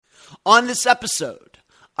On this episode,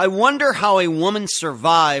 I wonder how a woman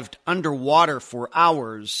survived underwater for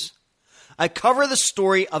hours. I cover the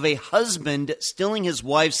story of a husband stealing his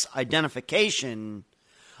wife's identification.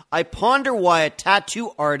 I ponder why a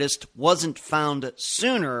tattoo artist wasn't found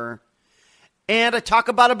sooner. And I talk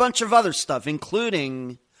about a bunch of other stuff,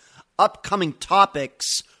 including upcoming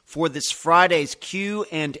topics for this Friday's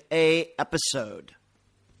Q&A episode.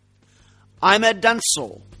 I'm Ed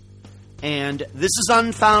Densel, and this is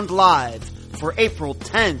Unfound Live for April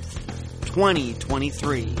 10th,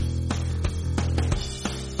 2023.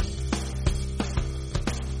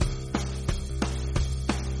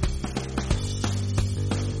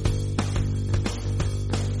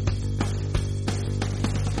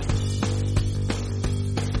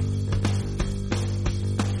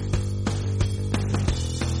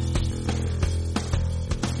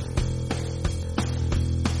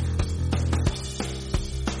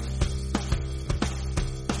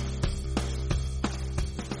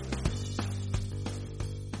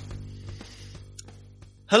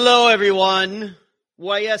 Hello, everyone.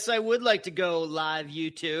 Why, yes, I would like to go live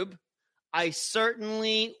YouTube. I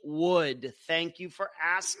certainly would. Thank you for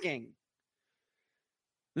asking.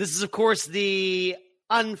 This is, of course, the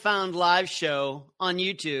Unfound Live show on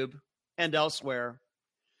YouTube and elsewhere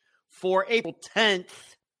for April 10th,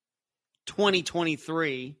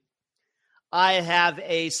 2023. I have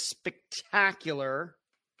a spectacular...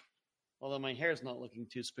 although my hair's not looking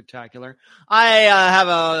too spectacular. I have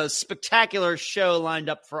a spectacular show lined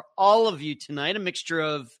up for all of you tonight, a mixture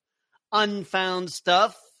of unfound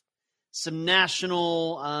stuff, some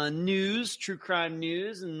national news, true crime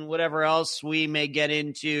news, and whatever else we may get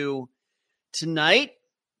into tonight.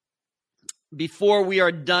 Before we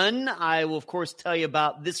are done, I will, of course, tell you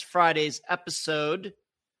about this Friday's episode,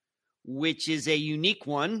 which is a unique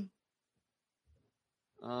one.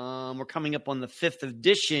 We're coming up on the 5th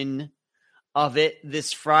edition of it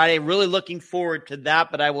this Friday. Really looking forward to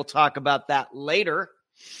that, but I will talk about that later.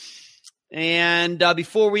 And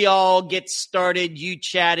before we all get started, you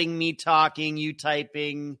chatting, me talking, you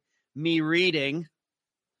typing, me reading,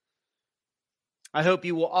 I hope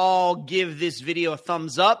you will all give this video a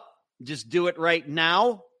thumbs up. Just do it right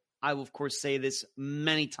now. I will, of course, say this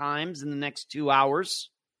many times in the next 2 hours.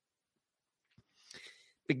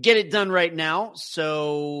 But get it done right now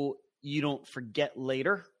so you don't forget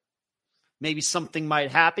later. Maybe something might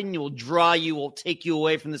happen. Will take you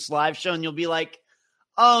away from this live show, and you'll be like,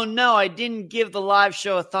 oh, no, I didn't give the live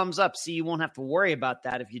show a thumbs up. See, you won't have to worry about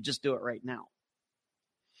that if you just do it right now.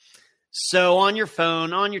 So on your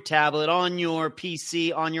phone, on your tablet, on your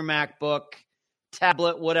PC, on your MacBook,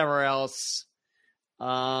 tablet, whatever else,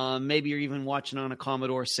 maybe you're even watching on a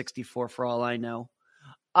Commodore 64 for all I know.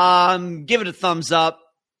 Give it a thumbs up,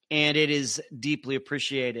 and it is deeply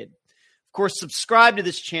appreciated. Of course, subscribe to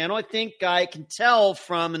this channel. I think I can tell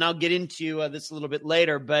from, and I'll get into this a little bit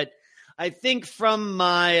later, but I think from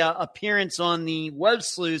my appearance on the Web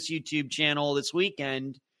Sleuths YouTube channel this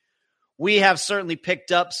weekend, we have certainly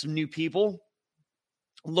picked up some new people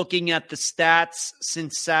looking at the stats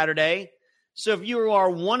since Saturday. So if you are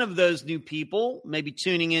one of those new people, maybe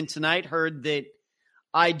tuning in tonight, heard that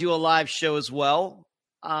I do a live show as well,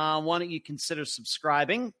 why don't you consider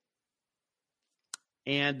subscribing?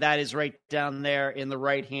 And that is right down there in the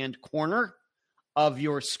right-hand corner of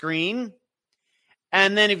your screen.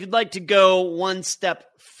 And then if you'd like to go one step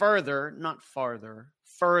further, not farther,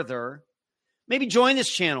 further, maybe join this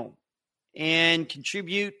channel and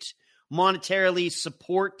contribute monetarily,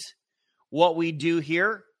 support what we do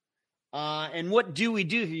here. And what do we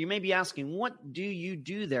do here? You may be asking, what do you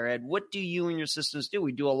do there, Ed? What do you and your sisters do?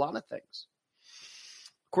 We do a lot of things.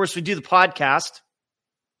 Of course, we do the podcast.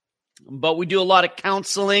 But we do a lot of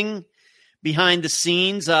counseling behind the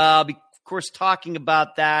scenes. I'll be, of course, talking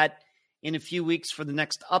about that in a few weeks for the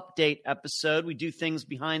next update episode. We do things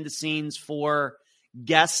behind the scenes for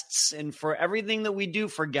guests and for everything that we do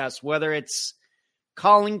for guests, whether it's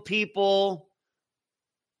calling people,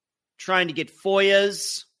 trying to get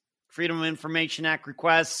FOIAs, Freedom of Information Act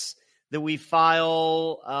requests that we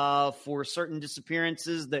file for certain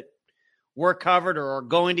disappearances that were covered or are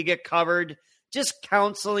going to get covered. Just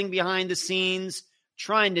counseling behind the scenes,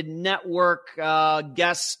 trying to network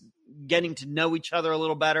guests, getting to know each other a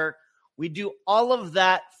little better. We do all of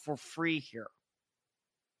that for free here.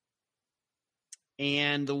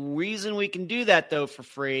 And the reason we can do that, though, for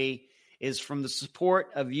free is from the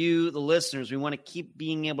support of you, the listeners. We want to keep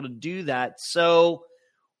being able to do that. So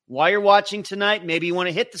while you're watching tonight, maybe you want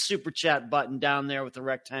to hit the super chat button down there with the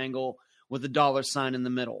rectangle with the $sign in the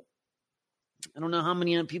middle. I don't know how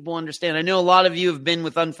many people understand. I know a lot of you have been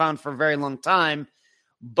with Unfound for a very long time,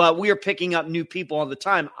 but we are picking up new people all the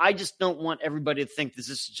time. I just don't want everybody to think this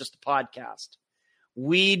is just a podcast.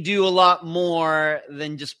 We do a lot more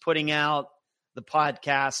than just putting out the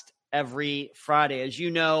podcast every Friday. As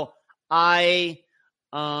you know, I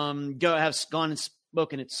have gone and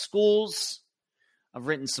spoken at schools. I've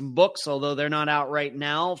written some books, although they're not out right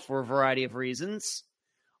now for a variety of reasons.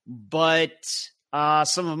 But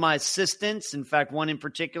some of my assistants, in fact, one in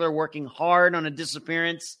particular, working hard on a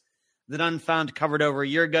disappearance that Unfound covered over a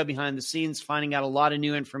year ago behind the scenes, finding out a lot of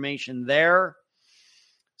new information there.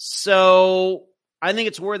 So I think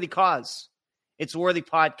it's a worthy cause. It's a worthy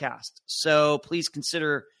podcast. So please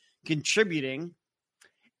consider contributing.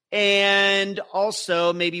 And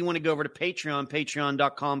also, maybe you want to go over to Patreon,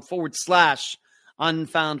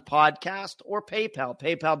 patreon.com/Unfound Podcast, or PayPal,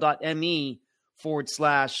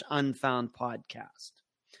 paypal.me/Unfound Podcast.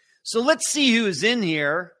 So let's see who's in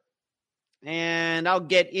here, and I'll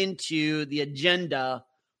get into the agenda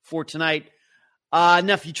for tonight.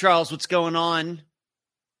 Nephew Charles, what's going on?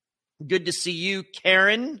 Good to see you.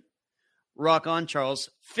 Karen, rock on, Charles.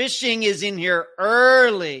 Fishing is in here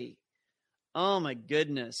early. Oh, my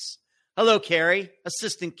goodness. Hello, Carrie.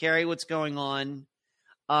 Assistant Carrie, what's going on?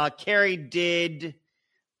 Carrie did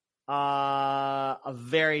a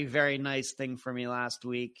very, very nice thing for me last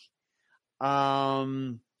week.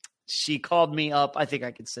 She called me up. I think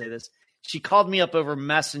I could say this. She called me up over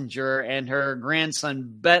Messenger, and her grandson,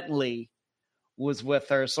 Bentley, was with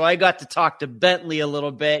her. So I got to talk to Bentley a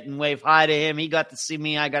little bit and wave hi to him. He got to see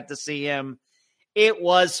me. I got to see him. It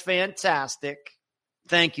was fantastic.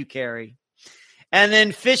 Thank you, Carrie. And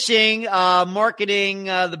then fishing, marketing,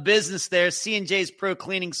 the business there, C&J's Pro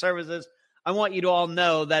Cleaning Services. I want you to all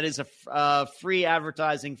know that is a free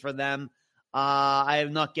advertising for them. I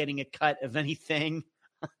am not getting a cut of anything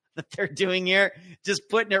that they're doing here. Just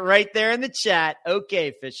putting it right there in the chat.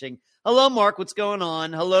 Okay, fishing. Hello, Mark. What's going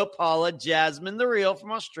on? Hello, Paula, Jasmine, the real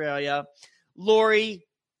from Australia, Lori,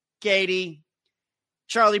 Katie,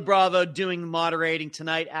 Charlie Bravo doing the moderating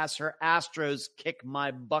tonight as her Astros kick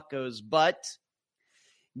my bucko's butt.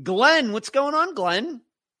 Glenn, what's going on, Glenn?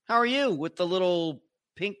 How are you with the little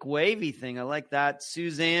pink wavy thing? I like that.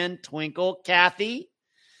 Suzanne, Twinkle, Kathy,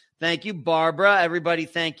 thank you. Barbara, everybody,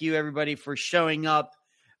 thank you, everybody, for showing up.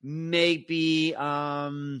 Maybe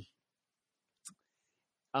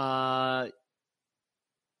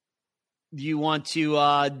you want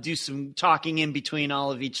to do some talking in between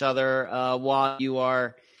all of each other while you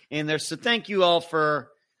are in there. So thank you all for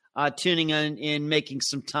tuning in and making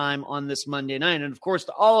some time on this Monday night. And, of course,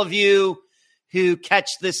 to all of you who catch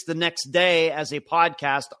this the next day as a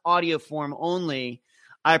podcast, audio form only,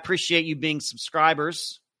 I appreciate you being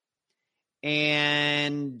subscribers.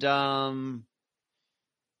 And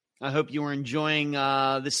I hope you are enjoying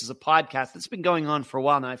this as a podcast. It's been going on for a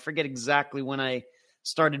while now. I forget exactly when I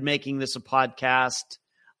started making this a podcast,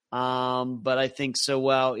 but I think so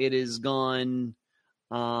well it has gone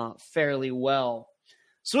fairly well.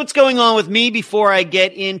 So what's going on with me before I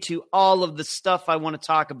get into all of the stuff I want to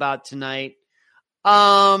talk about tonight?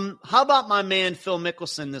 How about my man Phil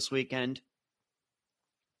Mickelson this weekend?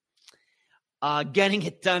 Getting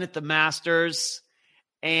it done at the Masters,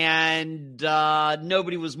 and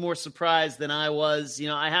nobody was more surprised than I was. You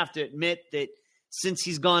know, I have to admit that since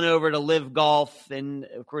he's gone over to Live Golf, and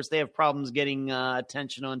of course they have problems getting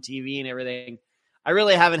attention on TV and everything, I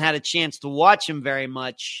really haven't had a chance to watch him very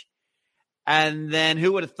much. And then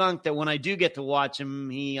who would have thunk that when I do get to watch him,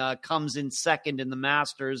 he comes in second in the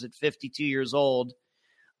Masters at 52 years old.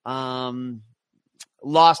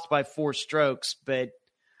 Lost by 4 strokes, but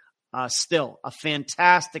still a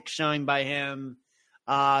fantastic showing by him.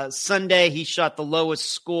 Sunday, he shot the lowest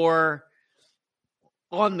score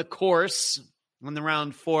on the course on the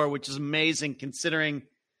round 4, which is amazing considering,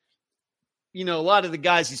 you know, a lot of the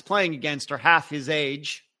guys he's playing against are half his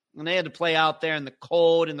age. And they had to play out there in the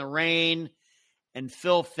cold and the rain, and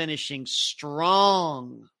Phil finishing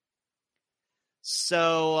strong.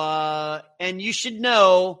 So, and you should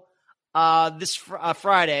know this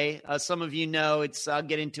Friday, some of you know I'll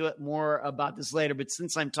get into it more about this later, but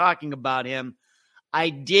since I'm talking about him, I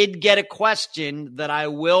did get a question that I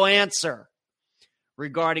will answer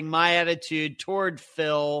regarding my attitude toward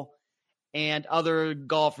Phil and other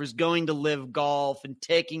golfers going to Live Golf and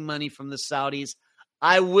taking money from the Saudis.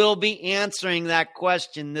 I will be answering that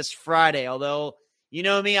question this Friday, although, you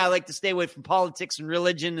know me, I like to stay away from politics and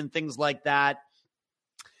religion and things like that.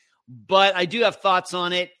 But I do have thoughts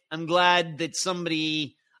on it. I'm glad that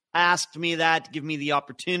somebody asked me that to give me the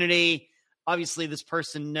opportunity. Obviously, this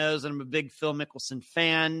person knows that I'm a big Phil Mickelson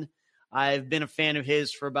fan. I've been a fan of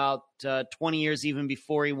his for about 20 years, even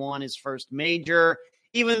before he won his first major,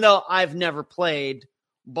 even though I've never played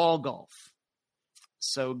ball golf.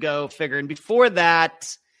 So go figure. And before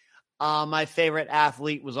that, my favorite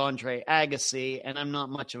athlete was Andre Agassi, and I'm not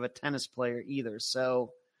much of a tennis player either.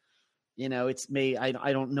 So, it's me.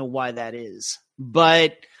 I don't know why that is.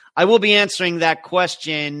 But I will be answering that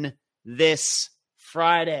question this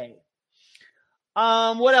Friday.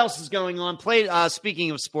 What else is going on? Speaking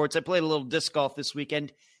of sports, I played a little disc golf this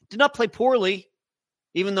weekend. Did not play poorly,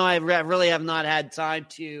 even though I really have not had time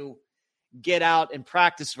to get out and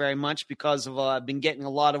practice very much because of I've been getting a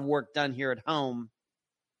lot of work done here at home.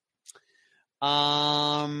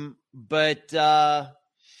 But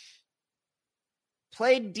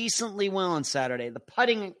played decently well on Saturday. The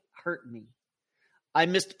putting hurt me. I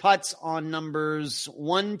missed putts on numbers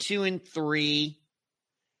 1, 2, and 3.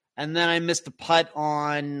 And then I missed a putt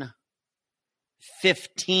on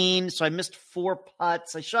 15. So I missed 4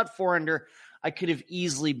 putts. I shot 4 under. I could have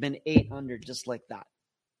easily been 8 under just like that.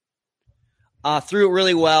 Threw it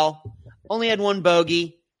really well. Only had 1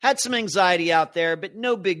 bogey. Had some anxiety out there, but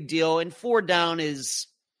no big deal. And 4 down is,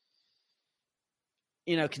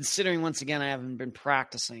 considering once again I haven't been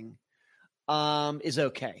practicing, is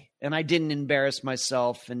okay. And I didn't embarrass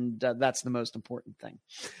myself, and that's the most important thing.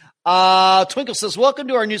 Twinkle says, welcome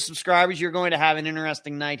to our new subscribers. You're going to have an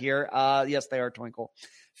interesting night here. Yes, they are, Twinkle.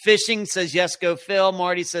 Fishing says, yes, go Phil.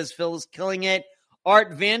 Marty says, Phil is killing it.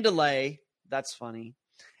 Art Vandelay, that's funny.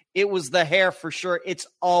 It was the hair for sure. It's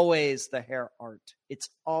always the hair, Art. It's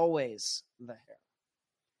always the hair.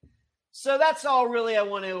 So that's all really I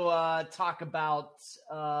want to talk about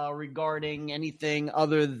regarding anything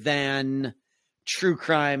other than true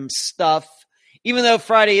crime stuff. Even though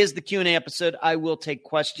Friday is the Q&A episode, I will take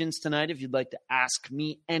questions tonight if you'd like to ask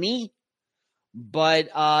me any. But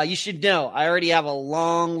you should know, I already have a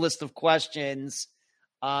long list of questions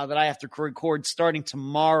that I have to record starting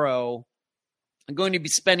tomorrow. I'm going to be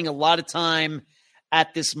spending a lot of time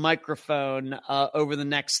at this microphone over the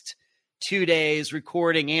next 2 days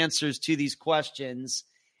recording answers to these questions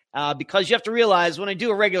because you have to realize when I do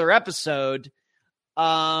a regular episode,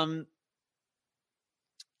 I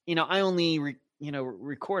only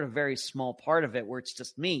record a very small part of it where it's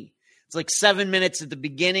just me. It's like 7 minutes at the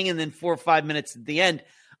beginning and then 4 or 5 minutes at the end.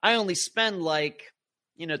 I only spend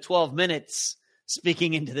 12 minutes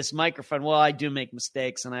speaking into this microphone. Well, I do make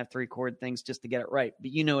mistakes and I have to record things just to get it right,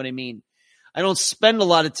 but you know what I mean. I don't spend a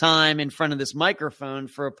lot of time in front of this microphone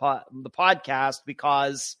for the podcast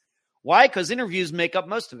because why? Because interviews make up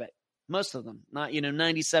most of it. Most of them. Not,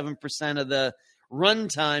 97% of the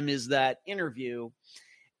runtime is that interview.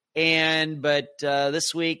 But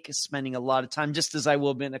this week is spending a lot of time, just as I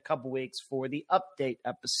will be in a couple weeks for the update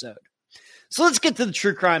episode. So let's get to the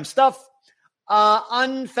true crime stuff.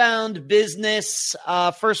 Unfound business.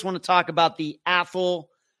 First, want to talk about the Ethel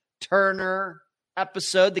Turner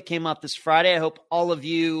episode that came out this Friday. I hope all of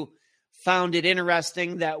you found it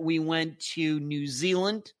interesting that we went to New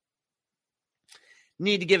Zealand.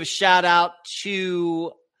 Need to give a shout out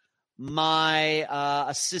to my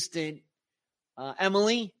assistant,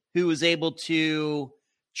 Emily, who was able to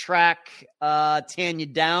track Tanya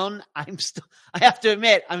down. I have to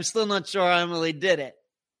admit, I'm still not sure how Emily did it.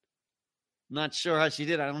 Not sure how she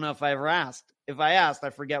did it. I don't know if I ever asked. If I asked, I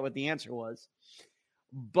forget what the answer was.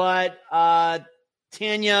 But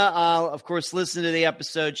Tanya, of course, listened to the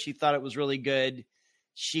episode. She thought it was really good.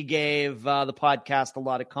 She gave the podcast a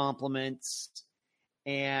lot of compliments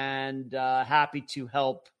and happy to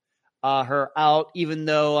help her out, even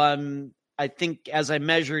though I think as I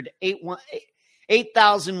measured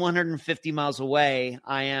 8,150 miles away,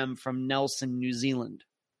 I am from Nelson, New Zealand.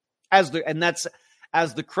 And that's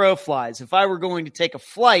as the crow flies. If I were going to take a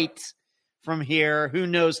flight from here, who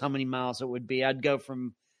knows how many miles it would be. I'd go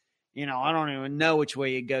from, I don't even know which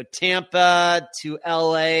way you go. Tampa to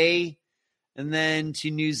LA and then to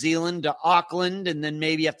New Zealand to Auckland. And then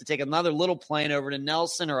maybe you have to take another little plane over to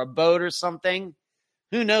Nelson or a boat or something.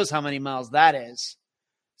 Who knows how many miles that is.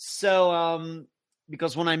 So,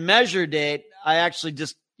 because when I measured it, I actually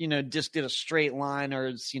just did a straight line, or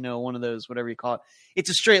it's, one of those, whatever you call it. It's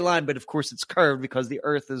a straight line, but of course it's curved because the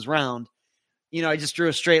earth is round. I just drew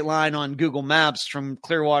a straight line on Google Maps from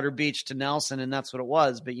Clearwater Beach to Nelson, and that's what it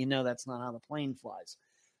was. But that's not how the plane flies.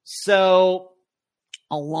 So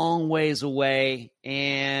a long ways away,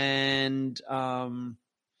 and I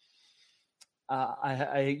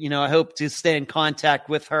hope to stay in contact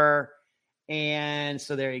with her. And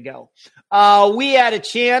so there you go. We had a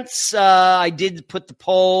chance. I did put the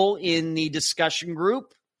poll in the discussion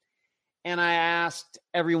group, and I asked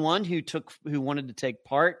everyone who wanted to take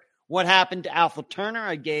part, what happened to Ethel Turner?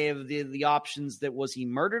 I gave the options that was he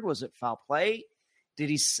murdered? Was it foul play?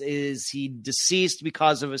 Is he deceased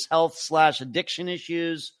because of his health/addiction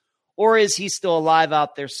issues, or is he still alive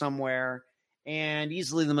out there somewhere? And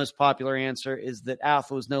easily the most popular answer is that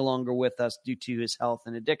Athol is no longer with us due to his health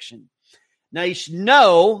and addiction. Now, you should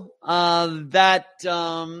know that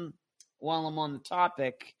while I'm on the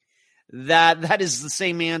topic, that is the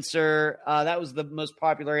same answer. That was the most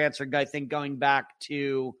popular answer, I think, going back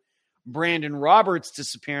to Brandon Roberts'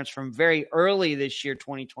 disappearance from very early this year,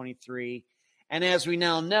 2023. And as we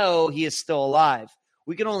now know, he is still alive.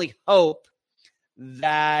 We can only hope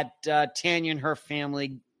that Tanya and her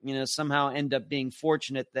family, somehow end up being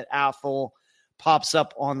fortunate that Athol pops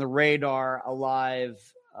up on the radar alive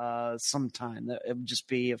sometime. It would just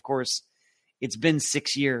be, of course, it's been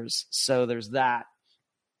 6 years, so there's that.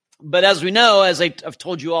 But as we know, as I've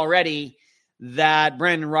told you already, that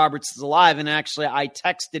Brandon Roberts is alive. And actually, I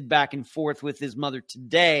texted back and forth with his mother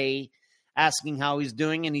today asking how he's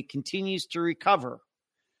doing, and he continues to recover.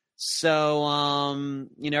 So,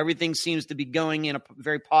 everything seems to be going in a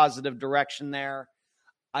very positive direction there.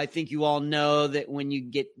 I think you all know that when you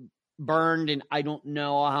get burned, and I don't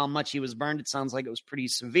know how much he was burned, it sounds like it was pretty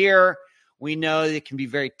severe. We know that it can be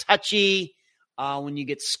very touchy. When you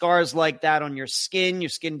get scars like that on your skin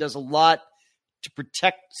does a lot to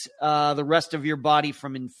protect the rest of your body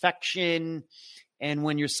from infection. And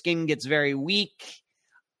when your skin gets very weak,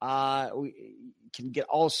 can get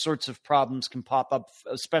all sorts of problems can pop up,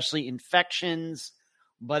 especially infections.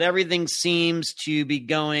 But everything seems to be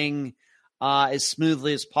going as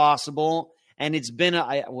smoothly as possible. And it's been,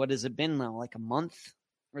 what has it been now, like a month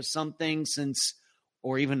or something since,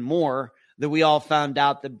 or even more, that we all found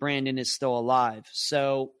out that Brandon is still alive.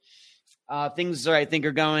 So things I think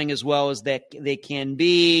are going as well as they can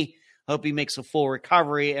be. Hope he makes a full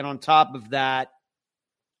recovery. And on top of that,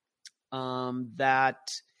 that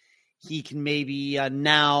he can maybe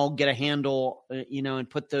now get a handle, and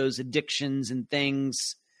put those addictions and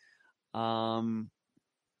things, behind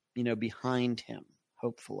him,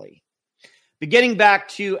 hopefully. But getting back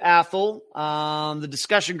to Athol, the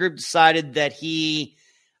discussion group decided that he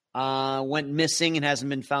went missing and hasn't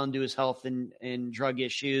been found due to his health and drug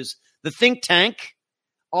issues. The think tank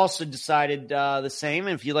also decided the same.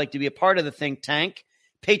 And if you'd like to be a part of the think tank,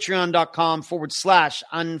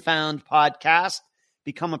 patreon.com/Unfound podcast.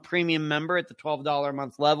 Become a premium member at the $12 a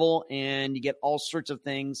month level, and you get all sorts of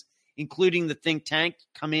things, including the think tank.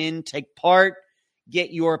 Come in, take part,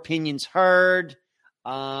 get your opinions heard,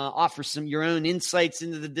 offer your own insights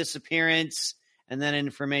into the disappearance, and that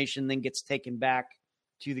information then gets taken back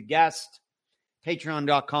to the guest.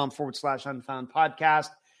 Patreon.com/Unfound podcast.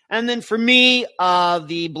 And then for me,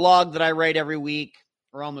 the blog that I write every week,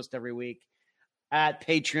 or almost every week, at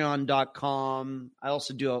patreon.com. I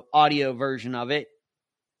also do an audio version of it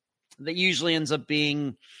that usually ends up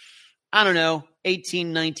being,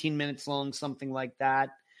 18, 19 minutes long, something like that.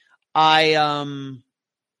 I've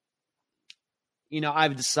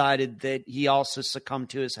decided that he also succumbed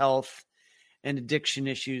to his health and addiction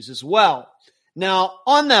issues as well. Now,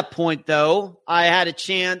 on that point, though, I had a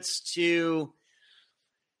chance to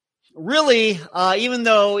really, even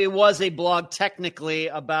though it was a blog technically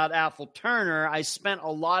about Athol Turner, I spent a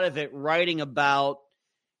lot of it writing about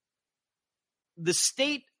the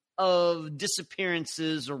state of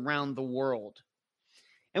disappearances around the world.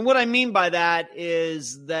 And what I mean by that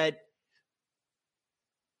is that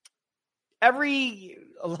a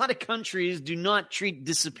lot of countries do not treat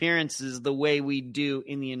disappearances the way we do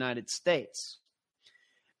in the United States.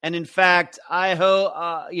 And in fact, I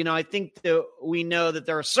think that we know that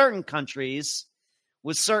there are certain countries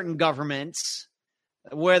with certain governments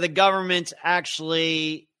where the governments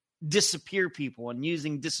actually disappear people, and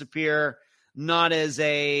using disappear not as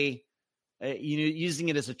using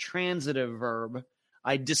it as a transitive verb.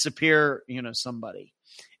 I disappear, somebody.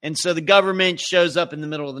 And so the government shows up in the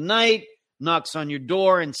middle of the night, knocks on your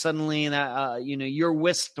door, and suddenly, you're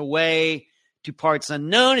whisked away to parts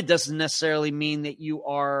unknown. It doesn't necessarily mean that you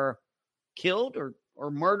are killed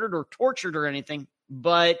or murdered or tortured or anything,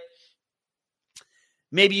 but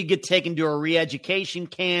maybe you get taken to a re-education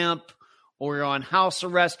camp, or you're on house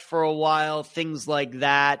arrest for a while, things like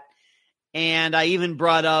that. And I even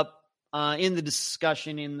brought up in the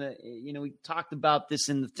discussion we talked about this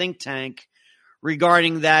in the think tank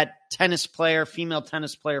regarding that female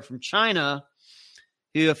tennis player from China,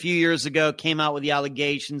 who a few years ago came out with the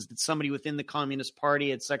allegations that somebody within the Communist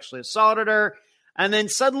Party had sexually assaulted her. And then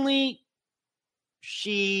suddenly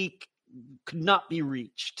she could not be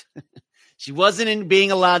reached. She wasn't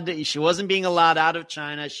being allowed out of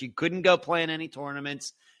China. She couldn't go play in any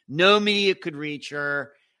tournaments. No media could reach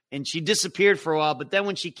her. And she disappeared for a while. But then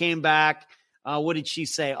when she came back, What did she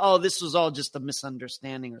say? Oh, this was all just a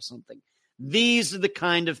misunderstanding or something. These are the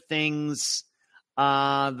kind of things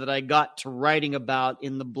that I got to writing about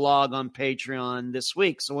in the blog on Patreon this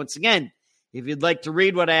week. So once again, if you'd like to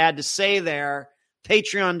read what I had to say there,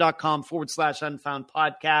 patreon.com/unfound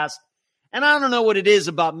podcast. And I don't know what it is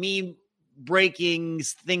about me breaking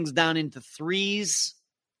things down into threes,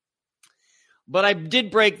 but I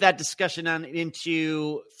did break that discussion down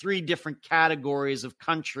into 3 different categories of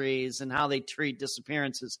countries and how they treat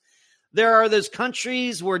disappearances. There are those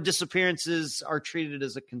countries where disappearances are treated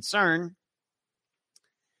as a concern.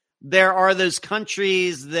 There are those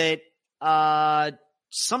countries that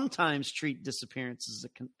sometimes treat disappearances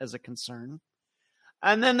as a concern.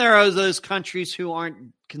 And then there are those countries who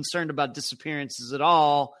aren't concerned about disappearances at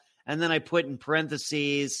all. And then I put in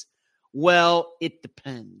parentheses, well, it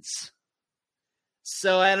depends.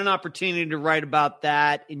 So I had an opportunity to write about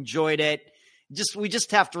that, enjoyed it. We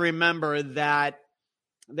just have to remember that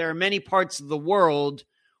there are many parts of the world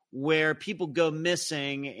where people go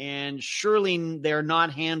missing, and surely they're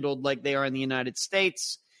not handled like they are in the United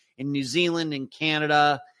States, in New Zealand, in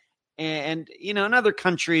Canada, and in other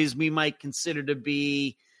countries we might consider to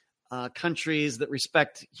be countries that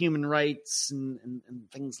respect human rights and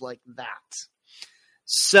things like that.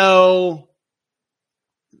 So,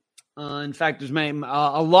 in fact, there's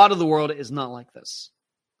a lot of the world is not like this,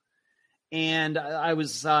 and I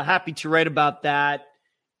was happy to write about that.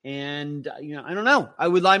 And, I don't know.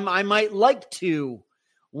 I might like to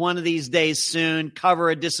one of these days soon cover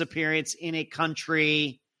a disappearance in a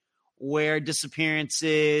country where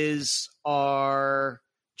disappearances are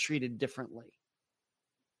treated differently.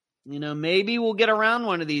 Maybe we'll get around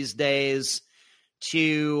one of these days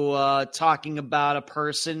to talking about a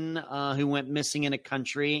person who went missing in a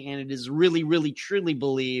country, and it is really, really, truly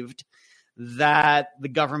believed that the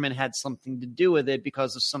government had something to do with it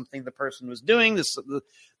because of something the person was doing,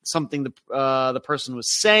 something the person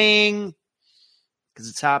was saying, because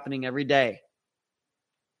it's happening every day.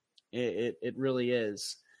 It really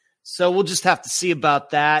is. So we'll just have to see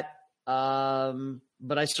about that.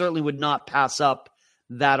 But I certainly would not pass up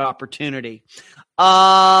that opportunity.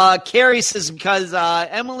 Carrie says, because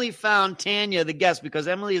Emily found Tanya the guest, because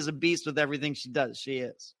Emily is a beast with everything she does. She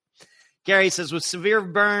is. Gary says, with severe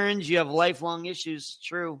burns, you have lifelong issues.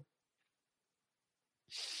 True.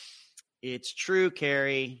 It's true,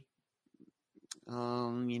 Carrie.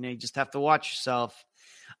 You just have to watch yourself.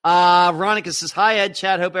 Veronica says, hi, Ed,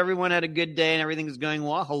 Chad. Hope everyone had a good day and everything is going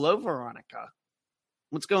well. Hello, Veronica.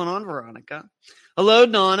 What's going on, Veronica? Hello,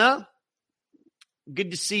 Donna.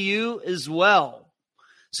 Good to see you as well.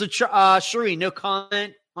 So, Sheree, no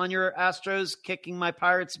comment on your Astros kicking my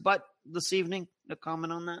Pirates' butt this evening? No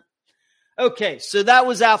comment on that? Okay, so that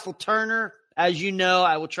was Ethel Turner. As you know,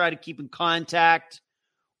 I will try to keep in contact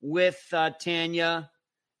with Tanya,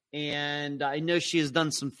 and I know she has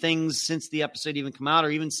done some things since the episode even come out, or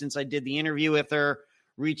even since I did the interview with her,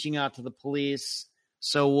 reaching out to the police.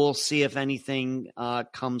 So we'll see if anything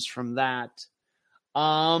comes from that.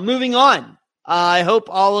 Moving on. I hope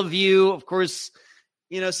all of you, of course,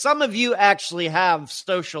 some of you actually have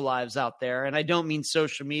social lives out there, and I don't mean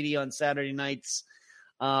social media on Saturday nights,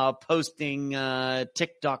 posting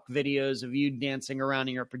TikTok videos of you dancing around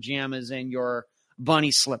in your pajamas and your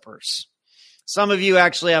bunny slippers. Some of you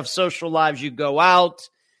actually have social lives. You go out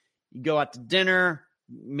to dinner,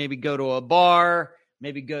 maybe go to a bar,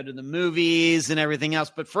 maybe go to the movies and everything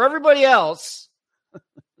else. But for everybody else,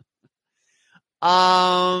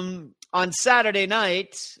 on Saturday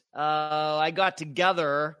night, I got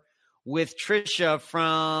together with Trisha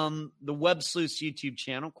from the Web Sleuths YouTube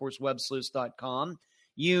channel, of course, websleuths.com.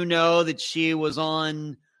 You know that she was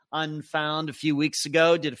on Unfound a few weeks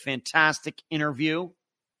ago, did a fantastic interview.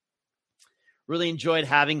 Really enjoyed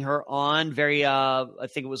having her on. I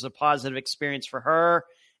think it was a positive experience for her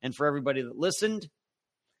and for everybody that listened.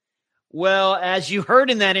 Well, as you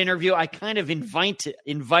heard in that interview, I kind of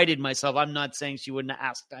invited myself. I'm not saying she wouldn't have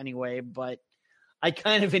asked anyway, but I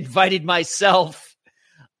kind of invited myself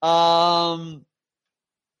onto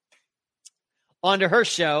her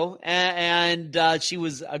show, and she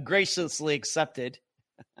was graciously accepted.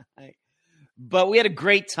 But we had a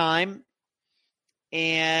great time.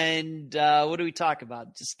 And what do we talk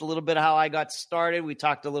about? Just a little bit of how I got started. We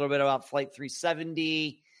talked a little bit about Flight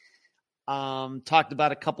 370. Talked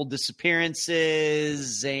about a couple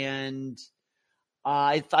disappearances, and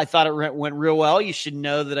I thought it went real well. You should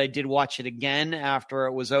know that I did watch it again after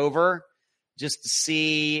it was over, just to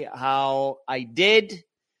see how I did,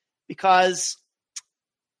 because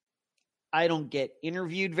I don't get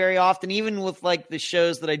interviewed very often. Even with like the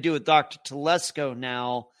shows that I do with Dr. Telesco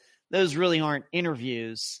now, those really aren't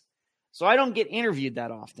interviews. So I don't get interviewed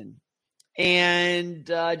that often. And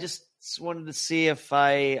I just wanted to see if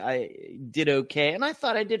I did okay. And I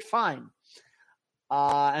thought I did fine.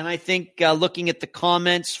 And I think looking at the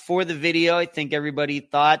comments for the video, I think everybody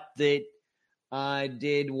thought that I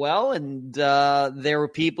did well. And there were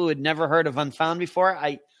people who had never heard of Unfound before.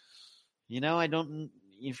 I don't,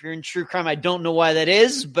 if you're in true crime, I don't know why that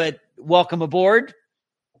is, but welcome aboard.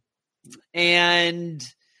 And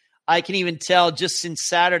I can even tell just since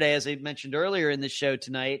Saturday, as I mentioned earlier in the show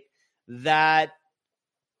tonight, that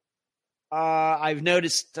I've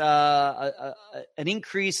noticed an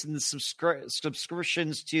increase in the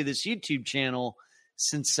subscriptions to this YouTube channel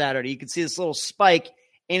since Saturday. You can see this little spike,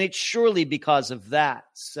 and it's surely because of that.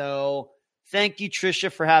 So thank you,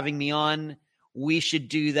 Trisha, for having me on. We should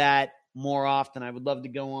do that more often. I would love to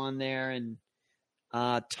go on there and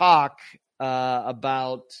talk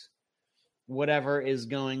about whatever is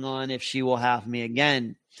going on if she will have me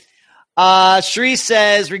again. Shree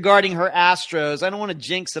says regarding her Astros, I don't want to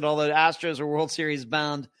jinx it, although the Astros are World Series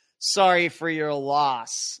bound. Sorry for your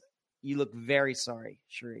loss. You look very sorry,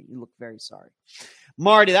 Shree. You look very sorry.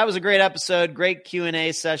 Marty, that was a great episode. Great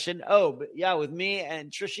Q&A session. Oh, but yeah, with me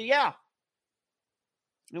and Trisha, yeah.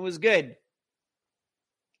 It was good.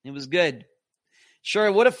 It was good.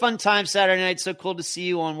 Sure, what a fun time Saturday night. So cool to see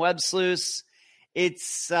you on Web Sleuths.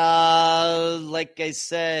 It's, like I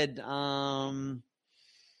said,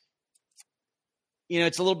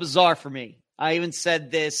 it's a little bizarre for me. I even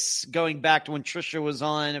said this going back to when Trisha was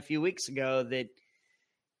on a few weeks ago that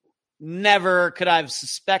never could I have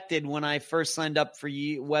suspected when I first signed up for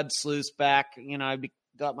Web Sleuths back. I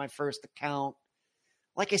got my first account.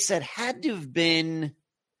 Like I said, had to have been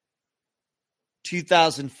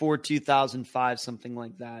 2004, 2005, something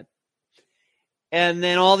like that. And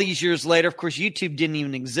then all these years later, of course, YouTube didn't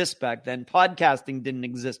even exist back then. Podcasting didn't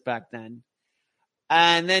exist back then.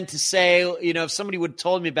 And then to say, if somebody would have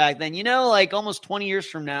told me back then, like almost 20 years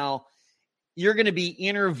from now, you're going to be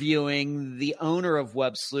interviewing the owner of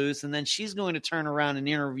Web Sleuths, and then she's going to turn around and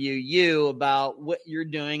interview you about what you're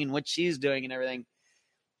doing and what she's doing and everything.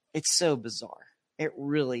 It's so bizarre. It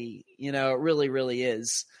really, it really, really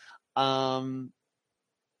is. You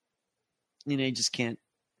just can't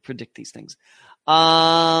predict these things.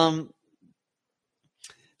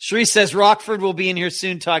 Shree says Rockford will be in here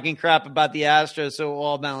soon talking crap about the Astros, so it will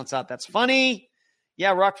all balance out. That's funny.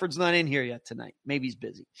 Yeah, Rockford's not in here yet tonight. Maybe he's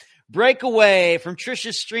busy. Breakaway from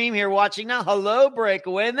Trisha's stream here watching now. Hello,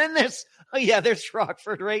 Breakaway. And then there's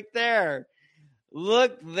Rockford right there.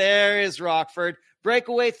 Look, there is Rockford.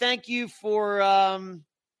 Breakaway, thank you for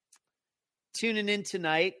tuning in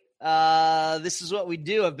tonight. This is what we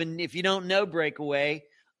do. If you don't know Breakaway,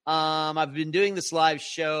 I've been doing this live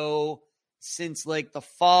show since like the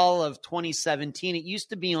fall of 2017. It used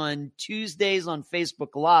to be on Tuesdays on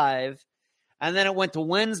Facebook Live, and then it went to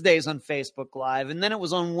Wednesdays on Facebook Live, and then it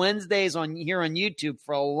was on Wednesdays here on YouTube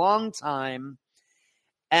for a long time.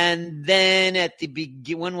 And then at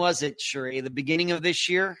when was it, Sheree? The beginning of this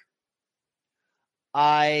year?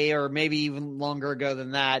 Or maybe even longer ago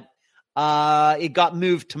than that. It got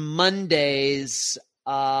moved to Mondays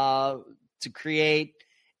to create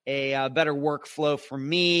a better workflow for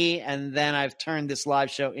me. And then I've turned this live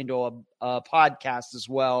show into a podcast as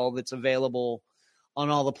well that's available on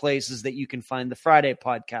all the places that you can find the Friday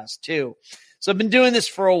podcast too. So I've been doing this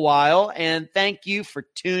for a while, and thank you for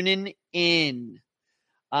tuning in.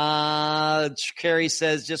 Carrie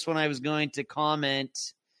says, just when I was going to comment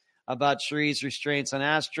about Sheree's restraints on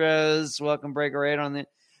Astros, welcome breaker right on the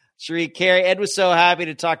Sheree. Carrie, Ed was so happy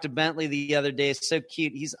to talk to Bentley the other day. So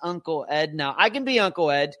cute. He's Uncle Ed now. I can be Uncle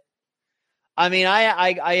Ed. I mean,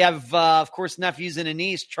 I have, of course, nephews and a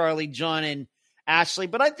niece, Charlie, John, and Ashley,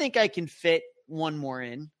 but I think I can fit one more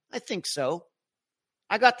in. I think so.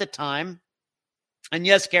 I got the time. And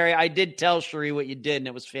yes, Carrie, I did tell Sheree what you did, and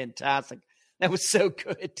it was fantastic. That was so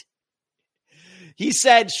good. He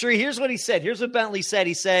said, Sheree, here's what he said. Here's what Bentley said.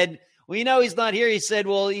 He said, well, he's not here. He said,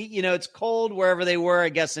 well, it's cold wherever they were, I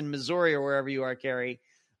guess in Missouri or wherever you are, Carrie.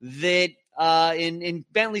 That and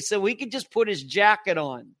Bentley said, we could just put his jacket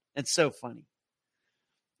on. It's so funny.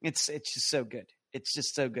 It's just so good. It's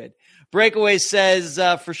just so good. Breakaway says,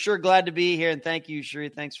 for sure, glad to be here. And thank you,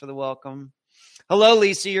 Sheree. Thanks for the welcome. Hello,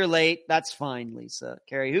 Lisa. You're late. That's fine, Lisa.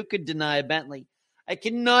 Carrie, who could deny a Bentley? I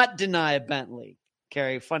cannot deny a Bentley.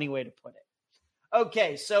 Carrie, funny way to put it.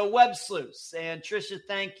 Okay, so Web Sleuths. And Trisha,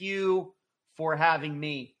 thank you for having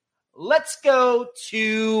me. Let's go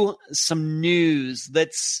to some news.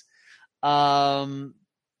 Let's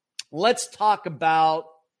talk about,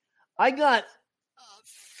 I got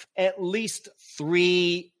at least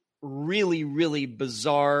 3 really, really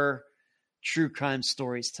bizarre true crime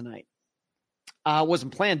stories tonight.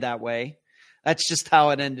 Wasn't planned that way. That's just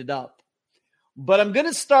how it ended up. But I'm going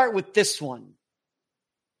to start with this one.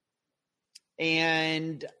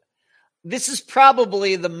 And this is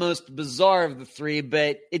probably the most bizarre of the three,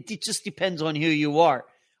 but it just depends on who you are.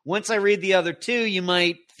 Once I read the other two, you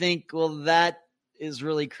might think, well, that is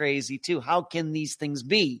really crazy too. How can these things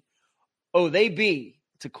be? Oh, they be,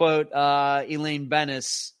 to quote Elaine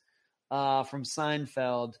Bennis from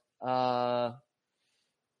Seinfeld on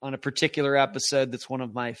a particular episode that's one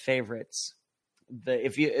of my favorites.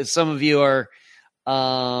 If some of you are,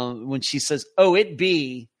 when she says, oh, it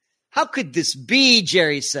be, how could this be,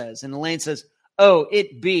 Jerry says. And Elaine says, oh,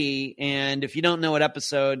 it be. And if you don't know what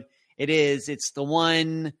episode it is, it's the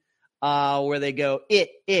one where they go,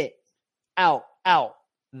 it, out,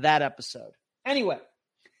 that episode. Anyway,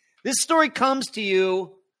 this story comes to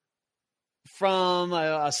you from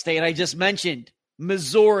a state I just mentioned,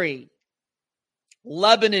 Missouri.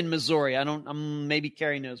 Lebanon, Missouri. Maybe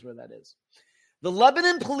Carrie knows where that is. The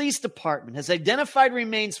Lebanon Police Department has identified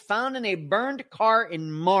remains found in a burned car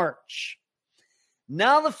in March.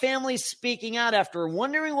 Now the family is speaking out after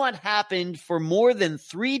wondering what happened for more than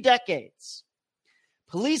 3 decades.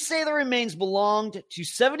 Police say the remains belonged to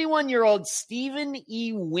 71-year-old Stephen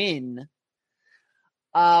E. Wynn.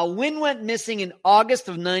 Wynn went missing in August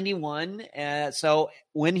of 91. So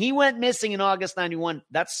when he went missing in August 91,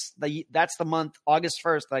 that's the month, August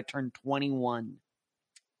 1st, that I turned 21.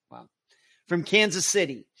 Wow. From Kansas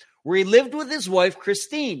City, where he lived with his wife,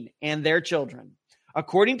 Christine, and their children.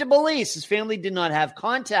 According to police, his family did not have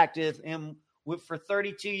contact with him for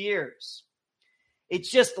 32 years.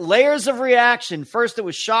 It's just layers of reaction. First, it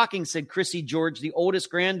was shocking, said Chrissy George, the oldest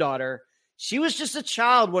granddaughter. She was just a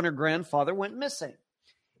child when her grandfather went missing.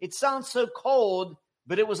 It sounds so cold,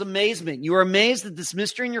 but it was amazement. You were amazed at this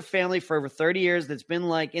mystery in your family for over 30 years that's been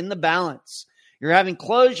like in the balance. You're having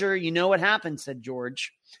closure. You know what happened, said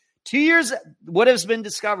George. 2 years, what has been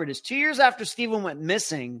discovered is 2 years after Stephen went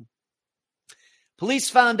missing, police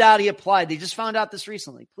found out he applied. They just found out this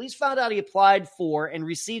recently. Police found out he applied for and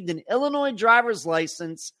received an Illinois driver's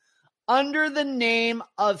license under the name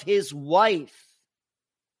of his wife,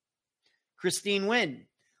 Christine Wynn.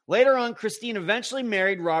 Later on, Christine eventually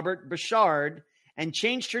married Robert Bouchard and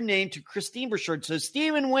changed her name to Christine Bouchard. So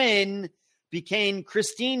Stephen Wynn became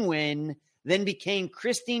Christine Wynn, then became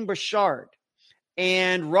Christine Bouchard.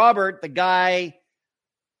 And Robert, the guy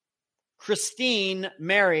Christine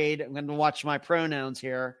married, I'm going to watch my pronouns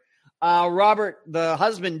here. Robert, the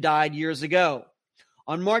husband, died years ago.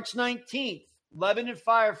 On March 19th, Lebanon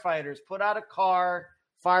firefighters put out a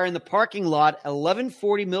fire in the parking lot at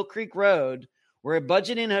 1140 Mill Creek Road, where a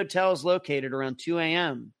Budget Inn hotel is located, around 2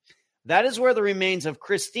 a.m. That is where the remains of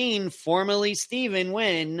Christine, formerly Stephen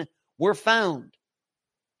Wynn, were found.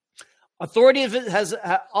 Authorities has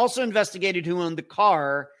also investigated who owned the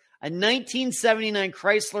car, a 1979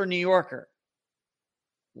 Chrysler New Yorker.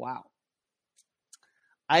 Wow.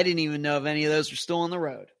 I didn't even know if any of those were still on the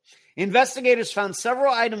road. Investigators found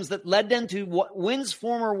several items that led them to Wynn's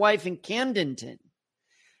former wife in Camdenton,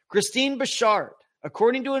 Christine Bouchard.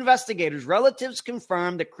 According to investigators, relatives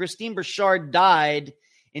confirmed that Christine Bouchard died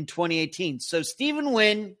in 2018. So Stephen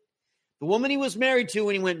Wynn, the woman he was married to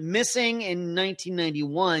when he went missing in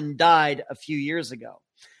 1991, died a few years ago.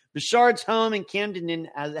 Bouchard's home in Camden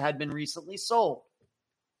had been recently sold.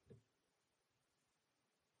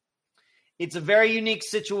 It's a very unique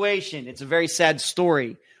situation. It's a very sad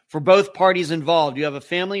story for both parties involved. You have a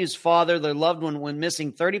family whose father, their loved one, went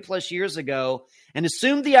missing 30 plus years ago and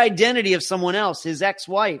assumed the identity of someone else, his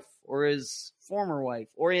ex-wife or his former wife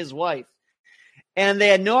or his wife. And they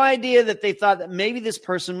had no idea that they thought that maybe this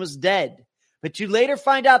person was dead. But to later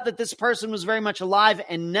find out that this person was very much alive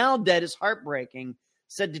and now dead is heartbreaking,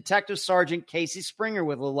 said Detective Sergeant Casey Springer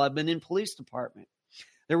with the Lebanon Police Department.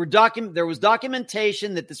 There was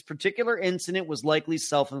documentation that this particular incident was likely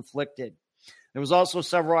self-inflicted. There was also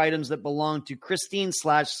several items that belonged to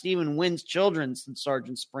Christine/Stephen Wynn's children, said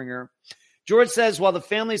Sergeant Springer. George says while the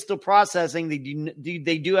family is still processing,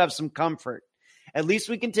 they do have some comfort. At least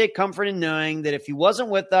we can take comfort in knowing that if he wasn't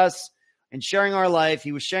with us and sharing our life,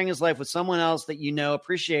 he was sharing his life with someone else that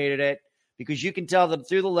appreciated it, because you can tell them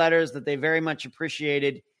through the letters that they very much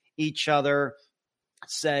appreciated each other,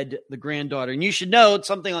 said the granddaughter. And you should note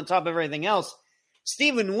something on top of everything else.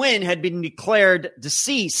 Stephen Wynn had been declared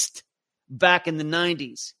deceased back in the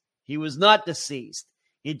 90s. He was not deceased.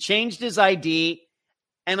 He changed his ID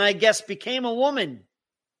and I guess became a woman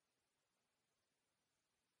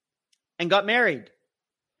and got married.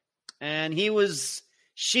 And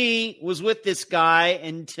she was with this guy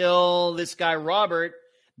until this guy, Robert,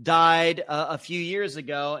 died a few years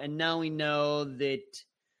ago. And now we know that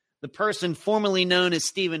the person formerly known as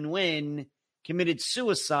Stephen Wynn committed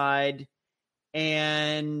suicide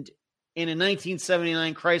and in a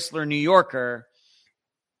 1979 Chrysler New Yorker.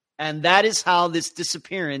 And that is how this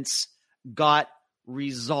disappearance got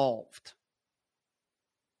resolved.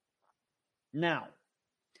 Now,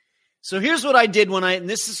 so here's what I did and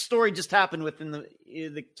this story just happened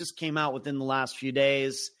it just came out within the last few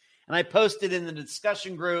days, and I posted in the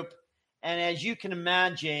discussion group, and as you can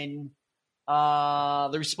imagine,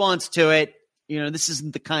 the response to it, this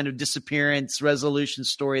isn't the kind of disappearance resolution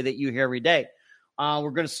story that you hear every day.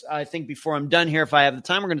 I think before I'm done here, if I have the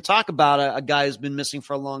time, we're going to talk about a guy who's been missing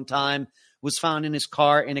for a long time, was found in his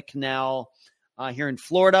car in a canal here in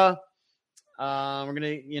Florida. We're going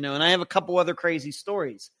to, and I have a couple other crazy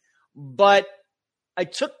stories. But I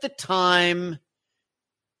took the time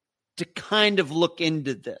to kind of look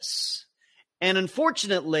into this. And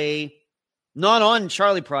unfortunately, not on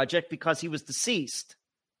Charlie Project because he was deceased.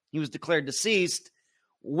 He was declared deceased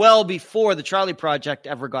well before the Charlie Project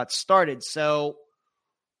ever got started. So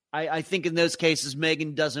I think in those cases,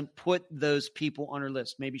 Megan doesn't put those people on her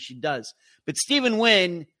list. Maybe she does. But Stephen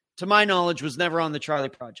Wynn, to my knowledge, was never on the Charlie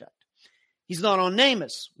Project. He's not on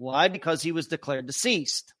NamUs. Why? Because he was declared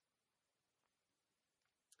deceased.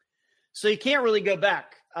 So you can't really go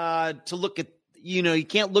back to look at, you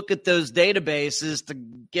can't look at those databases to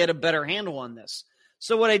get a better handle on this.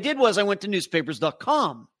 So what I did was I went to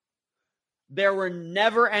newspapers.com. There were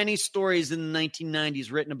never any stories in the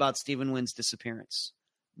 1990s written about Stephen Wynn's disappearance.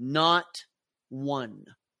 Not one.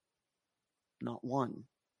 Not one.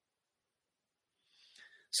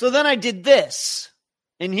 So then I did this.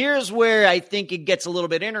 And here's where I think it gets a little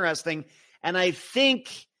bit interesting. And I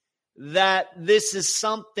think that this is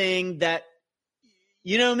something that,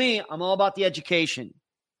 me, I'm all about the education.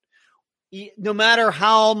 No matter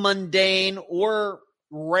how mundane or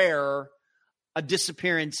rare a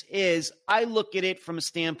disappearance is, I look at it from a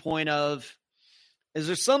standpoint of, is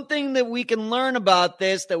there something that we can learn about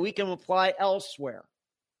this that we can apply elsewhere?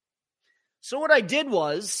 So what I did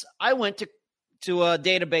was I went to a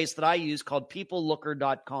database that I use called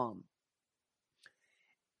peoplelooker.com.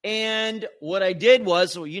 And what I did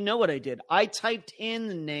was, well, you know what I did. I typed in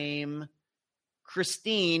the name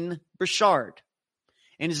Christine Burchard.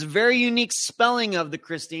 And it's a very unique spelling of the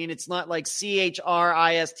Christine. It's not like Christine.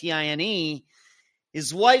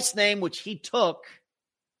 His wife's name, which he took,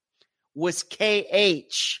 was Christine.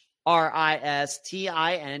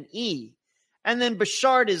 And then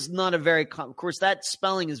Burchard is not of course, that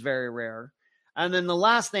spelling is very rare. And then the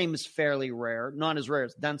last name is fairly rare. Not as rare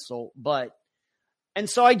as Denzel, and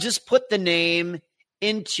so I just put the name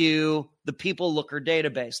into the People Looker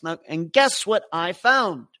database. Now, and guess what I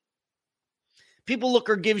found? People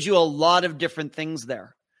Looker gives you a lot of different things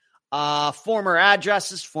there. Former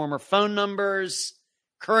addresses, former phone numbers,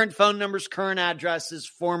 current addresses,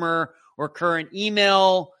 former or current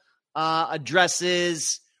email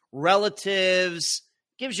addresses, relatives.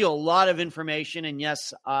 Gives you a lot of information. And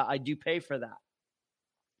yes, I do pay for that.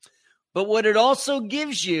 But what it also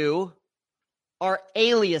gives you are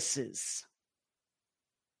aliases.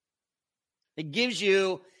 It gives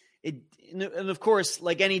you, and of course,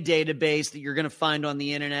 like any database that you're going to find on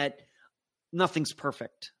the internet, nothing's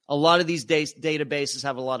perfect. A lot of these databases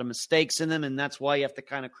have a lot of mistakes in them, and that's why you have to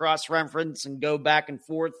kind of cross-reference and go back and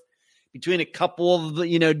forth between a couple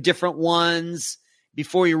of different ones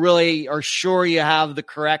before you really are sure you have the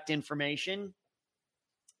correct information.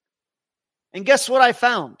 And guess what I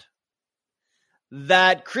found?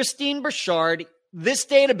 That Christine Burchard, this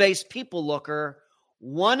database, People Looker,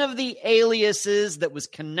 one of the aliases that was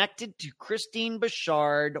connected to Christine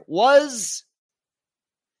Burchard was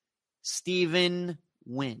Stephen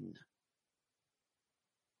Wynn.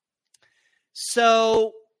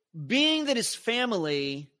 So, being that his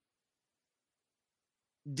family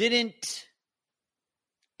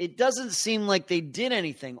it doesn't seem like they did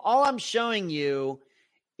anything. All I'm showing you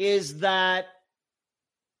is that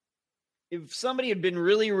if somebody had been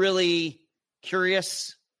really, really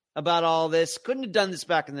curious about all this, couldn't have done this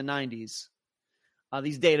back in the 90s.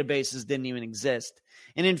 These databases didn't even exist.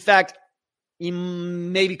 And in fact, you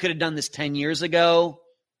maybe could have done this 10 years ago,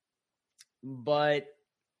 but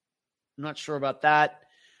I'm not sure about that.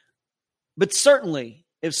 But certainly,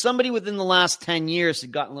 if somebody within the last 10 years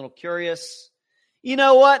had gotten a little curious, you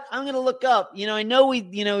know what? I'm going to look up. I know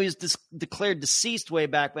he was declared deceased way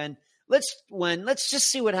back when. Let's just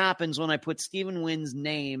see what happens when I put Stephen Wynn's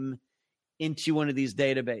name into one of these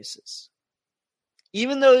databases.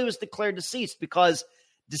 Even though he was declared deceased, because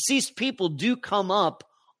deceased people do come up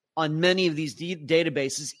on many of these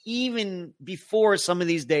databases, even before some of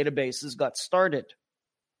these databases got started,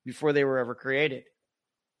 before they were ever created.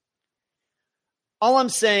 All I'm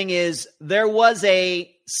saying is there was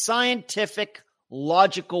a scientific,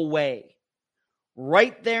 logical way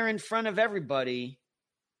right there in front of everybody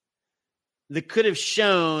that could have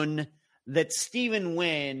shown that Stephen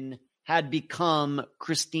Wynn had become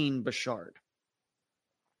Christine Bouchard.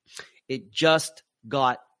 It just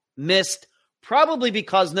got missed, probably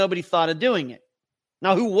because nobody thought of doing it.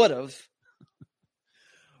 Now, who would have?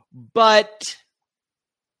 But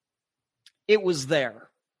it was there.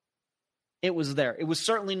 It was there. It was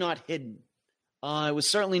certainly not hidden. It was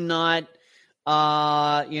certainly not,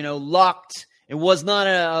 locked. It was not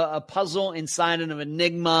a puzzle inside an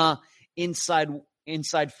enigma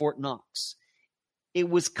inside Fort Knox. It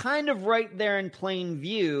was kind of right there in plain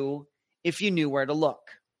view if you knew where to look.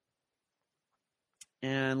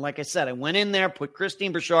 And like I said, I went in there, put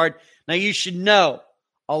Christine Bouchard. Now you should know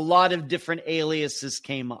a lot of different aliases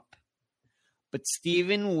came up, but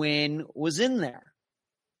Stephen Wynn was in there.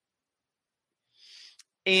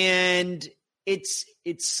 And it's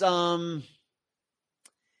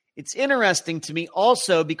interesting to me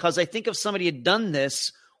also because I think if somebody had done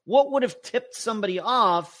this, what would have tipped somebody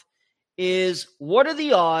off is what are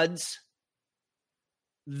the odds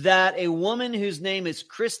that a woman whose name is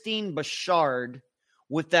Christine Bouchard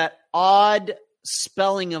with that odd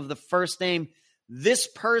spelling of the first name, this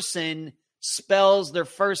person spells her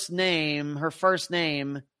first name,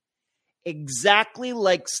 exactly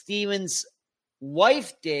like Stephen's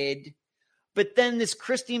wife did, but then this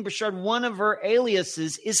Christine Bouchard, one of her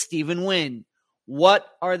aliases is Stephen Wynn. What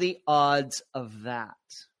are the odds of that?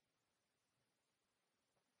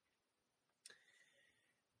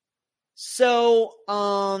 So,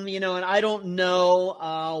 and I don't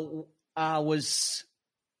know,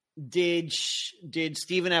 did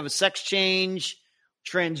Stephen have a sex change,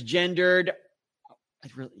 transgendered?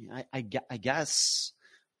 I guess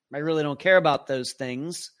I really don't care about those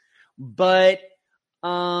things, but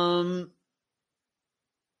it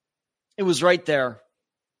was right there.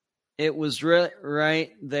 It was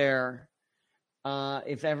right there.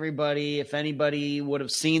 If anybody would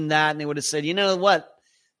have seen that and they would have said, you know what,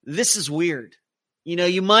 this is weird.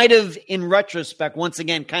 You might have, in retrospect, once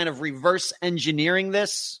again, kind of reverse engineering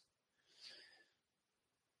this.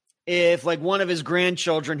 If like one of his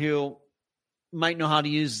grandchildren who might know how to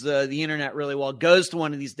use the internet really well goes to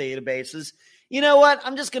one of these databases, you know what?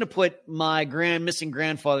 I'm just going to put my missing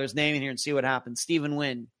grandfather's name in here and see what happens. Stephen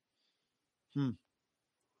Wynn. You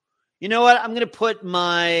know what? I'm going to put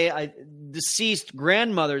my deceased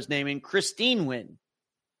grandmother's name in, Christine Wynn.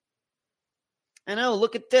 And oh,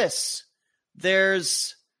 look at this.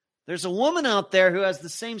 There's a woman out there who has the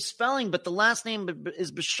same spelling, but the last name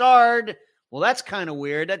is Bouchard. Well, that's kind of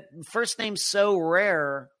weird. That first name's so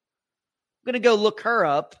rare. I'm going to go look her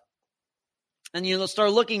up. And you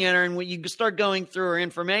start looking at her, and when you start going through her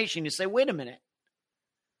information, you say, wait a minute.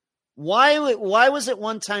 Why was it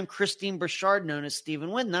one time Christine Bouchard known as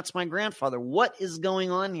Stephen Wynn? That's my grandfather. What is going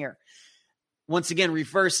on here? Once again,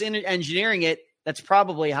 reverse engineering it, that's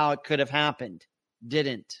probably how it could have happened.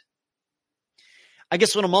 Didn't. I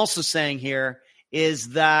guess what I'm also saying here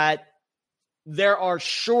is that there are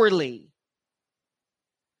surely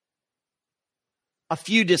a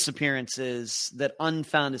few disappearances that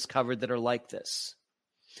Unfound has covered that are like this,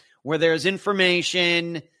 where there's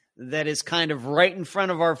information that is kind of right in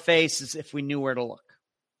front of our faces if we knew where to look.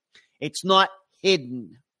 It's not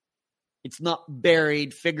hidden. It's not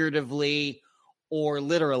buried figuratively or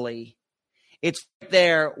literally. It's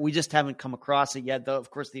there. We just haven't come across it yet, though. Of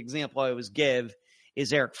course, the example I always give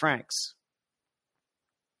is Eric Franks.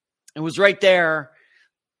 It was right there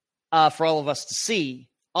for all of us to see.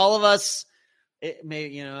 All of us,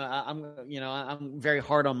 I'm very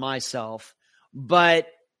hard on myself, but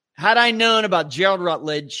had I known about Gerald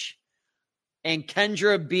Rutledge and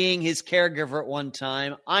Kendra being his caregiver at one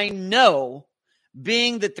time, I know,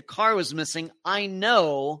 being that the car was missing, I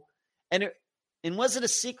know, and was it a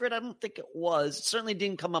secret? I don't think it was. It certainly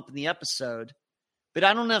didn't come up in the episode, but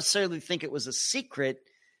I don't necessarily think it was a secret.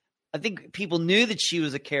 I think people knew that she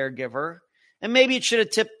was a caregiver, and maybe it should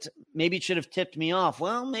have tipped me off.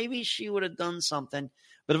 Well, maybe she would have done something.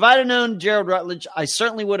 But if I'd have known Gerald Rutledge, I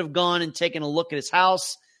certainly would have gone and taken a look at his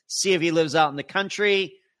house, see if he lives out in the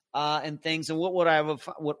country and things. And what would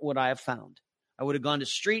I have found? I would have gone to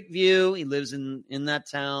Street View. He lives in that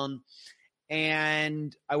town.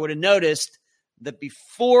 And I would have noticed that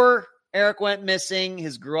before Eric went missing,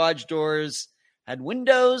 his garage doors had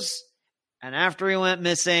windows. And after he went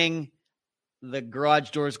missing, the garage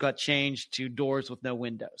doors got changed to doors with no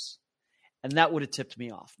windows. And that would have tipped me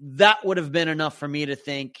off. That would have been enough for me to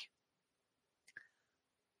think,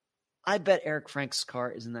 I bet Eric Frank's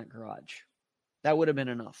car is in that garage. That would have been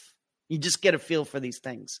enough. You just get a feel for these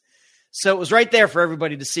things. So it was right there for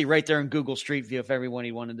everybody to see, right there in Google Street View, if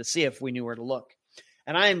everyone wanted to see, if we knew where to look.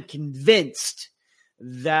 And I am convinced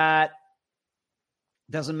that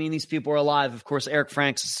doesn't mean these people are alive. Of course, Eric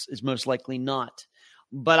Franks is most likely not.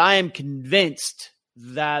 But I am convinced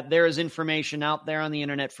that there is information out there on the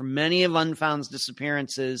internet for many of Unfound's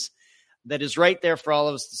disappearances that is right there for all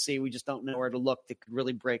of us to see. We just don't know where to look that could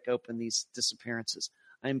really break open these disappearances.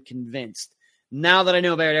 I am convinced. Now that I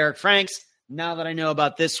know about Eric Franks, now that I know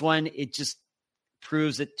about this one, it just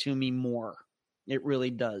proves it to me more. It really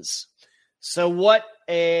does. So what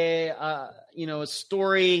a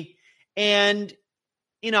story. And,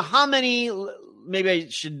 how many, maybe I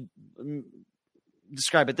should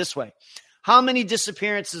describe it this way. How many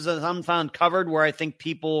disappearances has Unfound covered where I think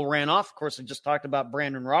people ran off? Of course, I just talked about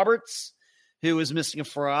Brandon Roberts, who was missing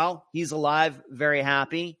for a while. He's alive, very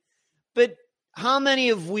happy. But how many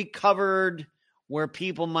have we covered where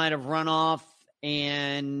people might have run off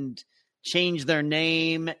and changed their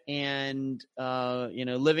name and,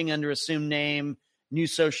 living under assumed name, new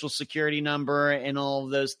social security number, and all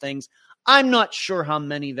of those things? I'm not sure how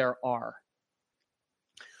many there are.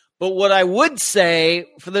 But what I would say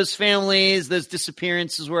for those families, those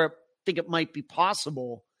disappearances where I think it might be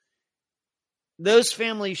possible, those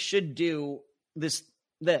families should do this.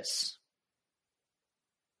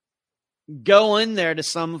 Go in there to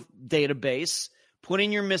some database, put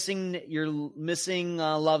in your missing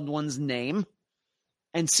loved one's name,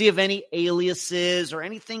 and see if any aliases or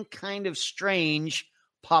anything kind of strange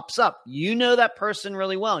pops up. You know that person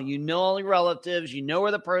really well. You know all your relatives. You know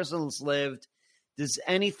where the person's lived. Does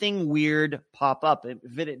anything weird pop up?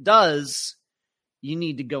 If it does, you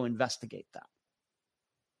need to go investigate that.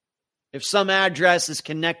 If some address is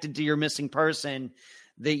connected to your missing person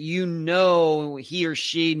that you know he or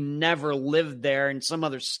she never lived there in some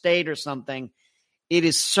other state or something, it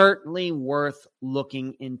is certainly worth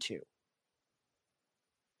looking into.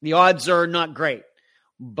 The odds are not great,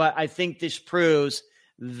 but I think this proves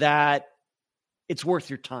that it's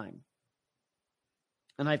worth your time.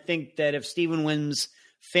 And I think that if Stephen Wynn's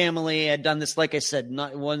family had done this, like I said,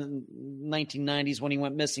 not 1990s when he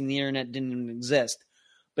went missing, the internet didn't even exist.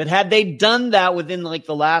 But had they done that within like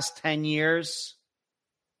the last 10 years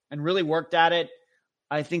and really worked at it,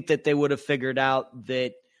 I think that they would have figured out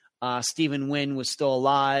that Stephen Wynn was still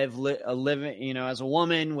alive, living, as a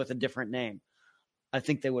woman with a different name. I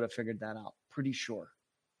think they would have figured that out. Pretty sure.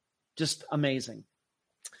 Just amazing.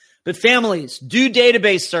 But families, do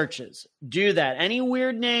database searches. Do that. Any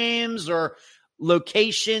weird names or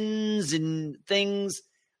locations and things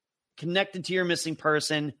connected to your missing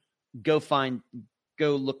person, go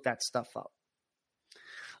look that stuff up.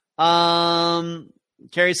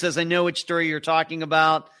 Carrie says, I know which story you're talking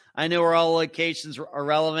about. I know where all locations are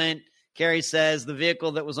relevant. Carrie says, the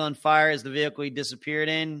vehicle that was on fire is the vehicle he disappeared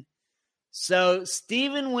in. So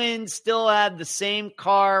Stephen Wynn still had the same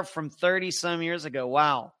car from 30-some years ago.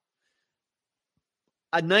 Wow.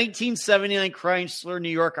 A 1979 Chrysler New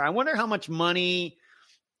Yorker. I wonder how much money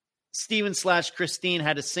Stephen/Christine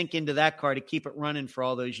had to sink into that car to keep it running for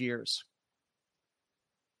all those years.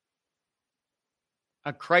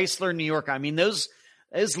 A Chrysler New Yorker. I mean, those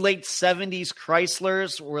late 70s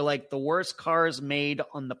Chryslers were like the worst cars made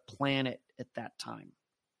on the planet at that time.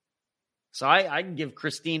 So I can give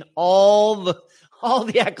Christine all the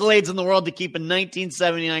accolades in the world to keep a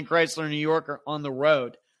 1979 Chrysler New Yorker on the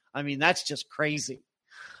road. I mean, that's just crazy.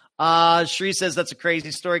 Shree says that's a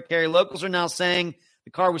crazy story, Carrie. Locals are now saying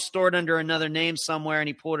the car was stored under another name somewhere and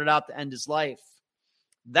he pulled it out to end his life.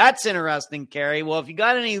 That's interesting, Carrie. Well, if you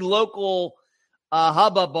got any local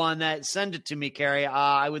hubbub on that, send it to me, Carrie.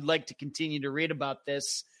 I would like to continue to read about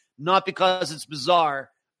this, not because it's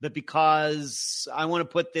bizarre, but because I want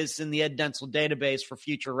to put this in the Ed Denzel database for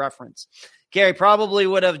future reference. Carrie probably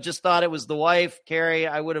would have just thought it was the wife. Carrie,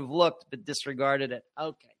 I would have looked but disregarded it.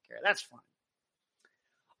 Okay, Carrie, that's fine.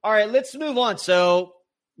 All right, let's move on. So,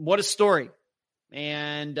 what a story.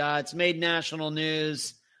 And it's made national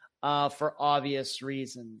news for obvious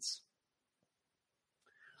reasons.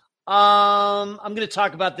 I'm going to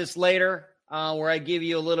talk about this later, where I give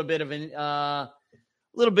you a little bit of a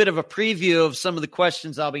preview of some of the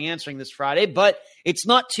questions I'll be answering this Friday, but it's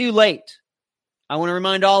not too late. I want to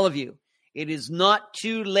remind all of you, it is not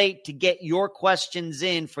too late to get your questions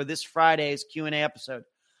in for this Friday's Q&A episode.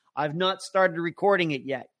 I've not started recording it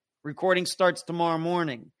yet. Recording starts tomorrow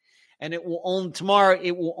morning, and it will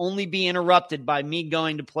only be interrupted by me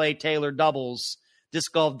going to play Taylor doubles,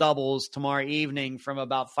 disc golf doubles tomorrow evening from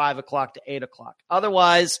about 5 o'clock to 8 o'clock.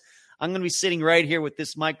 Otherwise, I'm going to be sitting right here with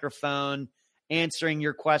this microphone answering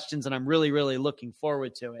your questions, and I'm really, really looking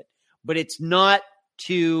forward to it. But it's not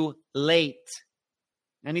too late.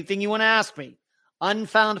 Anything you want to ask me,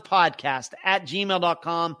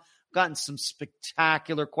 unfoundpodcast@gmail.com. I've gotten some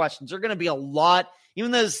spectacular questions. There are going to be a lot,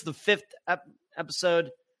 even though this is the 5th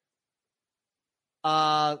episode,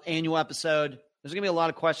 annual episode. There's going to be a lot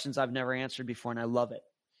of questions I've never answered before, and I love it.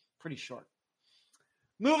 Pretty short.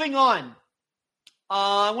 Moving on.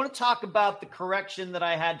 I want to talk about the correction that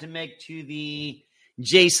I had to make to the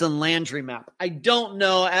Jason Landry map. I don't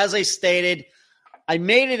know. As I stated, I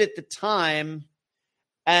made it at the time,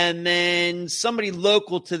 and then somebody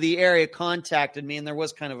local to the area contacted me, and there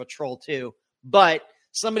was kind of a troll too. But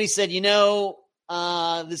somebody said,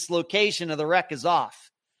 this location of the wreck is off.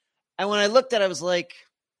 And when I looked at it, I was like,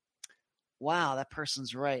 wow, that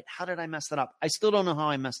person's right. How did I mess that up? I still don't know how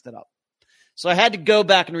I messed it up. So I had to go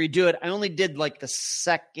back and redo it. I only did like the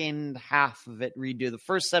second half of it redo. The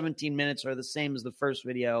first 17 minutes are the same as the first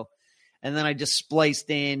video. And then I just spliced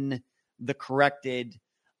in the corrected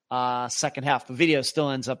second half. The video still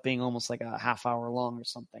ends up being almost like a half hour long or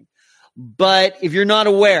something. But if you're not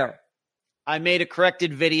aware, I made a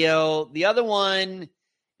corrected video. The other one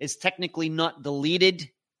is technically not deleted.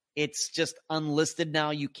 It's just unlisted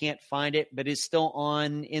now. You can't find it, but it's still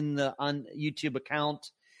on YouTube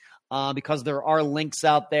account. Because there are links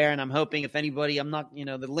out there, and I'm hoping if anybody,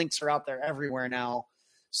 the links are out there everywhere now.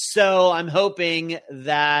 So I'm hoping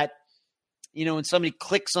that, when somebody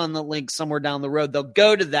clicks on the link somewhere down the road, they'll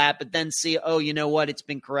go to that, but then see, oh, you know what? It's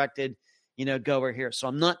been corrected, go over here. So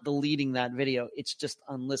I'm not deleting that video. It's just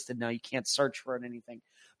unlisted now. You can't search for it or anything.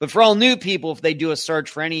 But for all new people, if they do a search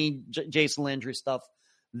for any Jason Landry stuff,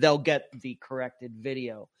 they'll get the corrected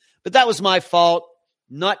video. But that was my fault.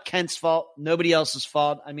 Not Kent's fault, nobody else's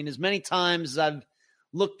fault. I mean, as many times as I've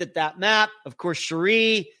looked at that map, of course,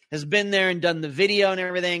 Cherie has been there and done the video and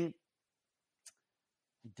everything.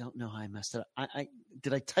 I don't know how I messed it up.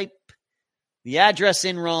 Did I type the address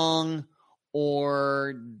in wrong,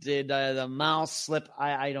 or did the mouse slip?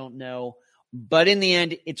 I don't know. But in the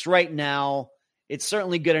end, it's right now. It's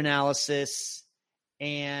certainly good analysis.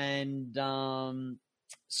 And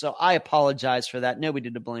so I apologize for that.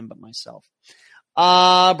 Nobody to blame but myself.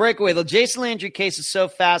 Breakaway. The Jason Landry case is so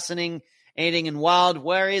fascinating and wild.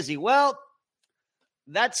 Where is he? Well,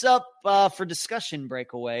 that's up for discussion,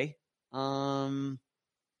 Breakaway. I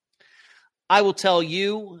will tell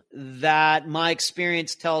you that my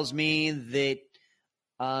experience tells me that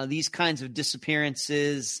these kinds of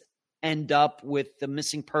disappearances end up with the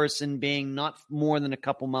missing person being not more than a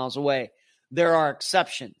couple miles away. There are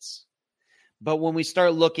exceptions. But when we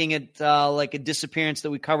start looking at like a disappearance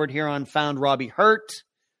that we covered here on Found Robbie Hurt,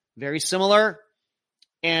 very similar,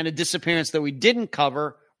 and a disappearance that we didn't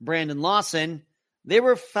cover, Brandon Lawson, they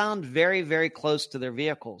were found very, very close to their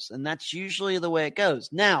vehicles. And that's usually the way it goes.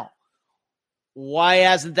 Now, why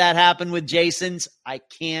hasn't that happened with Jason's? I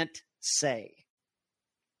can't say.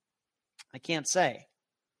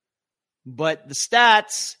 But the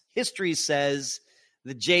stats, history says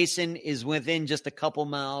that Jason is within just a couple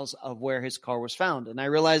miles of where his car was found. And I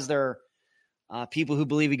realize there are people who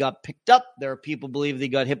believe he got picked up. There are people who believe he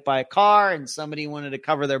got hit by a car and somebody wanted to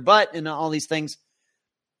cover their butt and all these things.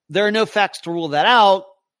 There are no facts to rule that out.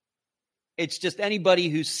 It's just anybody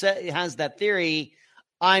who has that theory,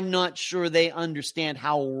 I'm not sure they understand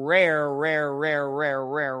how rare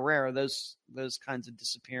those kinds of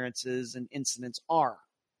disappearances and incidents are.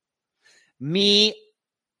 Me,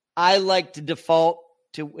 I like to default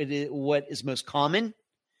to what is most common.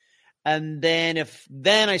 And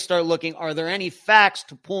then I start looking, are there any facts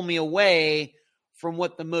to pull me away from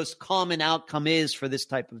what the most common outcome is for this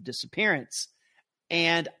type of disappearance?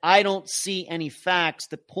 And I don't see any facts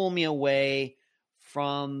that pull me away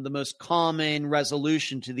from the most common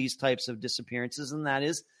resolution to these types of disappearances. And that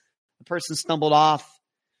is the person stumbled off,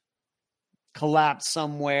 collapsed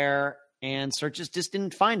somewhere, and searches just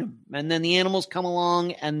didn't find him. And then the animals come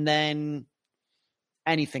along, and then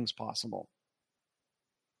anything's possible.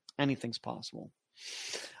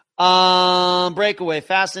 Breakaway.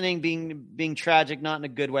 Fascinating, being tragic, not in a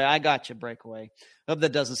good way. I got you, Breakaway. Hope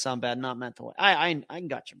that doesn't sound bad. Not meant the way. I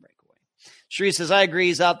got you, Breakaway. Sheree says, I agree.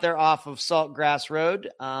 He's out there off of Saltgrass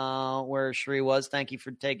Road, where Sheree was. Thank you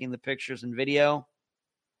for taking the pictures and video.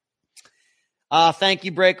 Thank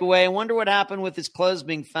you, Breakaway. I wonder what happened with his clothes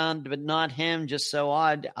being found, but not him. Just so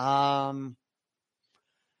odd.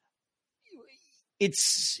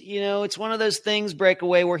 It's one of those things,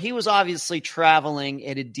 Breakaway, where he was obviously traveling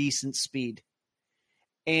at a decent speed.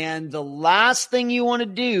 And the last thing you want to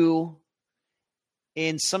do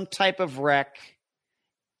in some type of wreck,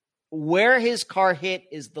 where his car hit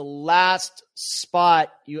is the last spot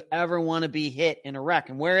you ever want to be hit in a wreck.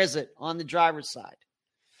 And where is it? On the driver's side.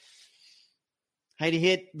 Had he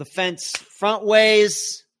hit the fence front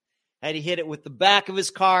ways? Had he hit it with the back of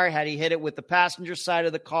his car? Had he hit it with the passenger side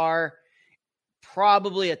of the car?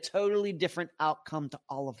 Probably a totally different outcome to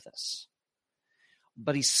all of this.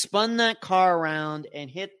 But he spun that car around and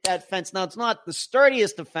hit that fence. Now, it's not the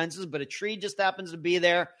sturdiest of fences, but a tree just happens to be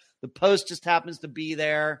there. The post just happens to be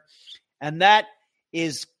there. And that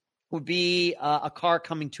would be a car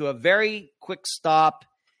coming to a very quick stop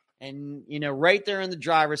and, right there on the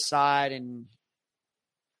driver's side. And,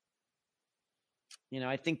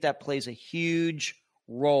 I think that plays a huge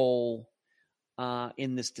role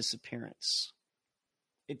in this disappearance.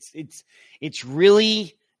 It's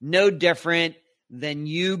really no different than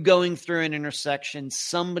you going through an intersection,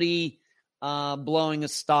 somebody blowing a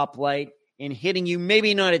stoplight and hitting you,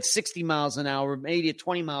 maybe not at 60 miles an hour, maybe at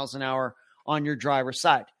 20 miles an hour on your driver's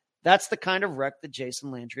side. That's the kind of wreck that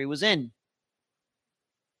Jason Landry was in.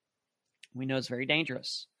 We know it's very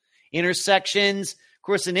dangerous. Intersections, of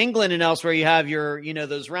course, in England and elsewhere, you have your,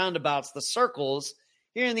 those roundabouts, the circles.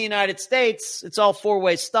 Here in the United States, it's all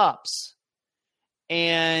four-way stops.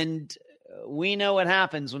 And we know what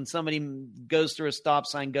happens when somebody goes through a stop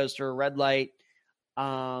sign, goes through a red light.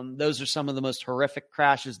 Those are some of the most horrific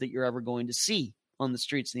crashes that you're ever going to see on the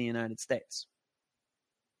streets in the United States.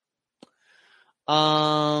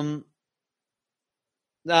 Salt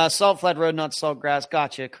flat road, not salt grass.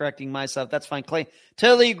 Gotcha. Correcting myself. That's fine. Clay,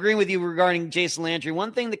 totally agreeing with you regarding Jason Landry.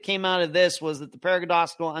 One thing that came out of this was that the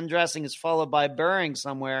paradoxical undressing is followed by burying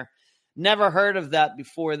somewhere. Never heard of that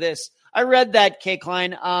before this. I read that, Kay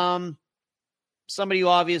Klein. Somebody who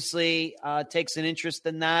obviously takes an interest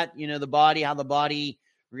in that, the body, how the body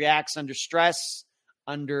reacts under stress,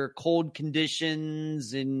 under cold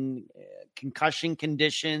conditions and concussion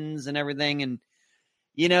conditions and everything. And,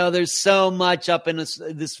 there's so much up in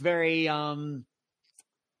this very,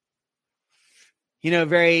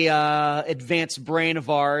 very advanced brain of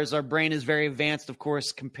ours. Our brain is very advanced, of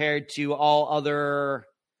course, compared to all other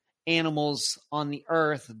animals on the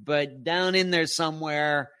earth. But down in there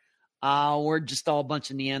somewhere, we're just all a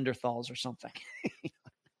bunch of Neanderthals or something.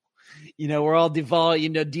 We're all devolved,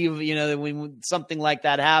 when something like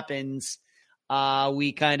that happens,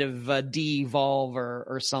 we kind of de-evolve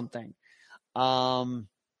or something.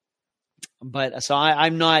 But so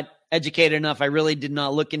I'm not educated enough. I really did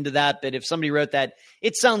not look into that. But if somebody wrote that,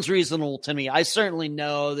 it sounds reasonable to me. I certainly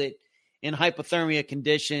know that in hypothermia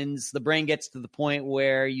conditions, the brain gets to the point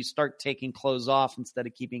where you start taking clothes off instead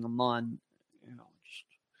of keeping them on.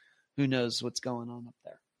 Who knows what's going on up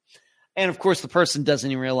there? And of course, the person doesn't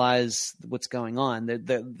even realize what's going on.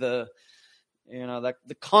 The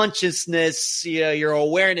consciousness, your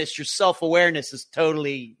awareness, your self-awareness is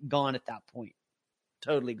totally gone at that point.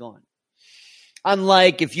 Totally gone.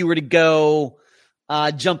 Unlike if you were to go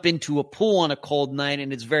jump into a pool on a cold night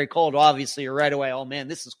and it's very cold, obviously you're right away, oh man,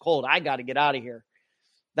 this is cold. I got to get out of here.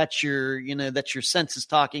 That's your senses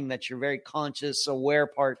talking. That's your very conscious, aware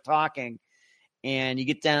part talking. And you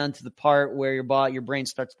get down to the part where your brain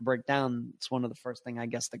starts to break down. It's one of the first thing, I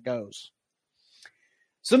guess, that goes.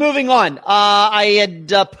 So moving on, I had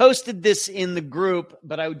posted this in the group,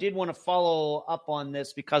 but I did want to follow up on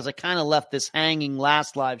this because I kind of left this hanging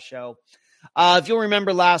last live show. If you'll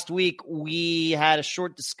remember last week, we had a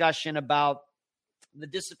short discussion about the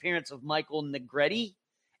disappearance of Michael Negrete,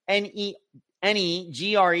 Negrete.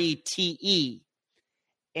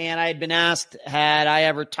 And I had been asked, had I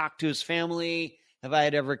ever talked to his family? Have I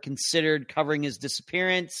ever considered covering his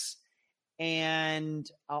disappearance? And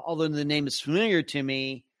although the name is familiar to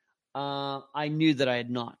me, I knew that I had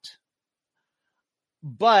not.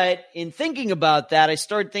 But in thinking about that, I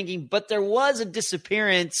started thinking, but there was a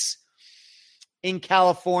disappearance in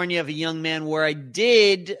California of a young man where I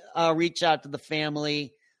did reach out to the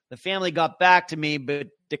family. The family got back to me, but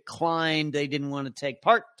declined. They didn't want to take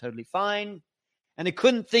part. Totally fine. And I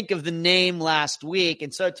couldn't think of the name last week.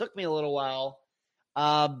 And so it took me a little while.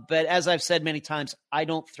 But as I've said many times, I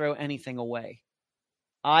don't throw anything away.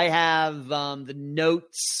 I have the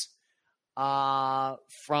notes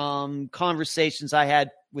from conversations I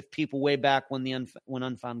had with people way back when when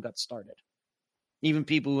Unfound got started. Even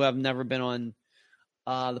people who have never been on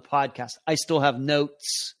the podcast. I still have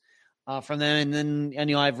notes from them. And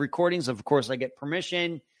then I have recordings. Of course, I get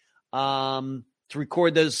permission to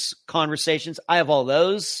record those conversations. I have all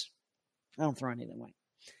those. I don't throw anything away.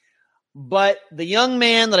 But the young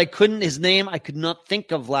man that his name I could not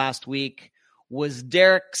think of last week was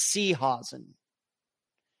Derek Seehausen.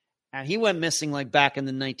 And he went missing like back in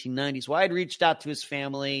the 1990s. Well, I had reached out to his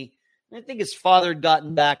family. And I think his father had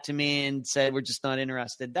gotten back to me and said, we're just not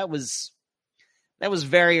interested. That was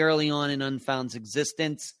very early on in Unfound's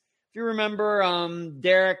existence. If you remember,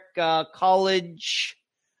 Derek, college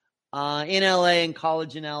in LA and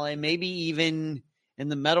college in LA, maybe even in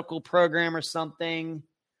the medical program or something.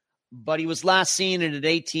 But he was last seen at an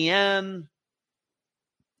ATM.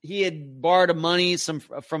 He had borrowed money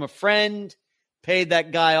from a friend, paid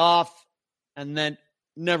that guy off, and then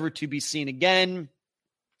never to be seen again.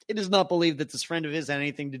 It is not believed that this friend of his had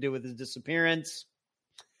anything to do with his disappearance.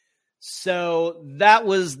 So that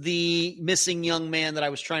was the missing young man that I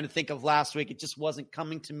was trying to think of last week. It just wasn't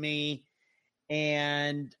coming to me.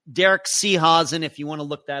 And Derek Seehausen, if you want to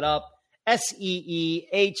look that up, Seehausen.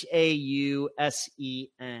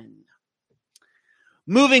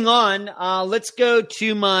 Moving on, let's go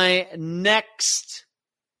to my next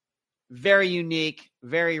very unique,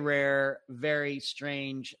 very rare, very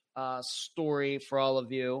strange story for all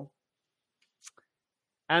of you.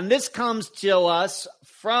 And this comes to us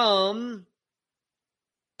from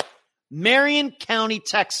Marion County,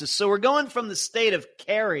 Texas. So we're going from the state of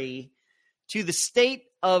Cary to the state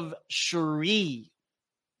of Cherie.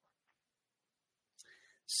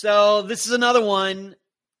 So this is another one.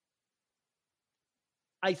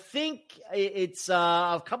 I think it's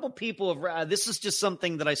a couple people have, this is just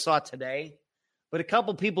something that I saw today, but a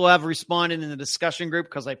couple people have responded in the discussion group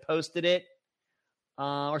because I posted it,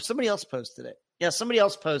 or somebody else posted it. Yeah, somebody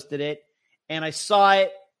else posted it, and I saw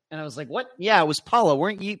it, and I was like, what? Yeah, it was Paula.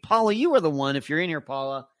 Weren't you? Paula, you were the one, if you're in here,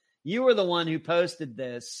 Paula, you were the one who posted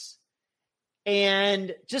this.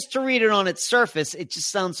 And just to read it on its surface, it just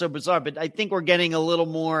sounds so bizarre, but I think we're getting a little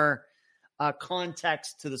more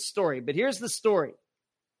context to the story. But here's the story.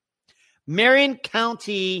 Marion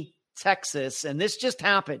County, Texas, and this just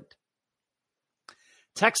happened.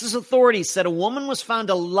 Texas authorities said a woman was found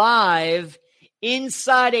alive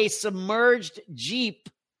inside a submerged Jeep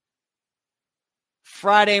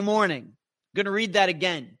Friday morning. I'm going to read that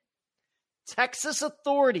again. Texas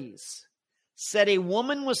authorities said a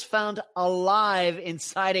woman was found alive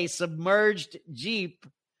inside a submerged Jeep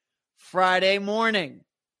Friday morning.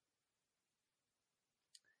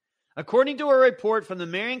 According to a report from the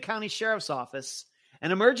Marion County Sheriff's Office,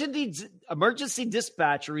 an emergency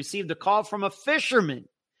dispatcher received a call from a fisherman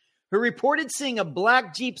who reported seeing a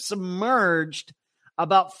black Jeep submerged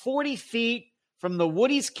about 40 feet from the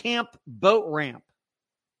Woody's Camp boat ramp.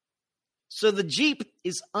 So the Jeep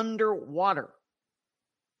is underwater.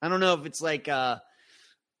 I don't know if it's like, one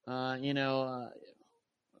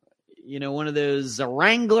of those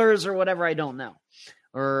Wranglers or whatever. I don't know.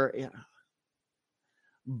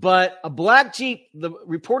 But a black Jeep,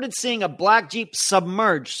 reported seeing a black Jeep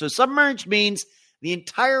submerged. So submerged means the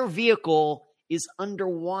entire vehicle is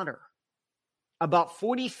underwater, about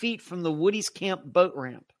 40 feet from the Woody's Camp boat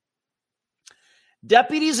ramp.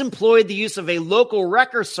 Deputies employed the use of a local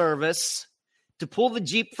wrecker service to pull the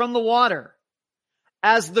Jeep from the water.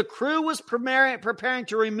 As the crew was preparing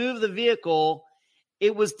to remove the vehicle,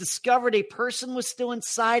 it was discovered a person was still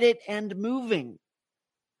inside it and moving.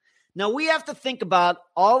 Now, we have to think about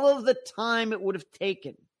all of the time it would have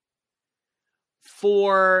taken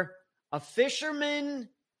for a fisherman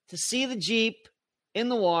to see the Jeep in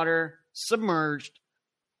the water, submerged,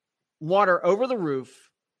 water over the roof,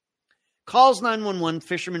 calls 911,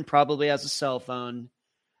 fisherman probably has a cell phone,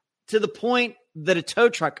 to the point that a tow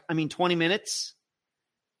truck, 20 minutes,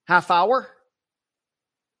 half hour.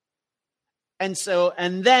 And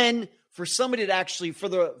then for somebody to actually, for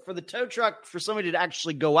the tow truck, for somebody to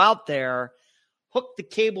actually go out there, hook the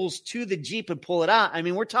cables to the Jeep and pull it out.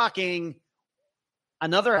 We're talking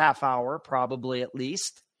another half hour, probably at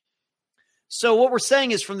least. So what we're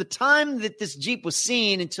saying is from the time that this Jeep was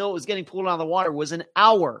seen until it was getting pulled out of the water was an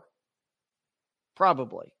hour,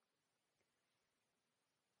 probably.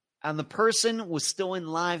 And the person was still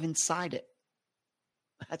alive inside it.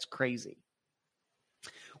 That's crazy.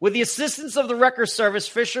 With the assistance of the wrecker service,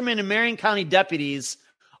 fishermen, and Marion County deputies,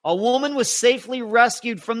 a woman was safely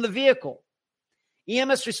rescued from the vehicle.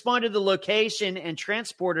 EMS responded to the location and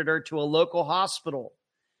transported her to a local hospital.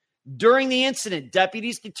 During the incident,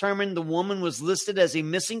 deputies determined the woman was listed as a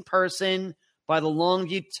missing person by the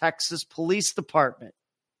Longview, Texas Police Department.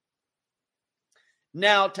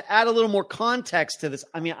 Now, to add a little more context to this,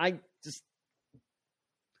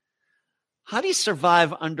 how do you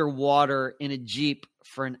survive underwater in a Jeep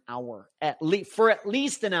for an hour? For at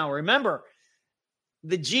least an hour. Remember,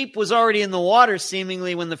 the Jeep was already in the water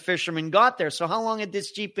seemingly when the fisherman got there. So how long had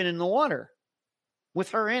this Jeep been in the water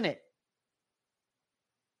with her in it?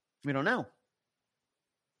 We don't know.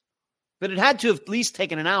 But it had to have at least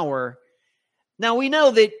taken an hour. Now, we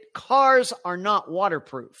know that cars are not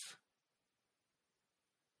waterproof.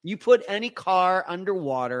 You put any car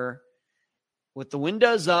underwater, with the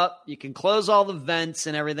windows up, you can close all the vents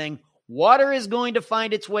and everything. Water is going to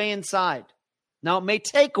find its way inside. Now, it may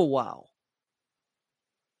take a while.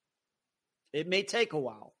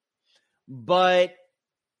 But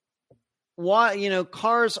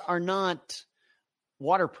cars are not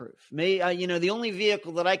waterproof. The only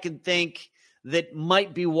vehicle that I can think that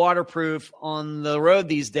might be waterproof on the road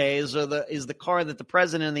these days is the car that the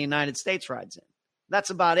president of the United States rides in. That's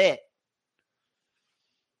about it.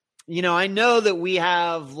 I know that we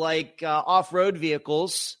have off-road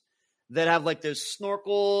vehicles that have those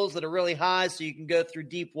snorkels that are really high so you can go through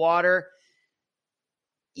deep water.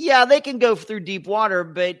 Yeah, they can go through deep water,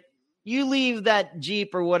 but you leave that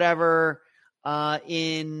Jeep or whatever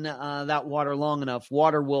in that water long enough,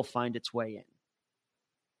 water will find its way in.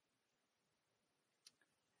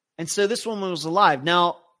 And so this woman was alive.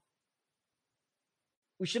 Now,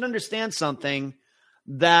 we should understand something,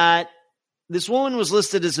 that this woman was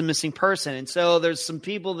listed as a missing person. And so there's some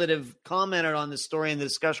people that have commented on this story in the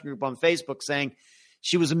discussion group on Facebook saying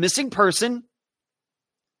she was a missing person.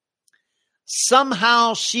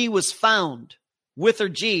 Somehow she was found with her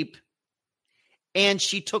Jeep and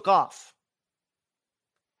she took off.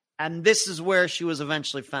 And this is where she was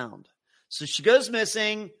eventually found. So she goes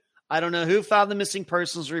missing. I don't know who filed the missing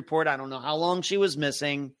persons report. I don't know how long she was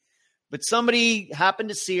missing, but somebody happened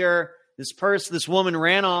to see her. This woman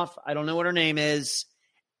ran off. I don't know what her name is.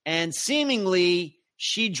 And seemingly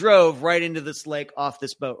she drove right into this lake off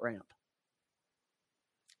this boat ramp.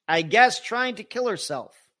 I guess trying to kill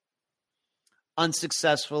herself.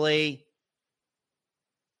 Unsuccessfully.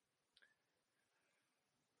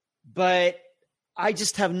 But I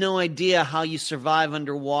just have no idea how you survive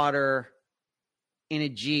underwater in a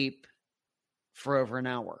Jeep for over an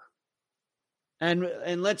hour. And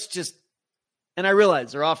I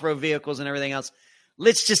realize they're off-road vehicles and everything else.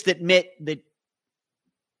 Let's just admit that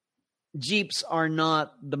Jeeps are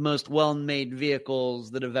not the most well-made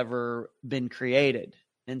vehicles that have ever been created.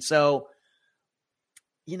 And so,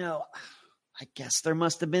 I guess there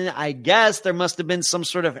must have been some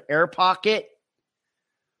sort of air pocket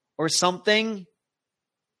or something.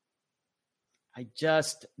 I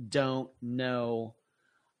just don't know.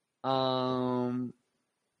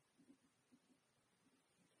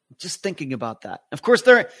 Just thinking about that. Of course,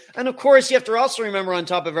 you have to also remember, on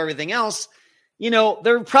top of everything else,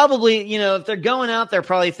 they're probably, if they're going out, they're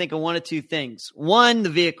probably thinking one of two things. One,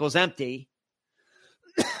 the vehicle's empty.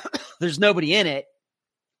 There's nobody in it.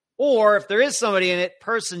 Or if there is somebody in it,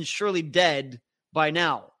 person's surely dead by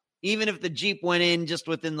now. Even if the Jeep went in just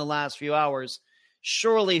within the last few hours,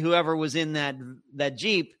 surely whoever was in that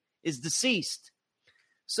Jeep is deceased.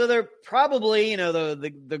 So they're probably,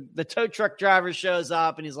 the tow truck driver shows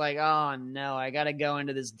up and he's like, oh no, I got to go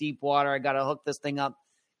into this deep water. I got to hook this thing up.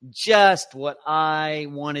 Just what I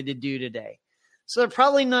wanted to do today. So they're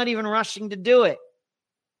probably not even rushing to do it.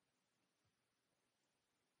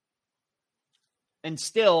 And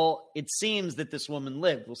still, it seems that this woman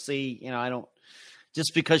lived. We'll see.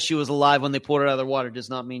 Just because she was alive when they pulled her out of the water does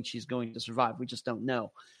not mean she's going to survive. We just don't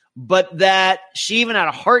know. But that she even had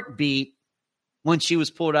a heartbeat when she was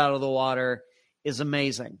pulled out of the water is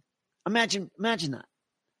amazing. Imagine that.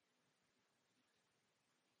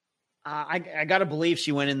 I got to believe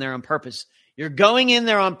she went in there on purpose. You're going in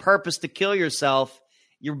there on purpose to kill yourself.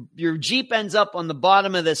 Your Jeep ends up on the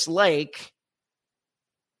bottom of this lake,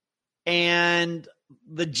 and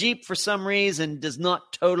the Jeep, for some reason, does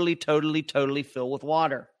not totally fill with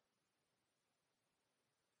water.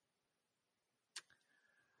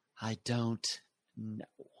 I don't know.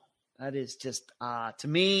 That is just, to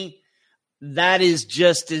me, that is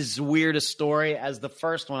just as weird a story as the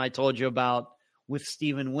first one I told you about with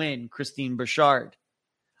Stephen Wynn, Christine Burchard.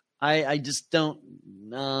 I just don't.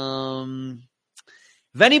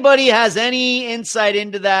 If anybody has any insight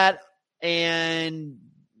into that and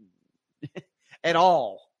at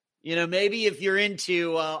all, maybe if you're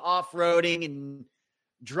into off-roading and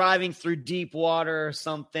driving through deep water or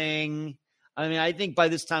something. I mean, I think by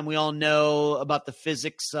this time we all know about the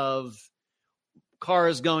physics of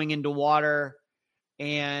cars going into water,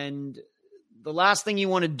 and the last thing you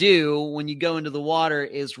want to do when you go into the water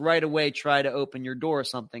is right away try to open your door or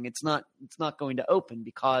something. It's not going to open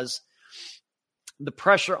because the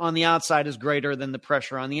pressure on the outside is greater than the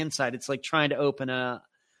pressure on the inside. It's like trying to open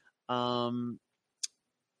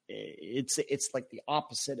it's like the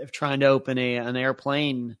opposite of trying to open an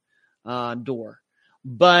airplane door.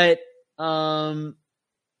 But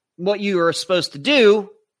what you are supposed to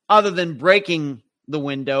do, other than breaking the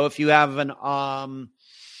window, if you have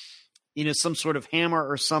some sort of hammer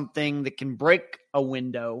or something that can break a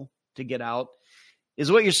window to get out,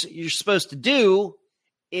 is what you're supposed to do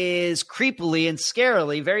is creepily and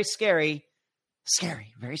scarily, very scary,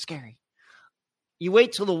 very scary. You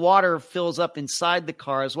wait till the water fills up inside the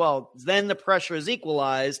car as well. Then the pressure is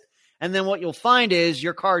equalized. And then what you'll find is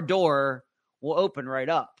your car door will open right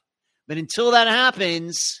up. But until that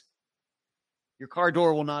happens, your car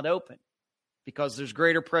door will not open because there's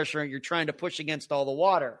greater pressure and you're trying to push against all the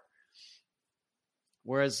water.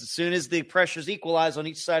 Whereas as soon as the pressures equalize on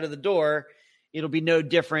each side of the door, it'll be no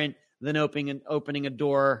different than opening a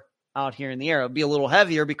door out here in the air. It'll be a little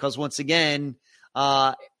heavier because, once again,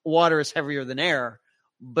 water is heavier than air.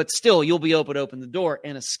 But still, you'll be able to open the door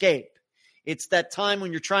and escape. It's that time when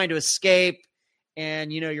you're trying to escape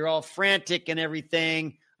and, you're all frantic and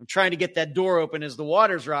everything. I'm trying to get that door open as the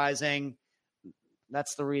water's rising.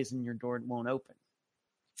 That's the reason your door won't open.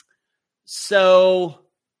 So,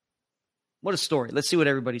 what a story. Let's see what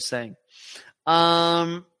everybody's saying.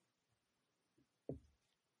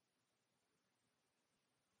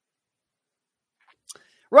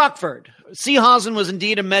 Rockford. Seehausen was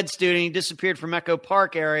indeed a med student. He disappeared from Echo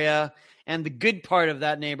Park area and the good part of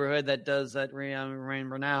that neighborhood that does that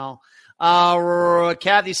remember now.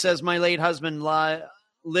 Kathy says, my late husband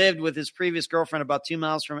lived with his previous girlfriend about 2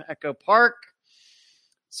 miles from Echo Park.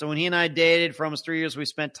 So when he and I dated for almost 3 years, we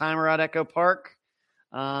spent time around Echo Park.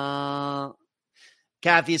 Kathy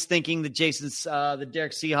is thinking that that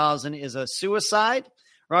Derek Seehausen is a suicide.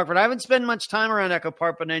 Rockford, I haven't spent much time around Echo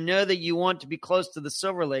Park, but I know that you want to be close to the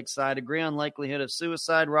Silver Lake side. Agree on likelihood of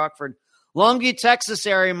suicide. Rockford, Longview, Texas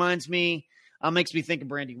area makes me think of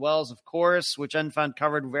Brandy Wells, of course, which Unfound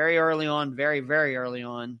covered very early on, very, very early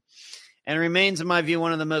on, and remains, in my view,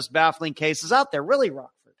 one of the most baffling cases out there. Really,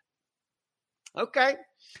 Rockford? Okay.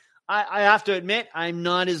 I have to admit, I'm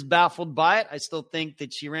not as baffled by it. I still think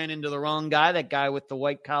that she ran into the wrong guy, that guy with the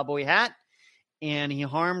white cowboy hat, and he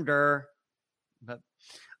harmed her. But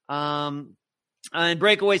and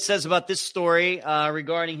Breakaway says about this story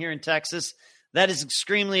regarding here in Texas, that is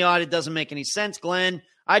extremely odd. It doesn't make any sense, Glenn.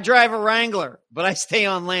 I drive a Wrangler, but I stay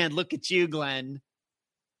on land. Look at you, Glenn.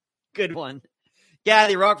 Good one.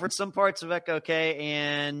 Kathy, Rockford, some parts of Echo, okay,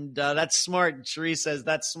 and that's smart. Cherie says,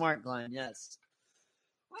 that's smart, Glenn. Yes.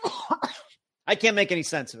 I can't make any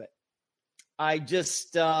sense of it. I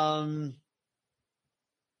just, I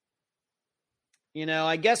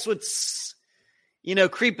guess what's,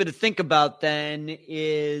 creepy to think about then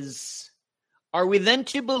is, are we then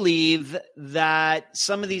to believe that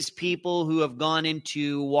some of these people who have gone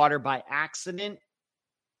into water by accident,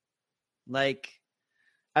 like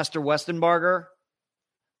Esther Westenbarger,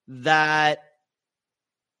 that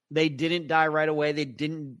they didn't die right away? They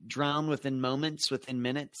didn't drown within moments, within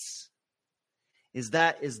minutes? Is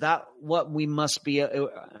that what we must be?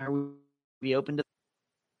 Are we open to?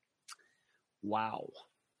 Wow.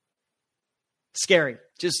 Scary.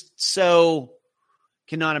 Just so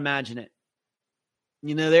cannot imagine it.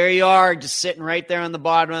 There you are, just sitting right there on the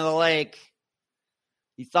bottom of the lake.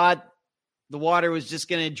 You thought the water was just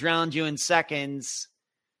going to drown you in seconds,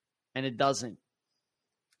 and it doesn't.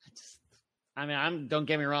 Don't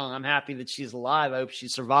get me wrong. I'm happy that she's alive. I hope she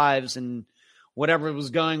survives, and whatever was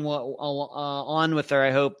going on with her,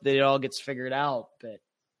 I hope that it all gets figured out. But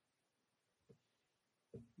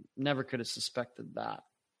never could have suspected that.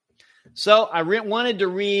 So I wanted to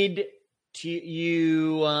read to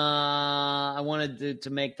you. I wanted to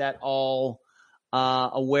make that all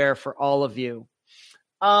aware for all of you.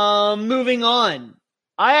 Moving on.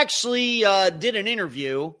 I actually did an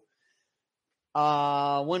interview.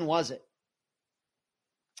 When was it?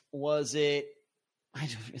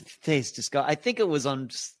 Today's just got, I think it was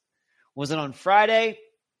was it on Friday?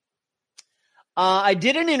 I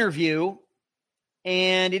did an interview,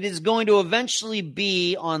 and it is going to eventually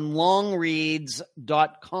be on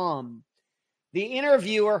longreads.com. The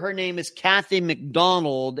interviewer, her name is Kathy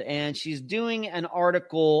McDonald, and she's doing an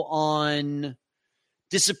article on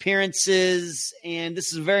disappearances, and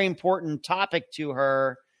this is a very important topic to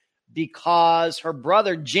her because her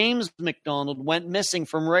brother, James McDonald, went missing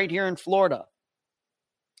from right here in Florida.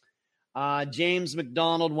 James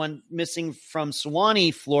McDonald went missing from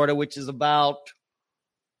Suwannee, Florida, which is about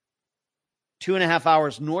 2.5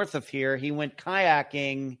 hours north of here. He went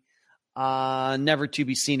kayaking, never to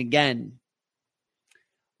be seen again.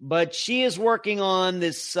 But she is working on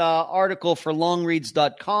this article for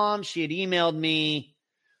longreads.com. She had emailed me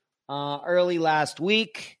early last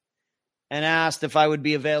week and asked if I would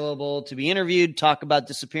be available to be interviewed, talk about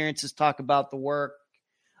disappearances, talk about the work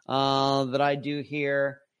that I do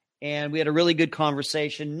here. And we had a really good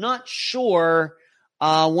conversation. Not sure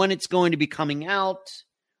when it's going to be coming out,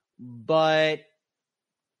 but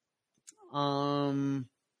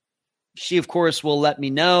she, of course, will let me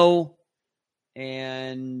know.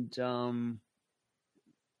 And,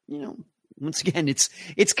 once again,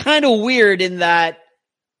 it's kind of weird in that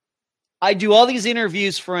I do all these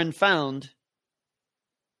interviews for Unfound,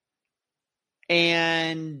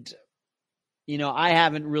 and, I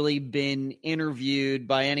haven't really been interviewed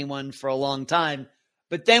by anyone for a long time.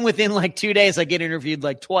 But then within like 2 days, I get interviewed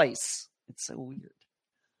like twice. It's so weird.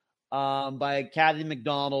 By Kathy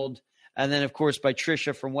McDonald, and then, of course, by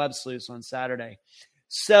Trisha from Web Sleuths on Saturday.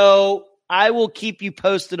 So I will keep you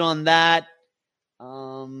posted on that.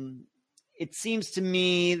 It seems to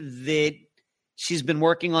me that she's been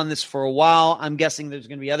working on this for a while. I'm guessing there's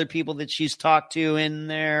going to be other people that she's talked to in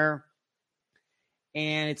there.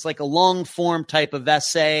 And it's like a long form type of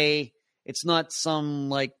essay. It's not some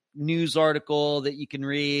like news article that you can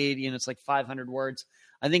read. It's like 500 words.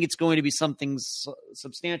 I think it's going to be something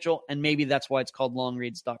substantial, and maybe that's why it's called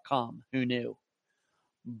longreads.com. Who knew?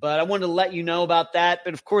 But I wanted to let you know about that,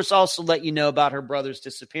 but of course also let you know about her brother's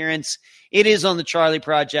disappearance. It is on the Charlie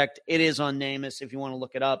Project. It is on NamUs if you want to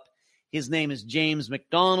look it up. His name is James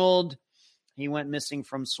McDonald. He went missing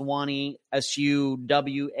from Suwannee,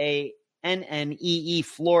 Suwannee,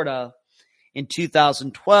 Florida in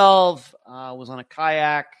 2012. Was on a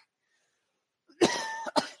kayak.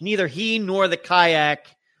 Neither he nor the kayak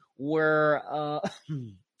were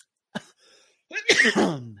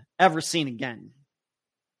ever seen again.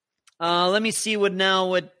 Let me see what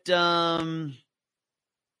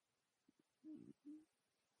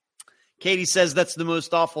Katie says. That's the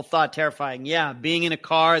most awful thought, terrifying. Yeah, being in a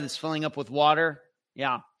car that's filling up with water.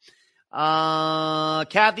 Yeah.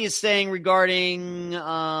 Kathy is saying regarding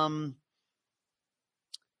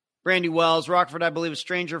Brandy Wells, Rockford, I believe a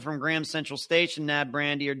stranger from Graham Central Station nabbed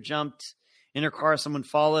Brandy or jumped in her car. Someone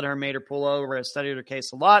followed her, made her pull over. I studied her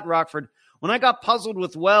case a lot. Rockford, when I got puzzled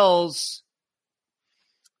with Wells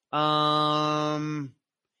in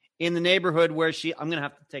the neighborhood where I'm going to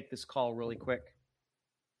have to take this call really quick.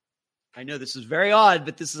 I know this is very odd,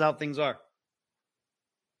 but this is how things are.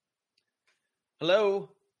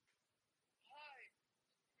 Hello?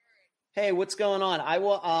 Hey, what's going on?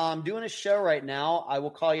 I'm doing a show right now. I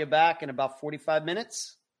will call you back in about 45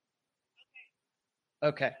 minutes.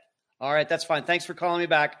 Okay. All right, that's fine. Thanks for calling me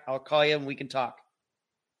back. I'll call you and we can talk.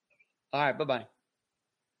 All right, bye-bye.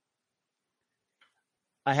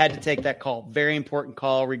 I had to take that call. Very important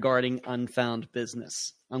call regarding Unfound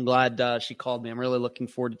business. I'm glad she called me. I'm really looking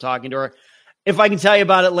forward to talking to her. If I can tell you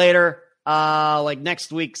about it later, like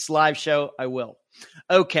next week's live show, I will.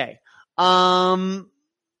 Okay.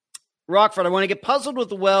 Rockford, I want to get puzzled with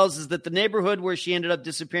the Wells is that the neighborhood where she ended up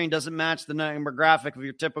disappearing doesn't match the demographic of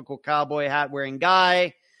your typical cowboy hat wearing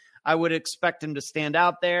guy. I would expect him to stand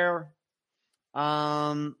out there.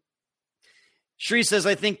 Shree says,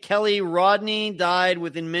 I think Kelly Rodney died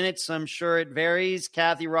within minutes. I'm sure it varies.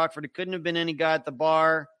 Kathy Rockford, it couldn't have been any guy at the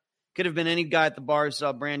bar. Could have been any guy at the bar who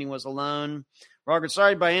saw Brandy was alone. Rockford,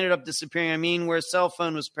 sorry, but I ended up disappearing. I mean, where a cell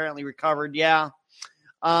phone was apparently recovered. Yeah.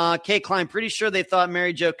 Kay Klein, pretty sure they thought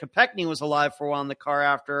Mary Jo Kopechne was alive for a while in the car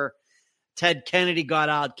after Ted Kennedy got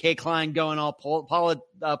out. Kay Klein going all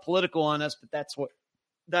political on us, but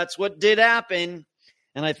that's what did happen.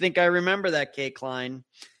 And I think I remember that, Kay Klein.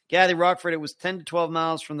 Kathy Rockford, it was 10 to 12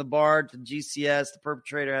 miles from the bar to GCS. The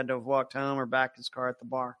perpetrator had to have walked home or back his car at the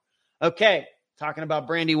bar. Okay, talking about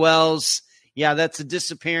Brandy Wells. Yeah, that's a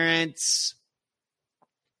disappearance.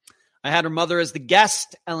 I had her mother as the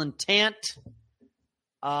guest, Ellen Tant.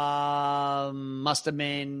 Must have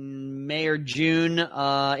been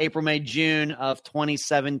April, May, June of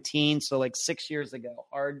 2017. So like 6 years ago.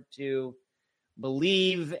 Hard to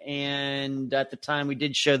believe. And at the time we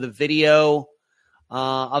did show the video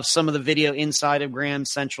of some of the video inside of Graham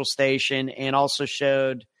Central Station, and also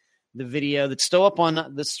showed the video that's still up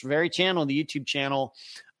on this very channel, the YouTube channel,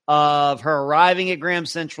 of her arriving at Graham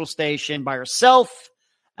Central Station by herself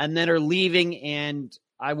and then her leaving. And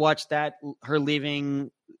I watched her leaving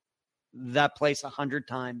that place 100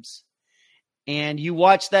 times. And you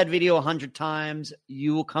watch that video 100 times,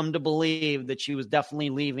 you will come to believe that she was definitely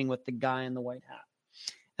leaving with the guy in the white hat.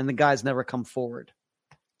 And the guy's never come forward.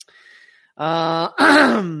 So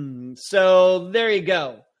there you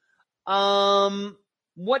go.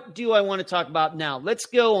 What do I want to talk about now? Let's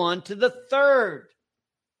go on to the third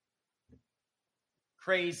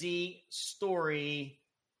crazy story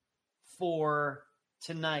for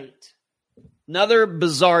tonight. Another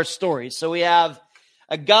bizarre story. So we have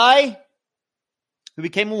a guy who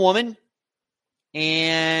became a woman,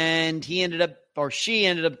 and she ended up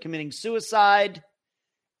committing suicide,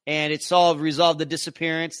 and it resolved the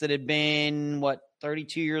disappearance that had been,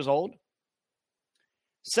 32 years old.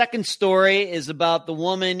 Second story is about the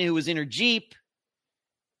woman who was in her Jeep,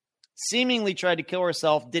 seemingly tried to kill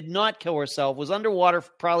herself, did not kill herself, was underwater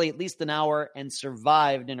for probably at least an hour and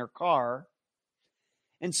survived in her car.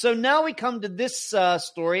 And so now we come to this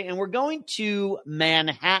story, and we're going to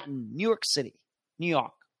Manhattan, New York City, New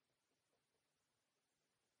York.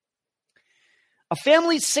 A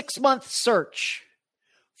family's 6-month search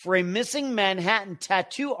for a missing Manhattan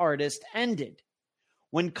tattoo artist ended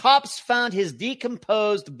when cops found his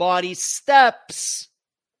decomposed body steps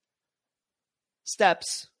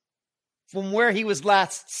from where he was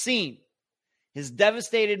last seen, his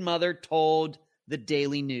devastated mother told the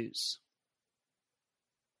Daily News.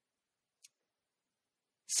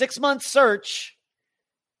 6-month search,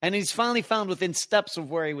 and he's finally found within steps of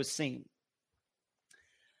where he was seen.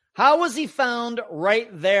 How was he found right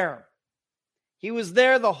there? He was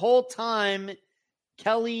there the whole time.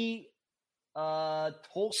 Kelly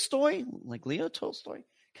Tolstoy, like Leo Tolstoy?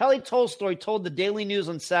 Kelly Tolstoy told the Daily News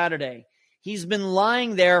on Saturday he's been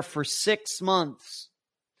lying there for 6 months.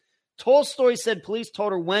 Tolstoy said police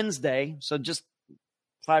told her Wednesday, so just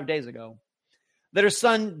 5 days ago, that her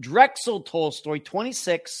son Drexel Tolstoy,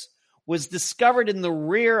 26, was discovered in the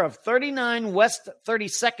rear of 39 West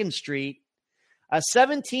 32nd Street, a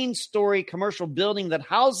 17-story commercial building that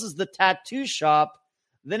houses the tattoo shop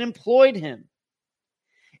that employed him.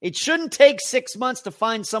 It shouldn't take 6 months to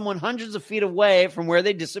find someone hundreds of feet away from where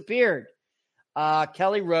they disappeared.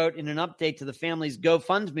 Kelly wrote in an update to the family's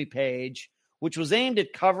GoFundMe page, which was aimed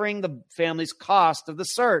at covering the family's cost of the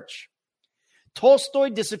search. Tolstoy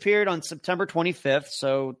disappeared on September 25th,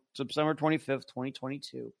 so September 25th,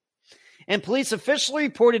 2022, and police officially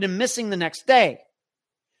reported him missing the next day.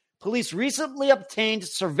 Police recently obtained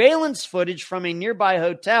surveillance footage from a nearby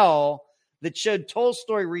hotel that showed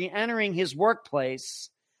Tolstoy re-entering his workplace.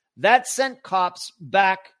 That sent cops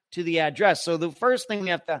back to the address. So the first thing we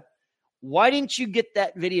have to, why didn't you get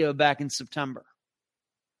that video back in September?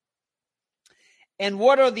 And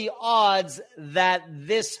what are the odds that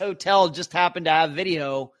this hotel just happened to have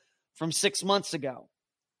video from 6 months ago?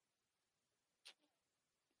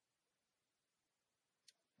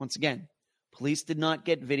 Once again, police did not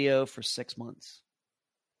get video for 6 months.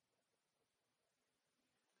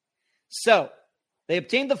 So, they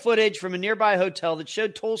obtained the footage from a nearby hotel that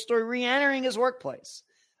showed Tolstoy re-entering his workplace.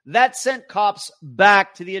 That sent cops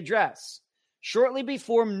back to the address. Shortly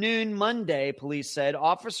before noon Monday, police said,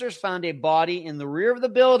 officers found a body in the rear of the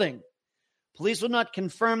building. Police would not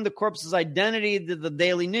confirm the corpse's identity to the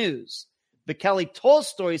Daily News, but Kelly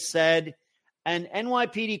Tolstoy said an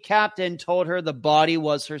NYPD captain told her the body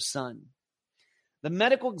was her son. The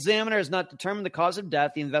medical examiner has not determined the cause of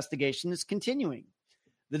death. The investigation is continuing.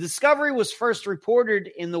 The discovery was first reported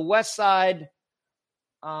in the West Side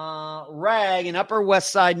Rag, an Upper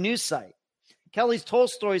West Side news site. Kelly's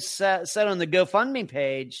Tolstoy said on the GoFundMe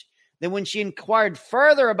page that when she inquired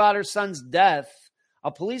further about her son's death,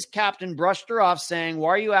 a police captain brushed her off, saying, "Why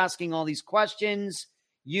are you asking all these questions?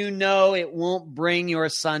 You know it won't bring your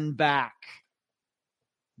son back."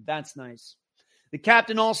 That's nice. The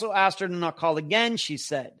captain also asked her to not call again, she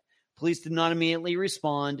said. Police did not immediately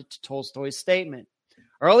respond to Tolstoy's statement.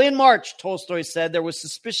 Early in March, Tolstoy said there was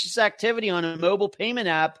suspicious activity on a mobile payment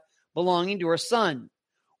app belonging to her son.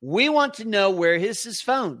 "We want to know where is his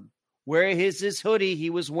phone? Where is his hoodie he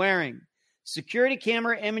was wearing?" Security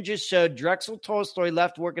camera images showed Drexel Tolstoy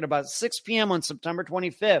left work at about 6 p.m. on September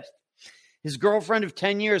 25th. His girlfriend of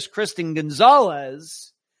 10 years, Kristen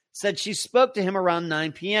Gonzalez, said she spoke to him around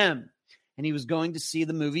 9 p.m. and he was going to see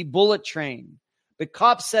the movie Bullet Train. But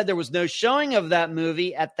cops said there was no showing of that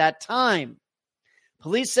movie at that time.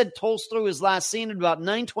 Police said Tolstoy was last seen at about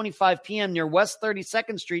 9:25 p.m. near West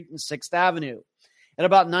 32nd Street and 6th Avenue. At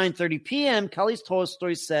about 9:30 p.m., Kelly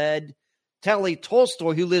Tolstoy,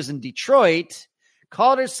 who lives in Detroit,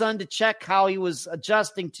 called her son to check how he was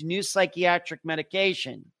adjusting to new psychiatric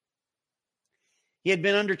medication. He had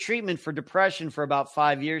been under treatment for depression for about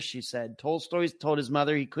 5 years, she said. Tolstoy told his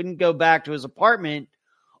mother he couldn't go back to his apartment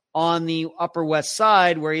on the Upper West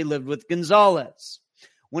Side where he lived with Gonzalez.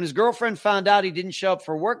 When his girlfriend found out he didn't show up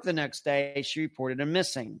for work the next day, she reported him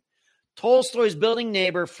missing. Tolstoy's building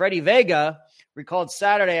neighbor, Freddie Vega, recalled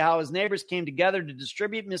Saturday how his neighbors came together to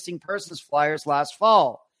distribute missing persons flyers last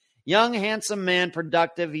fall. "Young, handsome man,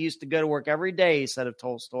 productive. He used to go to work every day," he said of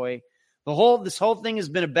Tolstoy. This whole thing has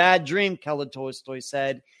been a bad dream," Kelly Tolstoy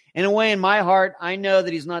said. "In a way, in my heart, I know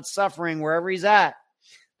that he's not suffering wherever he's at.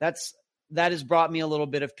 That has brought me a little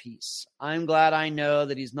bit of peace. I'm glad I know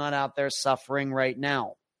that he's not out there suffering right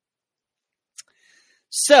now."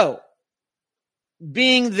 So,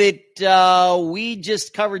 being that we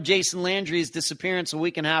just covered Jason Landry's disappearance a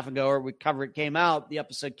week and a half ago, or the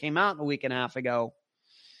episode came out a week and a half ago.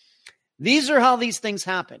 These are how these things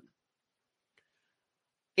happen.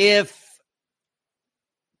 if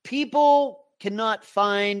people cannot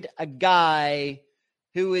find a guy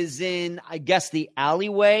who is in, I guess, the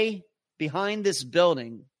alleyway behind this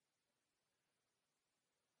building,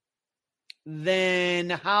 then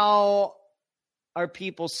how are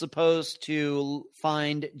people supposed to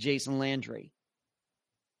find Jason Landry?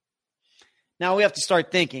 Now we have to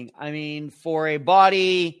start thinking. I mean, for a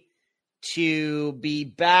body to be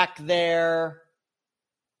back there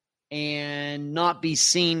and not be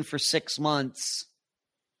seen for 6 months,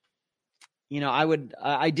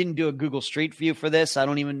 I didn't do a Google Street View for this. I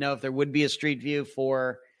don't even know if there would be a Street View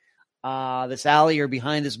for this alley or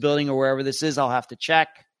behind this building or wherever this is. I'll have to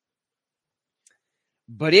check.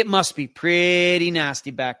 But it must be pretty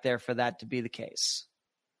nasty back there for that to be the case.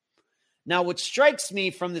 Now, what strikes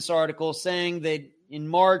me from this article saying that in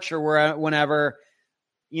March or whenever,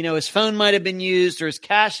 his phone might have been used or his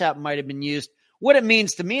Cash App might have been used. What it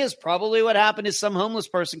means to me is probably what happened is some homeless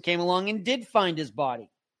person came along and did find his body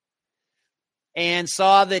and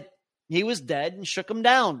saw that he was dead and shook him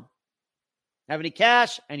down. Have any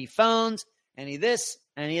cash, any phones, any this,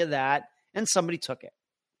 any of that, and somebody took it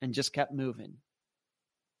and just kept moving.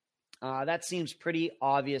 That seems pretty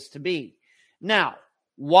obvious to be. Now,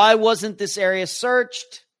 why wasn't this area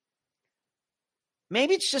searched?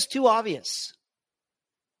 Maybe it's just too obvious.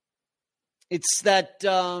 It's that,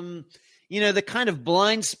 the kind of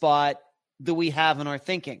blind spot that we have in our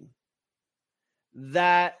thinking.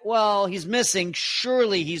 That, well, he's missing.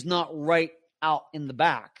 Surely he's not right out in the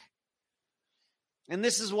back. And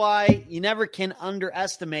this is why you never can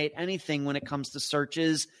underestimate anything when it comes to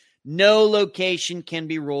searches. No location can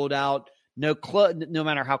be ruled out, no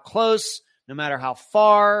matter how close, no matter how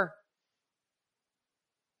far.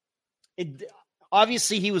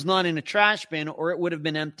 Obviously, he was not in a trash bin or it would have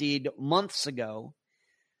been emptied months ago.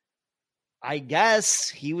 I guess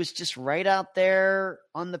he was just right out there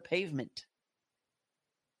on the pavement,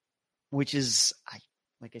 which is,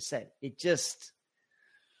 like I said, it just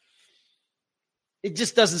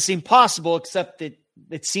doesn't seem possible, except that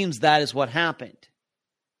it seems that is what happened.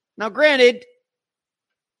 Now, granted,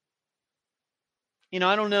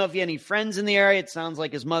 I don't know if he had any friends in the area. It sounds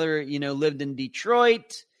like his mother, lived in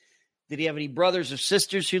Detroit. Did he have any brothers or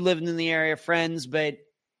sisters who lived in the area, friends? But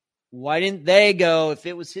why didn't they go? If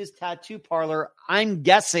it was his tattoo parlor, I'm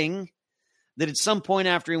guessing that at some point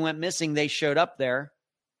after he went missing, they showed up there.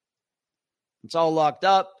 It's all locked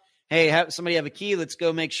up. Hey, somebody have a key. Let's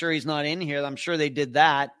go make sure he's not in here. I'm sure they did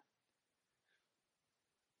that.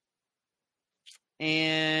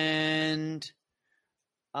 And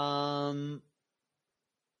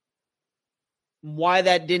why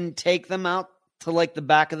that didn't take them out to like the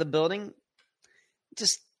back of the building,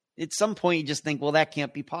 just at some point you just think, well, that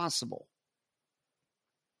can't be possible.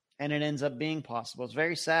 And it ends up being possible. It's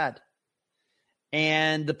very sad.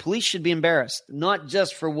 And the police should be embarrassed, not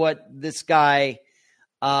just for what this guy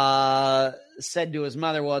said to his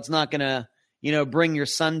mother. Well, it's not going to, bring your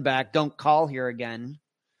son back. Don't call here again.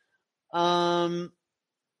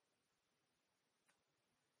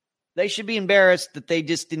 They should be embarrassed that they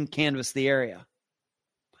just didn't canvass the area.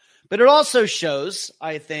 But it also shows,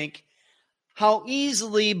 I think, how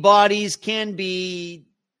easily bodies can be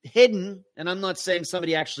hidden. And I'm not saying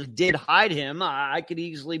somebody actually did hide him. I could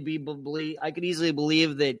easily believe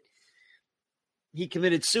that he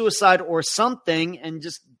committed suicide or something and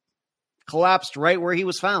just collapsed right where he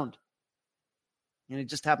was found. And it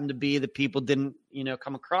just happened to be that people didn't,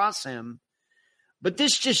 come across him. But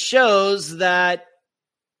this just shows that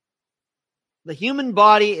the human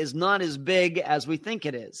body is not as big as we think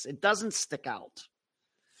it is. It doesn't stick out.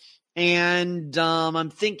 And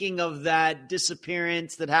I'm thinking of that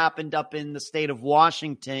disappearance that happened up in the state of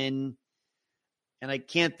Washington. And I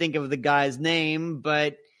can't think of the guy's name,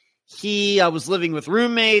 but I was living with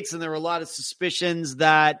roommates, and there were a lot of suspicions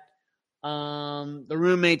that the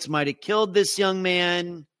roommates might have killed this young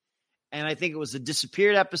man. And I think it was a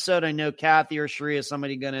disappeared episode. I know Kathy or Sharia,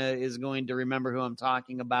 somebody is going to remember who I'm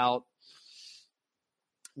talking about.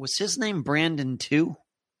 Was his name Brandon too?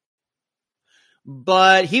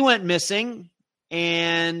 But he went missing,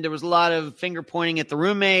 and there was a lot of finger pointing at the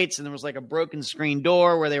roommates, and there was like a broken screen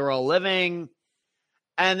door where they were all living.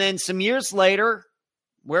 And then some years later,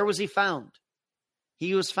 where was he found?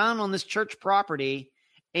 He was found on this church property,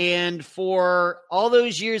 and for all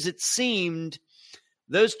those years, it seemed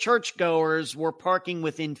those churchgoers were parking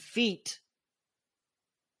within feet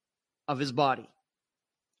of his body.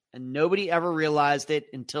 And nobody ever realized it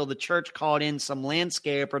until the church called in some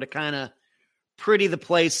landscaper to kind of pretty the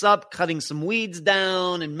place up, cutting some weeds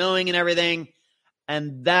down and mowing and everything.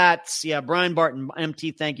 And that's, Brian Barton,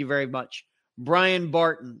 MT, thank you very much. Brian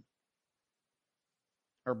Barton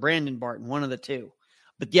or Brandon Barton, one of the two.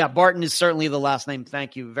 But yeah, Barton is certainly the last name.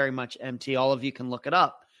 Thank you very much, MT. All of you can look it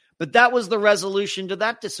up. But that was the resolution to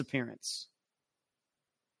that disappearance.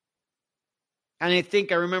 And I think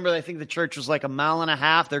the church was like a mile and a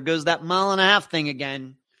half. There goes that mile and a half thing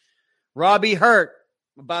again. Robbie Hurt,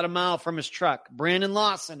 about a mile from his truck. Brandon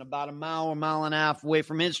Lawson, about a mile and a half away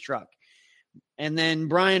from his truck. And then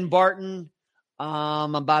Brian Barton,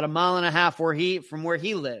 about a mile and a half from where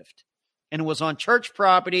he lived. And it was on church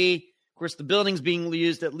property. Of course, the building's being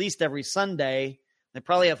used at least every Sunday. They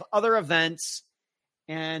probably have other events.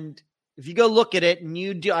 And if you go look at it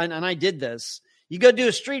and I did this, you go do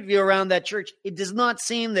a street view around that church, it does not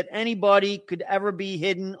seem that anybody could ever be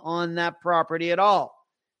hidden on that property at all.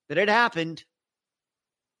 But it happened.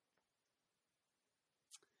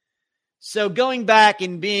 So going back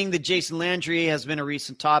and being that Jason Landry has been a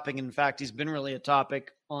recent topic. In fact, he's been really a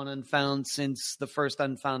topic on Unfound since the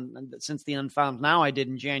Unfound Now I did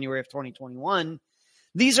in January of 2021.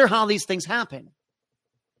 These are how these things happen.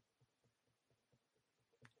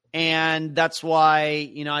 And that's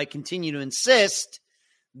why, I continue to insist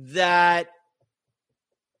that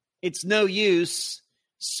it's no use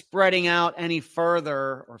spreading out any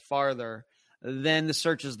further or farther than the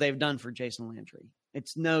searches they've done for Jason Landry.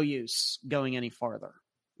 It's no use going any farther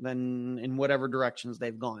than in whatever directions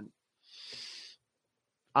they've gone.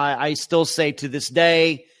 I still say to this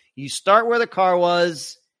day, you start where the car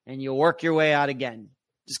was and you work your way out again.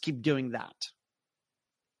 Just keep doing that.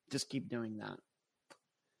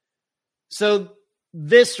 So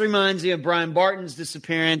this reminds me of Brian Barton's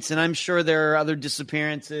disappearance, and I'm sure there are other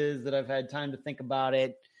disappearances that I've had time to think about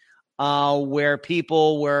it, where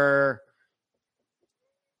people were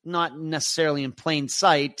not necessarily in plain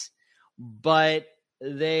sight, but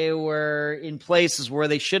they were in places where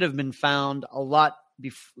they should have been found a lot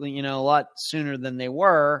sooner than they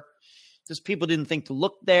were. Just people didn't think to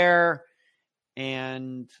look there,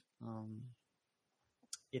 and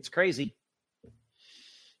it's crazy.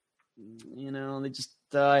 They just,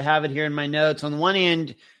 I have it here in my notes. On the one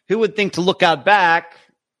hand, who would think to look out back,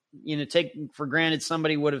 take for granted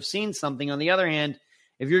somebody would have seen something. On the other hand,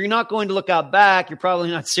 if you're not going to look out back, you're probably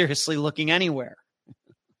not seriously looking anywhere.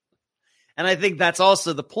 And I think that's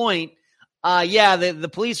also the point. The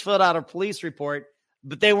police filled out a police report,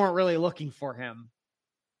 but they weren't really looking for him,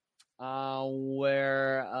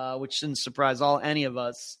 which shouldn't surprise any of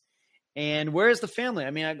us. And where's the family?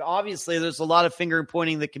 I mean, obviously there's a lot of finger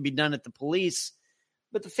pointing that can be done at the police,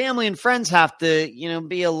 but the family and friends have to,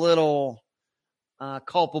 be a little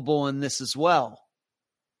culpable in this as well.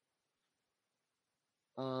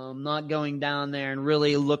 Not going down there and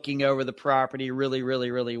really looking over the property really,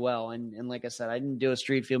 really, really well. And like I said, I didn't do a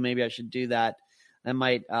street view. Maybe I should do that. That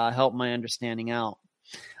might help my understanding out.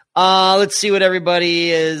 Let's see what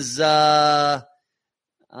everybody is.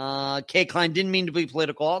 Kay Klein didn't mean to be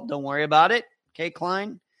political. Don't worry about it. Kay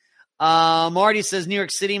Klein. Marty says, New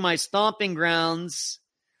York City, my stomping grounds.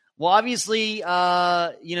 Well, obviously,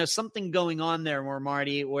 something going on there more,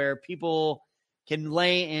 Marty, where people can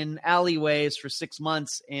lay in alleyways for 6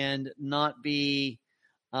 months and not be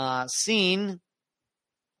seen.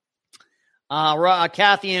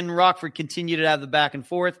 Kathy and Rockford continue to have the back and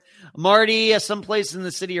forth. Marty, some places in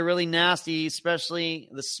the city are really nasty, especially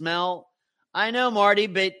the smell. I know, Marty,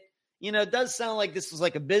 but, it does sound like this was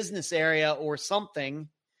like a business area or something,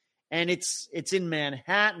 and it's in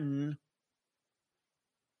Manhattan.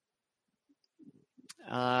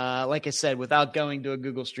 Like I said, without going to a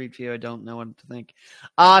Google Street View, I don't know what to think.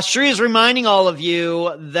 Shri is reminding all of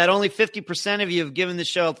you that only 50% of you have given the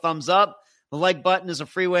show a thumbs up. The like button is a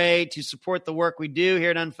free way to support the work we do here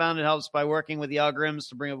at Unfound. It helps by working with the algorithms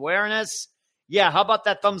to bring awareness. Yeah, how about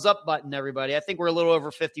that thumbs up button, everybody? I think we're a little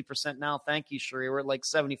over 50% now. Thank you, Shri. We're at like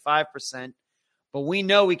 75%, but we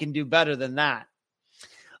know we can do better than that.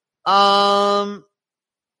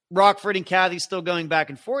 Rockford and Kathy still going back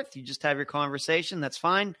and forth. You just have your conversation. That's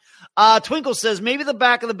fine. Twinkle says, maybe the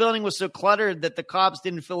back of the building was so cluttered that the cops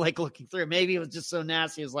didn't feel like looking through. Maybe it was just so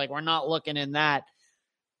nasty. It was like, we're not looking in that.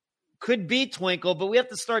 Could be, Twinkle, but we have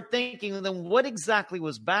to start thinking, then what exactly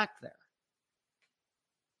was back there?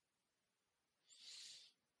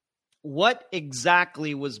 What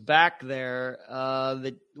exactly was back there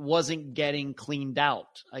that wasn't getting cleaned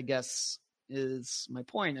out, I guess, is my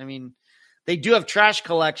point. I mean, they do have trash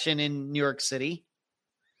collection in New York City.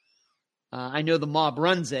 I know the mob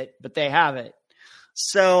runs it, but they have it.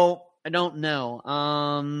 So I don't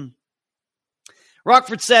know.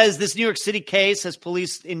 Rockford says this New York City case has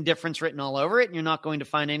police indifference written all over it, and you're not going to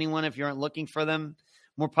find anyone if you aren't looking for them.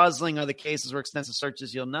 More puzzling are the cases where extensive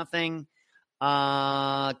searches yield nothing.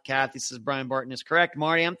 Kathy says Brian Barton is correct.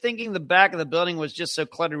 Marty, I'm thinking the back of the building was just so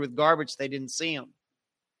cluttered with garbage they didn't see him.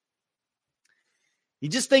 You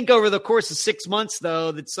just think over the course of 6 months,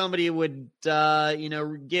 though, that somebody would,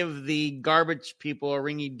 give the garbage people a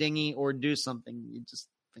ringy dingy or do something. You just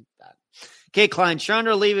think that. Kay Klein,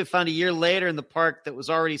 Chandra Levy found a year later in the park that was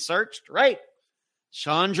already searched. Right.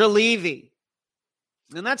 Chandra Levy.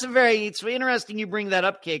 And that's it's interesting you bring that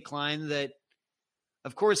up, Kay Klein, that,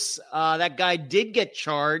 of course, that guy did get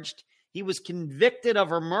charged. He was convicted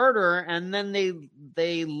of a murder, and then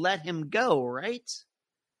they let him go, right?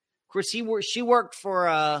 Of course, she worked for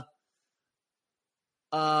a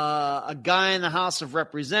guy in the House of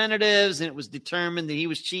Representatives, and it was determined that he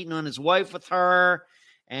was cheating on his wife with her,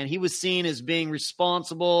 and he was seen as being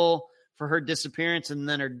responsible for her disappearance and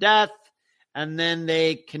then her death. And then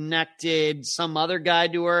they connected some other guy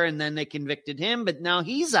to her, and then they convicted him, but now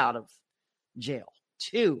he's out of jail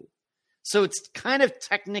too. So it's kind of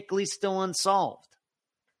technically still unsolved.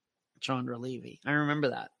 Chandra Levy. I remember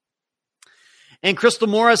that. And Crystal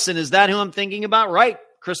Morrison, is that who I'm thinking about? Right.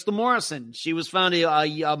 Crystal Morrison. She was found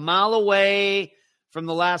a mile away from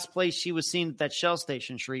the last place she was seen at that Shell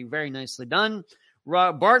station. Sheree, very nicely done.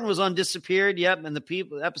 Barton was on Disappeared. Yep. And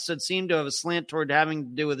the episode seemed to have a slant toward having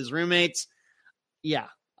to do with his roommates. Yeah.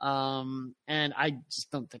 And I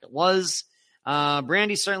just don't think it was.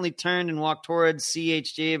 Brandy certainly turned and walked towards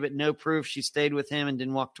CHG, but no proof she stayed with him and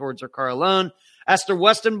didn't walk towards her car alone. Esther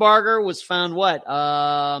Westenbarger was found,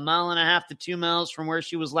 a mile and a half to 2 miles from where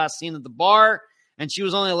she was last seen at the bar, and she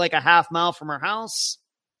was only like a half mile from her house.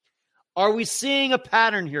 Are we seeing a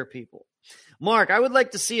pattern here, people? Mark, I would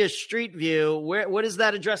like to see a street view. What is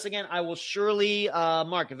that address again? I will surely,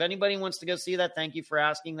 Mark, if anybody wants to go see that, thank you for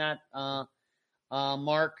asking that,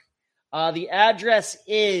 Mark. The address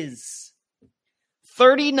is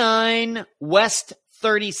 39 West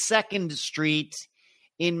 32nd Street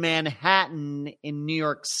in Manhattan in New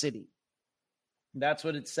York City. That's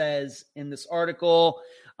what it says in this article.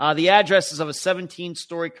 The address is of a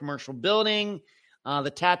 17-story commercial building.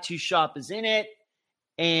 The tattoo shop is in it.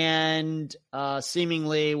 And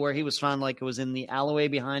seemingly where he was found, like it was in the alleyway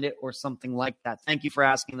behind it or something like that. Thank you for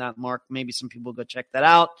asking that, Mark. Maybe some people go check that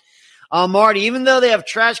out. Marty, even though they have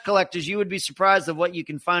trash collectors, you would be surprised of what you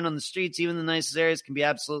can find on the streets. Even the nicest areas can be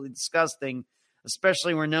absolutely disgusting,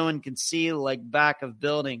 especially where no one can see, like back of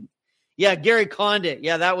building. Yeah, Gary Condit.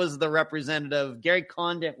 Yeah, that was the representative. Gary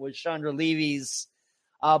Condit was Chandra Levy's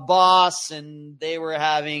boss, and they were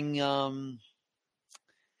having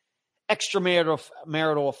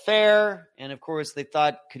extramarital affair. And, of course, they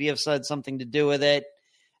thought, could he have had something to do with it?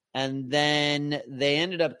 And then they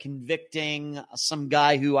ended up convicting some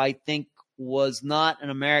guy who I think was not an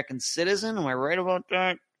American citizen. Am I right about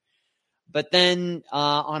that? But then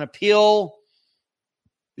on appeal,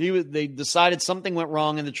 they decided something went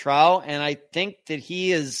wrong in the trial. And I think that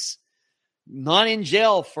he is not in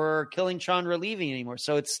jail for killing Chandra Levy anymore.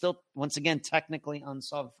 So it's still, once again, technically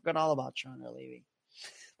unsolved. I forgot all about Chandra Levy.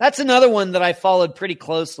 That's another one that I followed pretty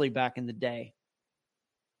closely back in the day.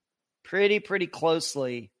 Pretty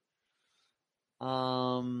closely.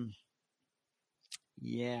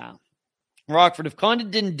 Yeah. Rockford, if Condon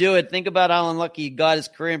didn't do it, think about how unlucky he got. His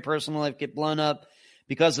career and personal life get blown up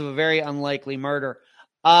because of a very unlikely murder.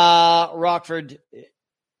 Rockford,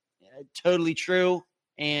 totally true.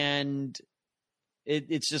 And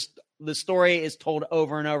it's just, the story is told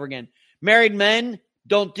over and over again. Married men,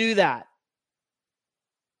 don't do that.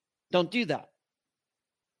 Don't do that.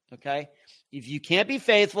 Okay? If you can't be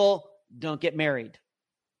faithful, don't get married.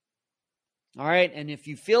 All right? And if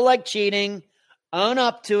you feel like cheating, own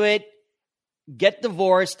up to it, get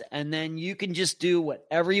divorced, and then you can just do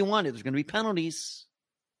whatever you want. There's going to be penalties.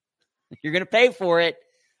 You're going to pay for it.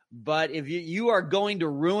 But if you are going to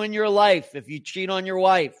ruin your life if you cheat on your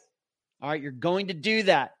wife, all right, you're going to do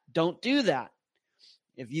that. Don't do that.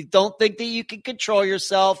 If you don't think that you can control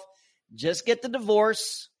yourself, just get the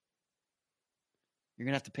divorce. You're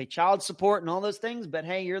going to have to pay child support and all those things, but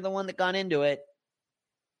hey, you're the one that got into it.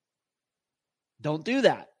 Don't do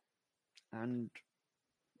that. And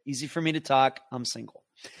easy for me to talk. I'm single.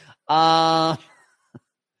 Right.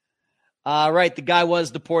 The guy was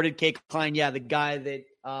deported. Kate Klein. Yeah. The guy that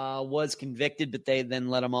was convicted, but they then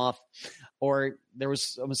let him off, or there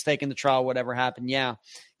was a mistake in the trial, whatever happened. Yeah.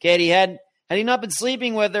 Katie, had he not been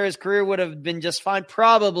sleeping with her, his career would have been just fine.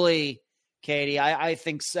 Probably, Katie. I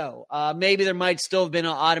think so. Maybe there might still have been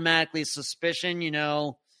an automatically suspicion,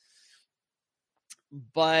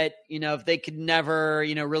 but, if they could never,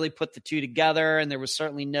 really put the two together, and there was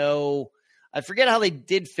certainly I forget how they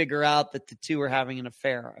did figure out that the two were having an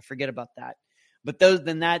affair. I forget about that. But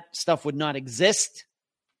then that stuff would not exist.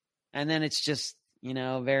 And then it's just,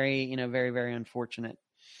 very, very, very unfortunate.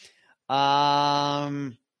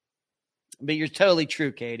 But you're totally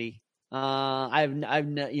true, Katie. I've,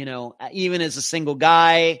 even as a single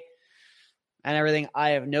guy and everything,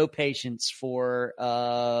 I have no patience for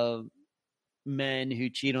men who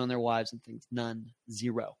cheat on their wives and things. None.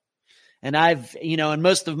 Zero. And and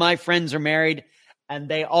most of my friends are married, and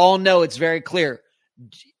they all know it's very clear.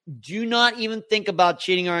 Do not even think about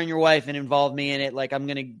cheating on your wife and involve me in it like I'm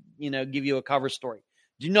going to, give you a cover story.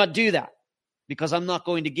 Do not do that, because I'm not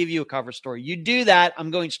going to give you a cover story. You do that,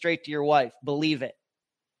 I'm going straight to your wife. Believe it.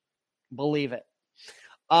 Believe it.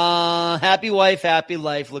 Happy wife, happy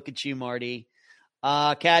life. Look at you, Marty.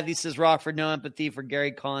 Kathy says, Rockford, no empathy for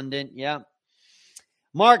Gary Condon. Yeah.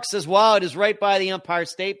 Mark says, wow, it is right by the Empire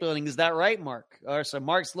State Building. Is that right, Mark? So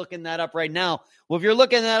Mark's looking that up right now. Well, if you're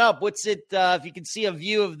looking that up, what's it, if you can see a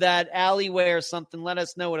view of that alleyway or something, let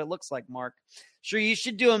us know what it looks like, Mark. Sure, you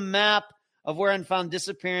should do a map of where unfound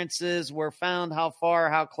disappearances were found, how far,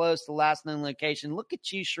 how close, the last known location. Look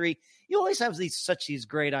at you, Sheree. You always have these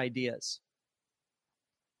great ideas.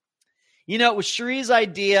 It was Sheree's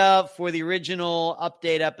idea for the original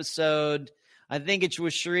update episode. I think it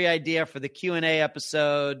was Sheree's idea for the Q&A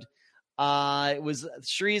episode. It was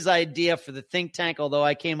Sheree's idea for the think tank, although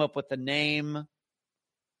I came up with the name.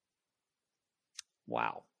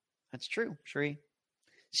 Wow. That's true, Sheree.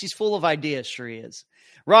 She's full of ideas, Sheree is.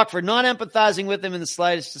 Rockford, not empathizing with him in the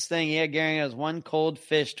slightest, just saying, yeah, Gary has one cold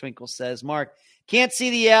fish, Twinkle says. Mark, can't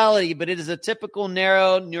see the reality, but it is a typical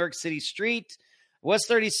narrow New York City street. West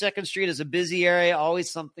 32nd Street is a busy area,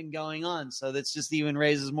 always something going on. So that's just even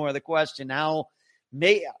raises more of the question. Of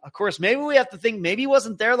course, maybe we have to think, maybe he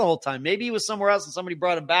wasn't there the whole time. Maybe he was somewhere else and somebody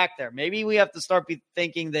brought him back there. Maybe we have to start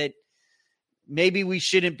thinking that maybe we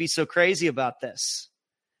shouldn't be so crazy about this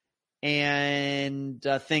and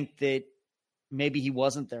think that maybe he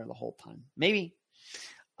wasn't there the whole time. Maybe.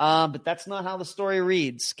 But that's not how the story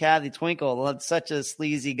reads. Kathy Twinkle, such a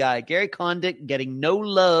sleazy guy. Gary Condit getting no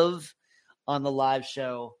love on the live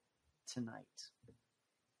show tonight.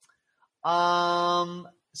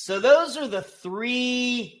 So those are the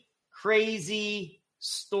 3 crazy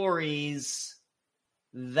stories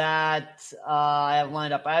that I have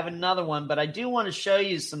lined up. I have another one, but I do want to show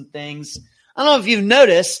you some things. I don't know if you've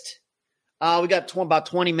noticed. We got about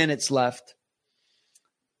 20 minutes left.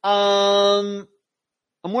 I'm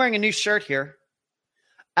wearing a new shirt here.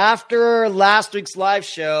 After last week's live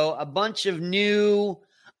show, a bunch of new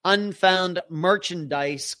Unfound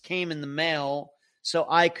merchandise came in the mail so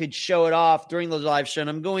I could show it off during the live show. And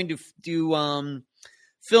I'm going to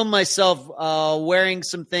film myself wearing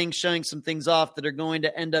some things, showing some things off that are going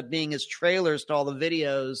to end up being as trailers to all the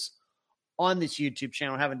videos on this YouTube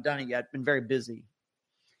channel. I haven't done it yet. Been very busy.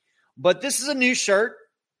 But this is a new shirt,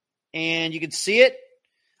 and you can see it.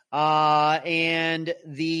 And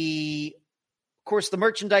of course, the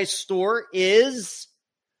merchandise store is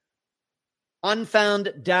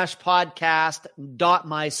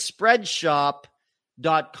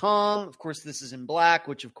unfound-podcast.myspreadshop.com. Of course, this is in black,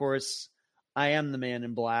 which, of course, I am the man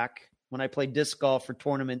in black. When I play disc golf for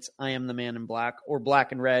tournaments, I am the man in black or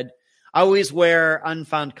black and red. I always wear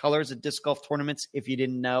Unfound colors at disc golf tournaments, if you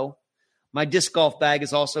didn't know. My disc golf bag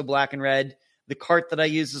is also black and red. The cart that I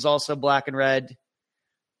use is also black and red.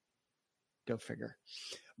 Go figure.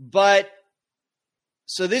 But,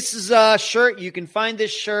 so this is a shirt. You can find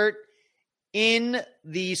this shirt in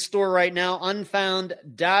the store right now,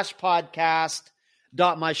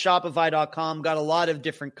 unfound-podcast.myshopify.com. Got a lot of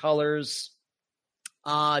different colors.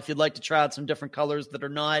 If you'd like to try out some different colors that are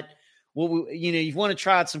not, you want to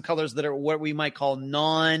try out some colors that are what we might call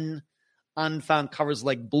non-Unfound covers,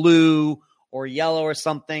 like blue or yellow or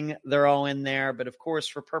something. They're all in there. But of course,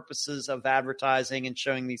 for purposes of advertising and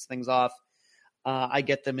showing these things off, I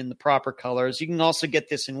get them in the proper colors. You can also get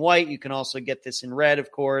this in white. You can also get this in red,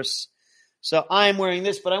 of course. So I'm wearing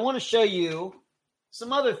this, but I want to show you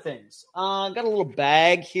some other things. Got a little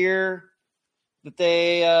bag here that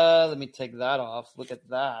they, let me take that off. Look at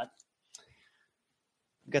that.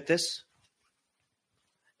 Got this.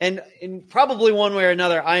 And in probably one way or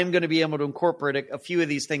another, I am going to be able to incorporate a few of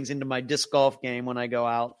these things into my disc golf game when I go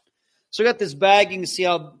out. So I got this bag. You can see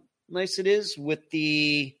how nice it is with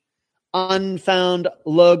the Unfound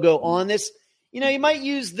logo on this. You might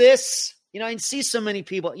use this. I see so many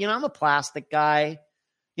people. I'm a plastic guy.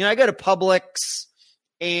 I go to Publix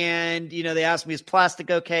and, they ask me, is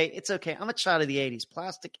plastic okay? It's okay. I'm a child of the 80s.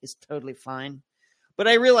 Plastic is totally fine. But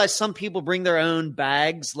I realize some people bring their own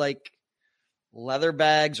bags, like leather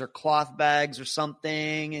bags or cloth bags or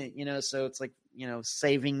something, so it's like,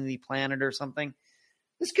 saving the planet or something.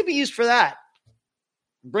 This could be used for that.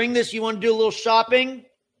 Bring this. You want to do a little shopping?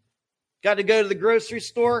 Got to go to the grocery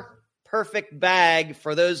store? Perfect bag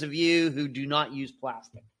for those of you who do not use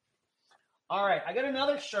plastic. All right, I got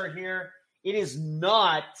another shirt here. It is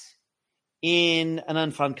not in an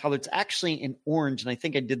Unfound color. It's actually in orange, and I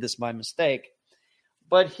think I did this by mistake.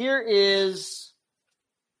 But here is,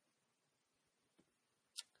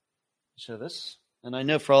 show this, and I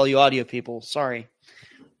know for all you audio people, sorry.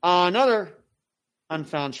 Another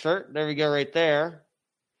Unfound shirt. There we go right there.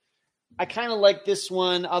 I kind of like this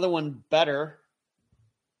other one better,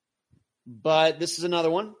 but this is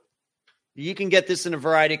another one. You can get this in a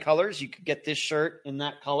variety of colors. You could get this shirt in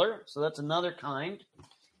that color, so that's another kind.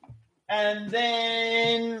 And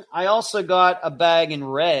then I also got a bag in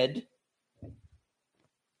red.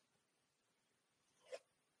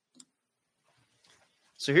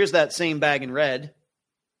 So here's that same bag in red.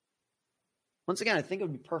 Once again, I think it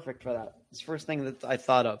would be perfect for that. It's the first thing that I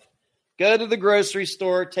thought of. Go to the grocery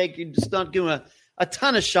store, just not doing a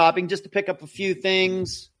ton of shopping, just to pick up a few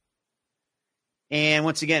things. And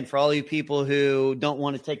once again, for all you people who don't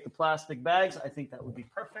want to take the plastic bags, I think that would be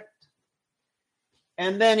perfect.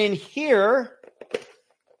 And then in here,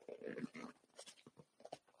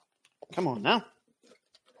 come on now.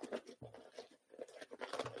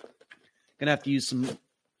 Gonna have to use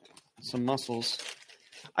some muscles.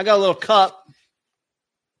 I got a little cup.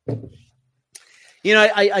 You know,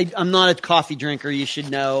 I'm not a coffee drinker, you should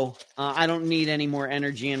know. I don't need any more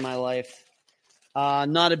energy in my life.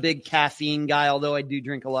 Not a big caffeine guy, although I do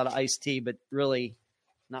drink a lot of iced tea, but really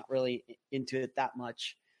not really into it that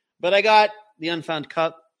much. But I got the Unfound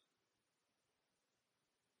cup.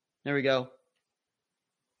 There we go.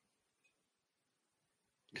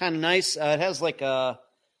 Kind of nice. It has like a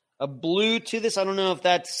blue to this. I don't know if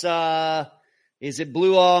that's, is it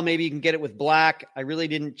blue all? Maybe you can get it with black. I really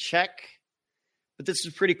didn't check. But this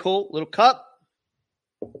is pretty cool. Little cup.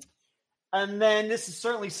 And then this is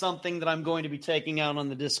certainly something that I'm going to be taking out on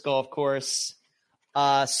the disc golf course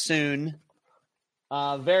soon.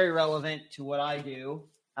 Very relevant to what I do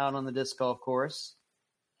out on the disc golf course.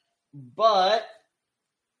 But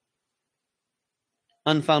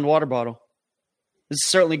Unfound water bottle. This is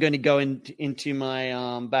certainly going to go into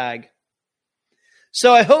my bag.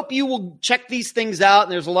 So I hope you will check these things out.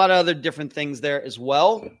 And there's a lot of other different things there as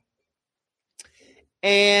well.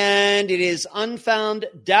 And it is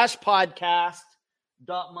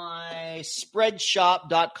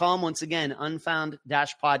unfound-podcast.myspreadshop.com. Once again,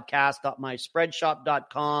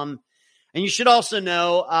 unfound-podcast.myspreadshop.com. And you should also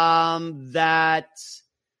know that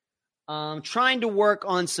I'm trying to work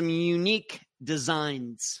on some unique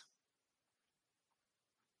designs.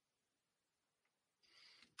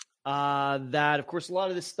 That, of course, a lot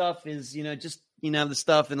of this stuff is, just, the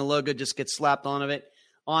stuff and the logo just gets slapped on it.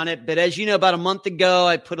 But as you know, about a month ago,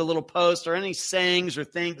 I put a little post or any sayings or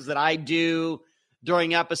things that I do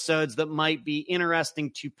during episodes that might be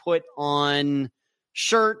interesting to put on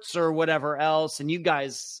shirts or whatever else. And you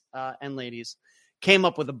guys and ladies came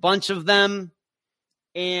up with a bunch of them.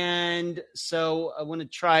 And so I want to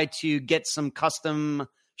try to get some custom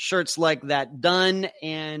shirts like that done.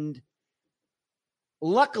 And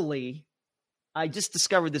luckily, I just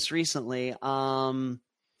discovered this recently.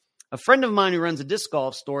 A friend of mine who runs a disc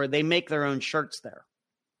golf store, they make their own shirts there.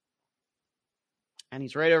 And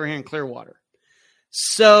he's right over here in Clearwater.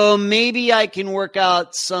 So maybe I can work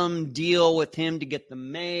out some deal with him to get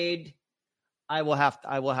them made. I will have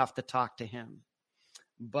to talk to him.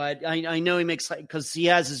 But I know he makes, because he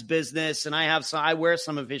has his business, and I wear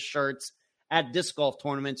some of his shirts at disc golf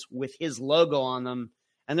tournaments with his logo on them,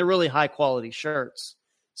 and they're really high quality shirts.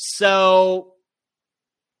 So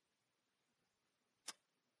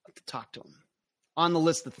to talk to him on the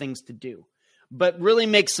list of things to do, but really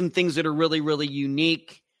make some things that are really, really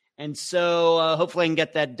unique. And so hopefully I can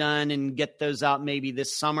get that done and get those out maybe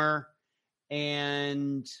this summer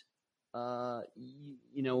and,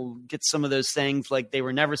 get some of those things like they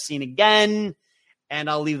were never seen again. And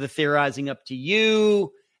I'll leave the theorizing up to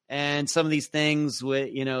you. And some of these things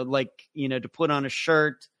with, to put on a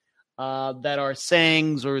shirt that are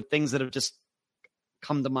sayings or things that have just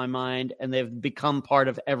come to my mind, and they've become part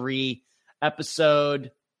of every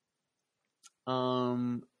episode.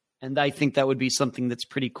 And I think that would be something that's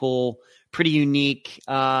pretty cool, pretty unique,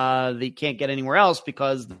 that you can't get anywhere else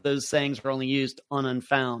because those sayings are only used on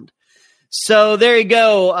Unfound. So there you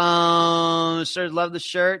go. Sure, love the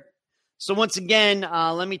shirt. So once again,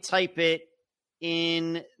 let me type it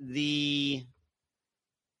in the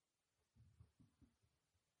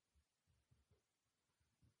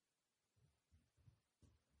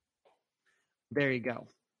there you go.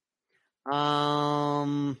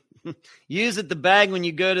 Use it the bag when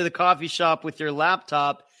you go to the coffee shop with your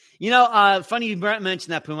laptop. Funny you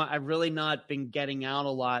mentioned that, Puma. I've really not been getting out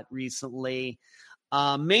a lot recently,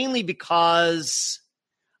 mainly because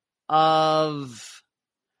of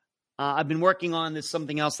I've been working on this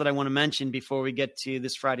something else that I want to mention before we get to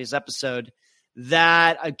this Friday's episode,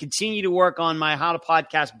 that I continue to work on my How to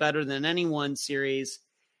Podcast Better Than Anyone series,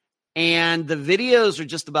 and the videos are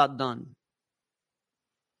just about done.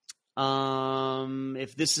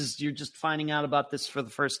 If you're just finding out about this for the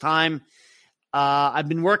first time, I've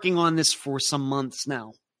been working on this for some months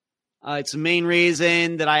now. It's the main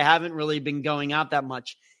reason that I haven't really been going out that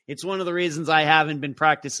much. It's one of the reasons I haven't been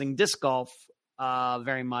practicing disc golf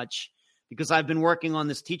very much, because I've been working on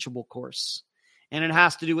this teachable course, and it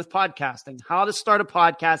has to do with podcasting, how to start a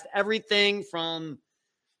podcast, everything from,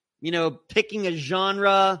 picking a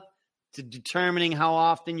genre to determining how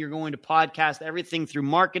often you're going to podcast, everything through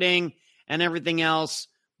marketing and everything else,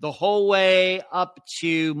 the whole way up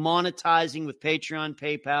to monetizing with Patreon,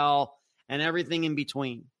 PayPal, and everything in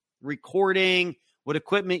between. Recording, what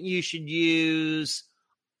equipment you should use,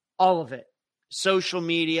 all of it. Social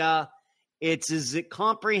media. It's as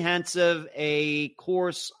comprehensive a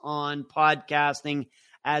course on podcasting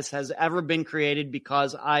as has ever been created,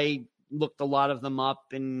 because I looked a lot of them up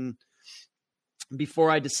and before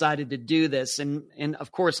I decided to do this. And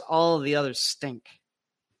of course, all of the others stink.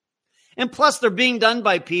 And plus, they're being done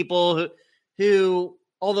by people who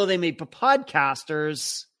although they may be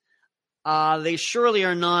podcasters, they surely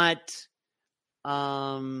are not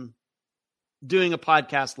doing a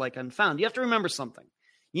podcast like Unfound. You have to remember something.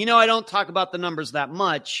 I don't talk about the numbers that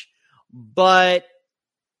much, but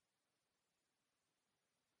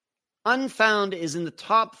Unfound is in the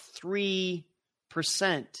top 3%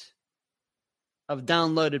 of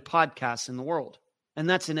downloaded podcasts in the world. And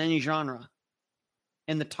that's in any genre.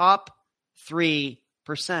 In the top 3%.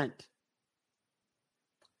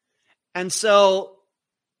 And so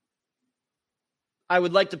I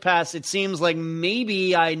would like to pass. It seems like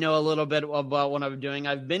maybe I know a little bit about what I'm doing.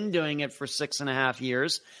 I've been doing it for 6.5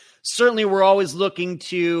 years. Certainly, we're always looking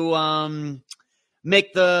to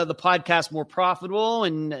make the podcast more profitable.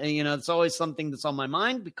 And, it's always something that's on my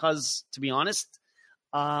mind because, to be honest,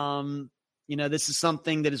 this is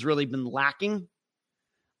something that has really been lacking.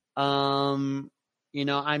 I'm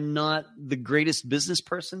not the greatest business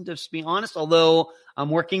person, to be honest, although I'm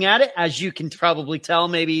working at it, as you can probably tell,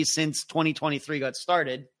 maybe since 2023 got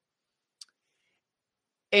started.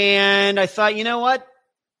 And I thought, you know what?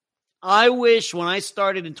 I wish when I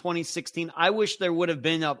started in 2016, I wish there would have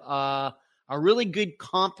been a really good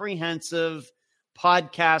comprehensive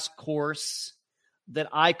podcast course that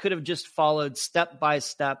I could have just followed step by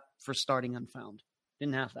step for starting Unfound.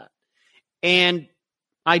 Didn't have that. And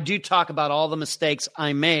I do talk about all the mistakes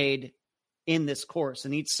I made in this course.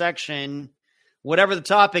 In each section, whatever the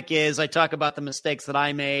topic is, I talk about the mistakes that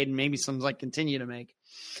I made and maybe some I continue to make.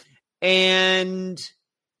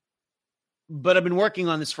 But I've been working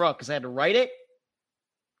on this for all because I had to write it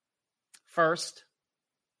first,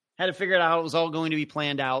 had to figure out how it was all going to be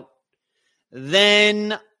planned out.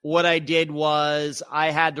 Then what I did was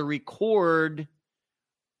I had to record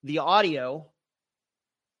the audio,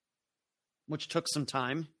 which took some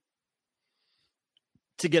time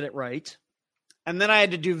to get it right. And then I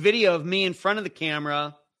had to do video of me in front of the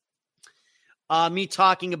camera, me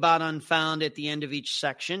talking about Unfound at the end of each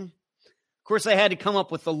section. Of course, I had to come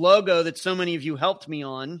up with the logo that so many of you helped me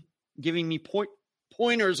on, giving me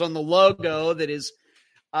pointers on the logo that is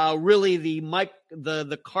really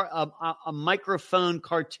a microphone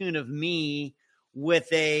cartoon of me with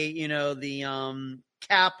the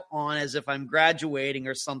cap on as if I'm graduating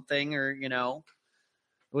or something, or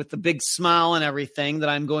with the big smile and everything that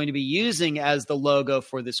I'm going to be using as the logo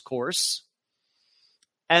for this course.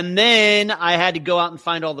 And then I had to go out and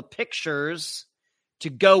find all the pictures to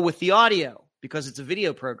go with the audio because it's a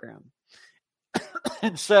video program.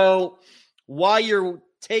 And so while you're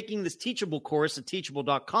taking this teachable course at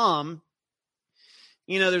teachable.com,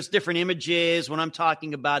 there's different images. When I'm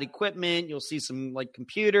talking about equipment, you'll see some like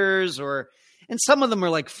computers and some of them are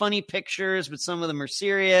like funny pictures, but some of them are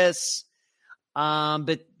serious.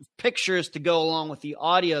 But pictures to go along with the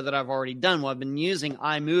audio that I've already done. Well, I've been using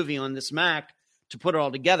iMovie on this Mac to put it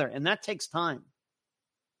all together, and that takes time.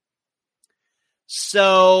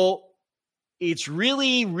 So it's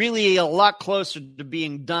really, really a lot closer to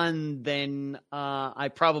being done than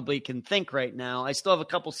I probably can think right now. I still have a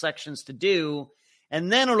couple sections to do, and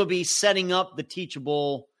then it'll be setting up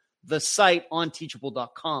the site on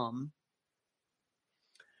teachable.com.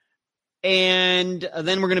 And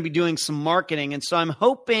then we're going to be doing some marketing. And so I'm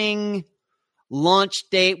hoping launch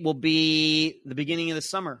date will be the beginning of the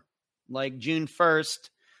summer, like June 1st.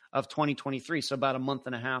 of 2023. So about a month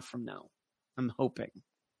and a half from now, I'm hoping.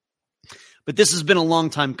 But this has been a long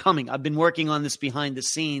time coming. I've been working on this behind the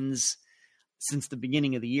scenes since the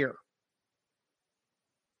beginning of the year.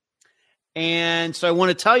 And so I want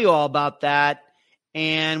to tell you all about that.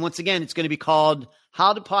 And once again, it's going to be called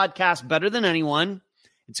How to Podcast Better Than Anyone.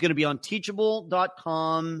 It's going to be on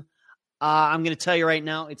teachable.com. I'm going to tell you right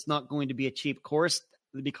now, it's not going to be a cheap course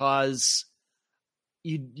because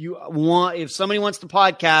you want, if somebody wants to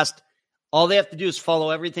podcast, all they have to do is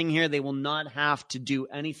follow everything here. They will not have to do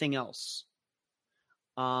anything else.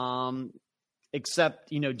 Except,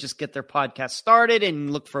 just get their podcast started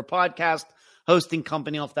and look for a podcast hosting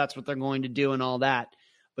company if that's what they're going to do and all that.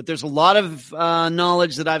 But there's a lot of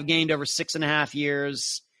knowledge that I've gained over 6.5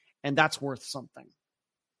 years, and that's worth something.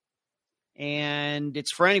 And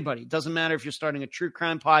it's for anybody. It doesn't matter if you're starting a true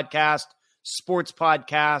crime podcast, sports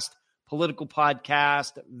podcast, political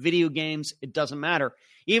podcast, video games. It doesn't matter.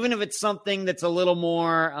 Even if it's something that's a little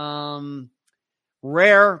more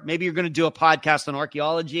rare, maybe you're going to do a podcast on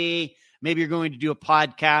archaeology. Maybe you're going to do a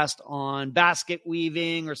podcast on basket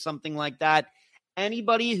weaving or something like that.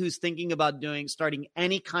 Anybody who's thinking about starting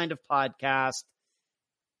any kind of podcast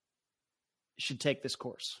should take this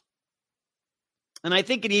course. And I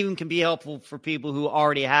think it even can be helpful for people who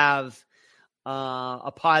already have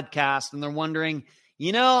a podcast and they're wondering,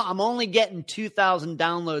 I'm only getting 2,000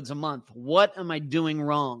 downloads a month. What am I doing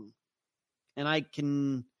wrong? And I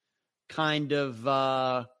can kind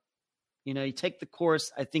of, you take the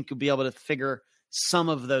course, I think you'll be able to figure some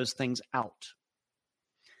of those things out.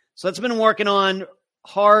 So that's been working on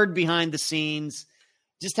hard behind the scenes.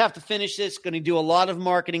 Just have to finish this. Going to do a lot of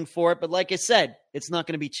marketing for it. But like I said, it's not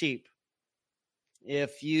going to be cheap.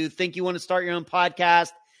 If you think you want to start your own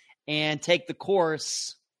podcast and take the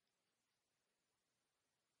course,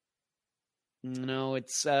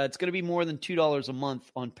 it's going to be more than $2 a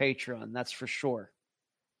month on Patreon. That's for sure.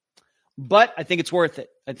 But I think it's worth it.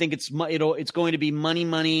 I think it's going to be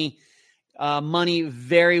money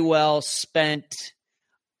very well spent.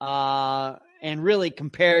 And really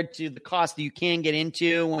compared to the cost that you can get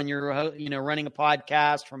into when you're, running a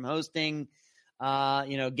podcast, from hosting,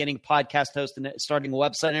 getting podcast host and starting a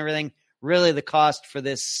website and everything, really the cost for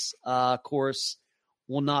this course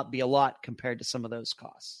will not be a lot compared to some of those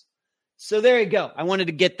costs. So there you go. I wanted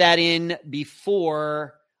to get that in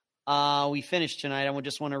before we finish tonight. I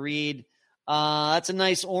just want to read. That's a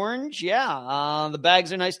nice orange. Yeah. The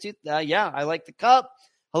bags are nice too. Yeah, I like the cup.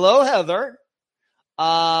 Hello, Heather.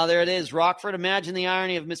 There it is. Rockford, imagine the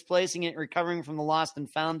irony of misplacing it, recovering from the lost and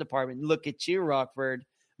found department. Look at you, Rockford,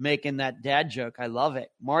 making that dad joke. I love it.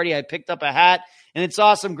 Marty, I picked up a hat, and it's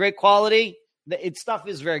awesome. Great quality. Its stuff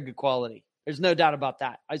is very good quality. There's no doubt about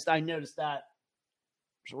that. I noticed that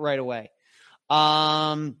right away.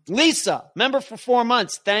 Lisa, member for 4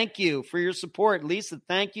 months. Thank you for your support. Lisa,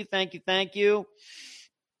 thank you.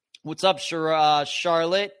 What's up,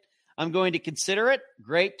 Charlotte? I'm going to consider it.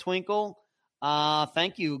 Great, Twinkle.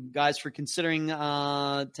 Thank you guys for considering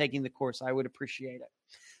taking the course. I would appreciate it.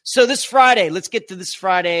 So this Friday, let's get to this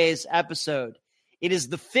Friday's episode. It is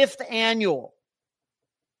the 5th annual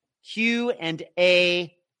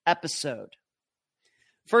Q&A episode.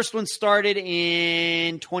 First one started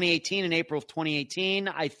in 2018, in April of 2018.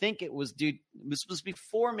 I think it was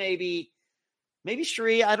before maybe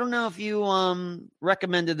Sheree. I don't know if you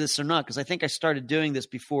recommended this or not, because I think I started doing this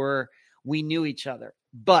before we knew each other.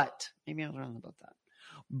 But maybe I don't know about that.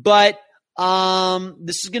 But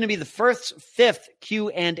this is going to be the 5th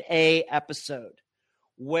Q&A episode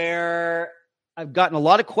where I've gotten a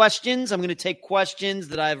lot of questions. I'm going to take questions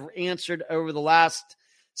that I've answered over the last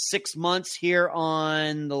 6 months here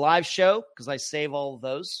on the live show, because I save all of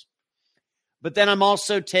those. But then I'm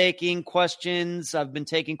also taking questions. I've been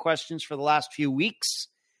taking questions for the last few weeks.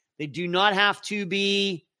 They do not have to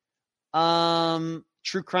be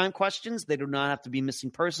true crime questions. They do not have to be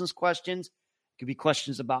missing persons questions. It could be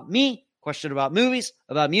questions about me, question about movies,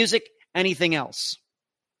 about music, anything else.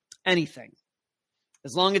 Anything.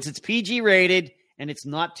 As long as it's PG rated and it's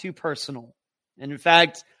not too personal. And in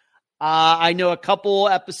fact, I know a couple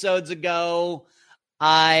episodes ago,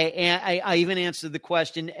 I even answered the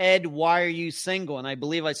question, Ed, why are you single? And I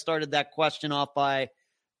believe I started that question off by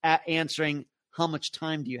answering, how much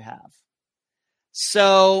time do you have?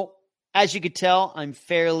 So as you could tell, I'm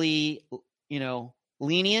fairly,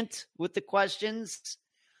 lenient with the questions,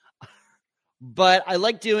 but I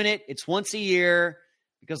like doing it. It's once a year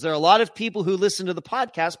because there are a lot of people who listen to the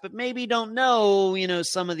podcast, but maybe don't know,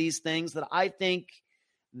 some of these things that I think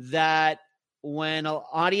that when an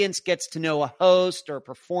audience gets to know a host or a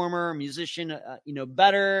performer, a musician,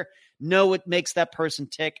 better, know what makes that person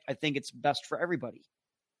tick, I think it's best for everybody.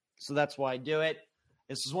 So that's why I do it.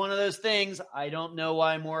 This is one of those things. I don't know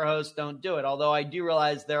why more hosts don't do it. Although I do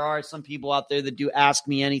realize there are some people out there that do Ask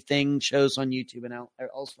Me Anything shows on YouTube and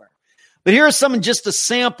elsewhere. But here are just a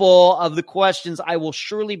sample of the questions I will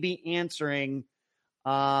surely be answering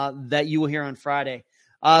that you will hear on Friday.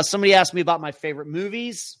 Somebody asked me about my favorite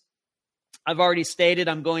movies. I've already stated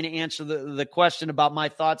I'm going to answer the question about my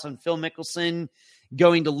thoughts on Phil Mickelson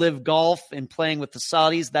going to live golf and playing with the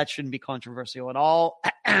Saudis. That shouldn't be controversial at all.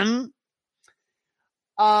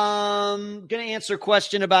 Going to answer a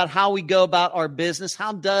question about how we go about our business.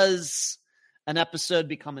 How does an episode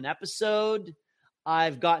become an episode?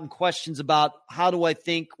 I've gotten questions about what do I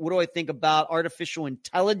think about artificial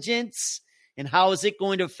intelligence and how is it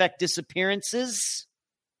going to affect disappearances?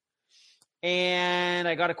 And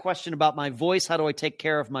I got a question about my voice. How do I take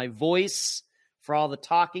care of my voice for all the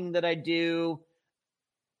talking that I do?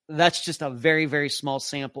 That's just a very, very small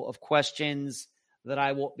sample of questions that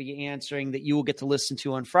I will be answering that you will get to listen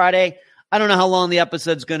to on Friday. I don't know how long the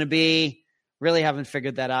episode's going to be. Really haven't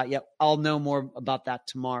figured that out yet. I'll know more about that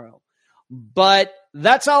tomorrow. But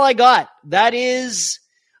that's all I got. That is,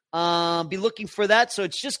 be looking for that. So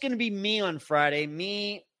it's just going to be me on Friday,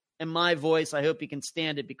 me and my voice. I hope you can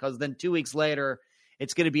stand it because then 2 weeks later,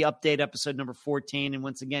 it's going to be update episode number 14. And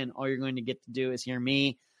once again, all you're going to get to do is hear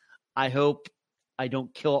me. I hope I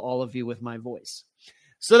don't kill all of you with my voice.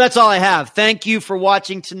 So that's all I have. Thank you for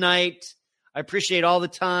watching tonight. I appreciate all the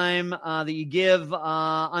time that you give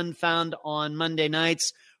Unfound on Monday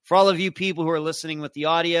nights. For all of you people who are listening with the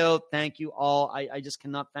audio, thank you all. I just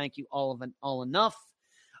cannot thank you all enough.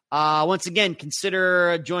 Once again,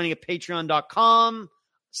 consider joining at patreon.com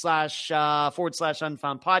 /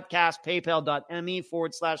 /Unfound Podcast, paypal.me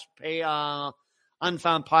 /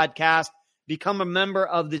 Unfound Podcast. Become a member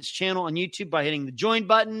of this channel on YouTube by hitting the join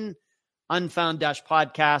button,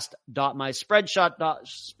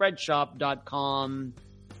 unfound-podcast.myspreadshop.com.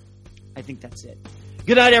 I think that's it.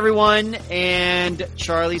 Good night, everyone. And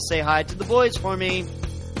Charlie, say hi to the boys for me.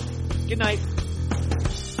 Good night.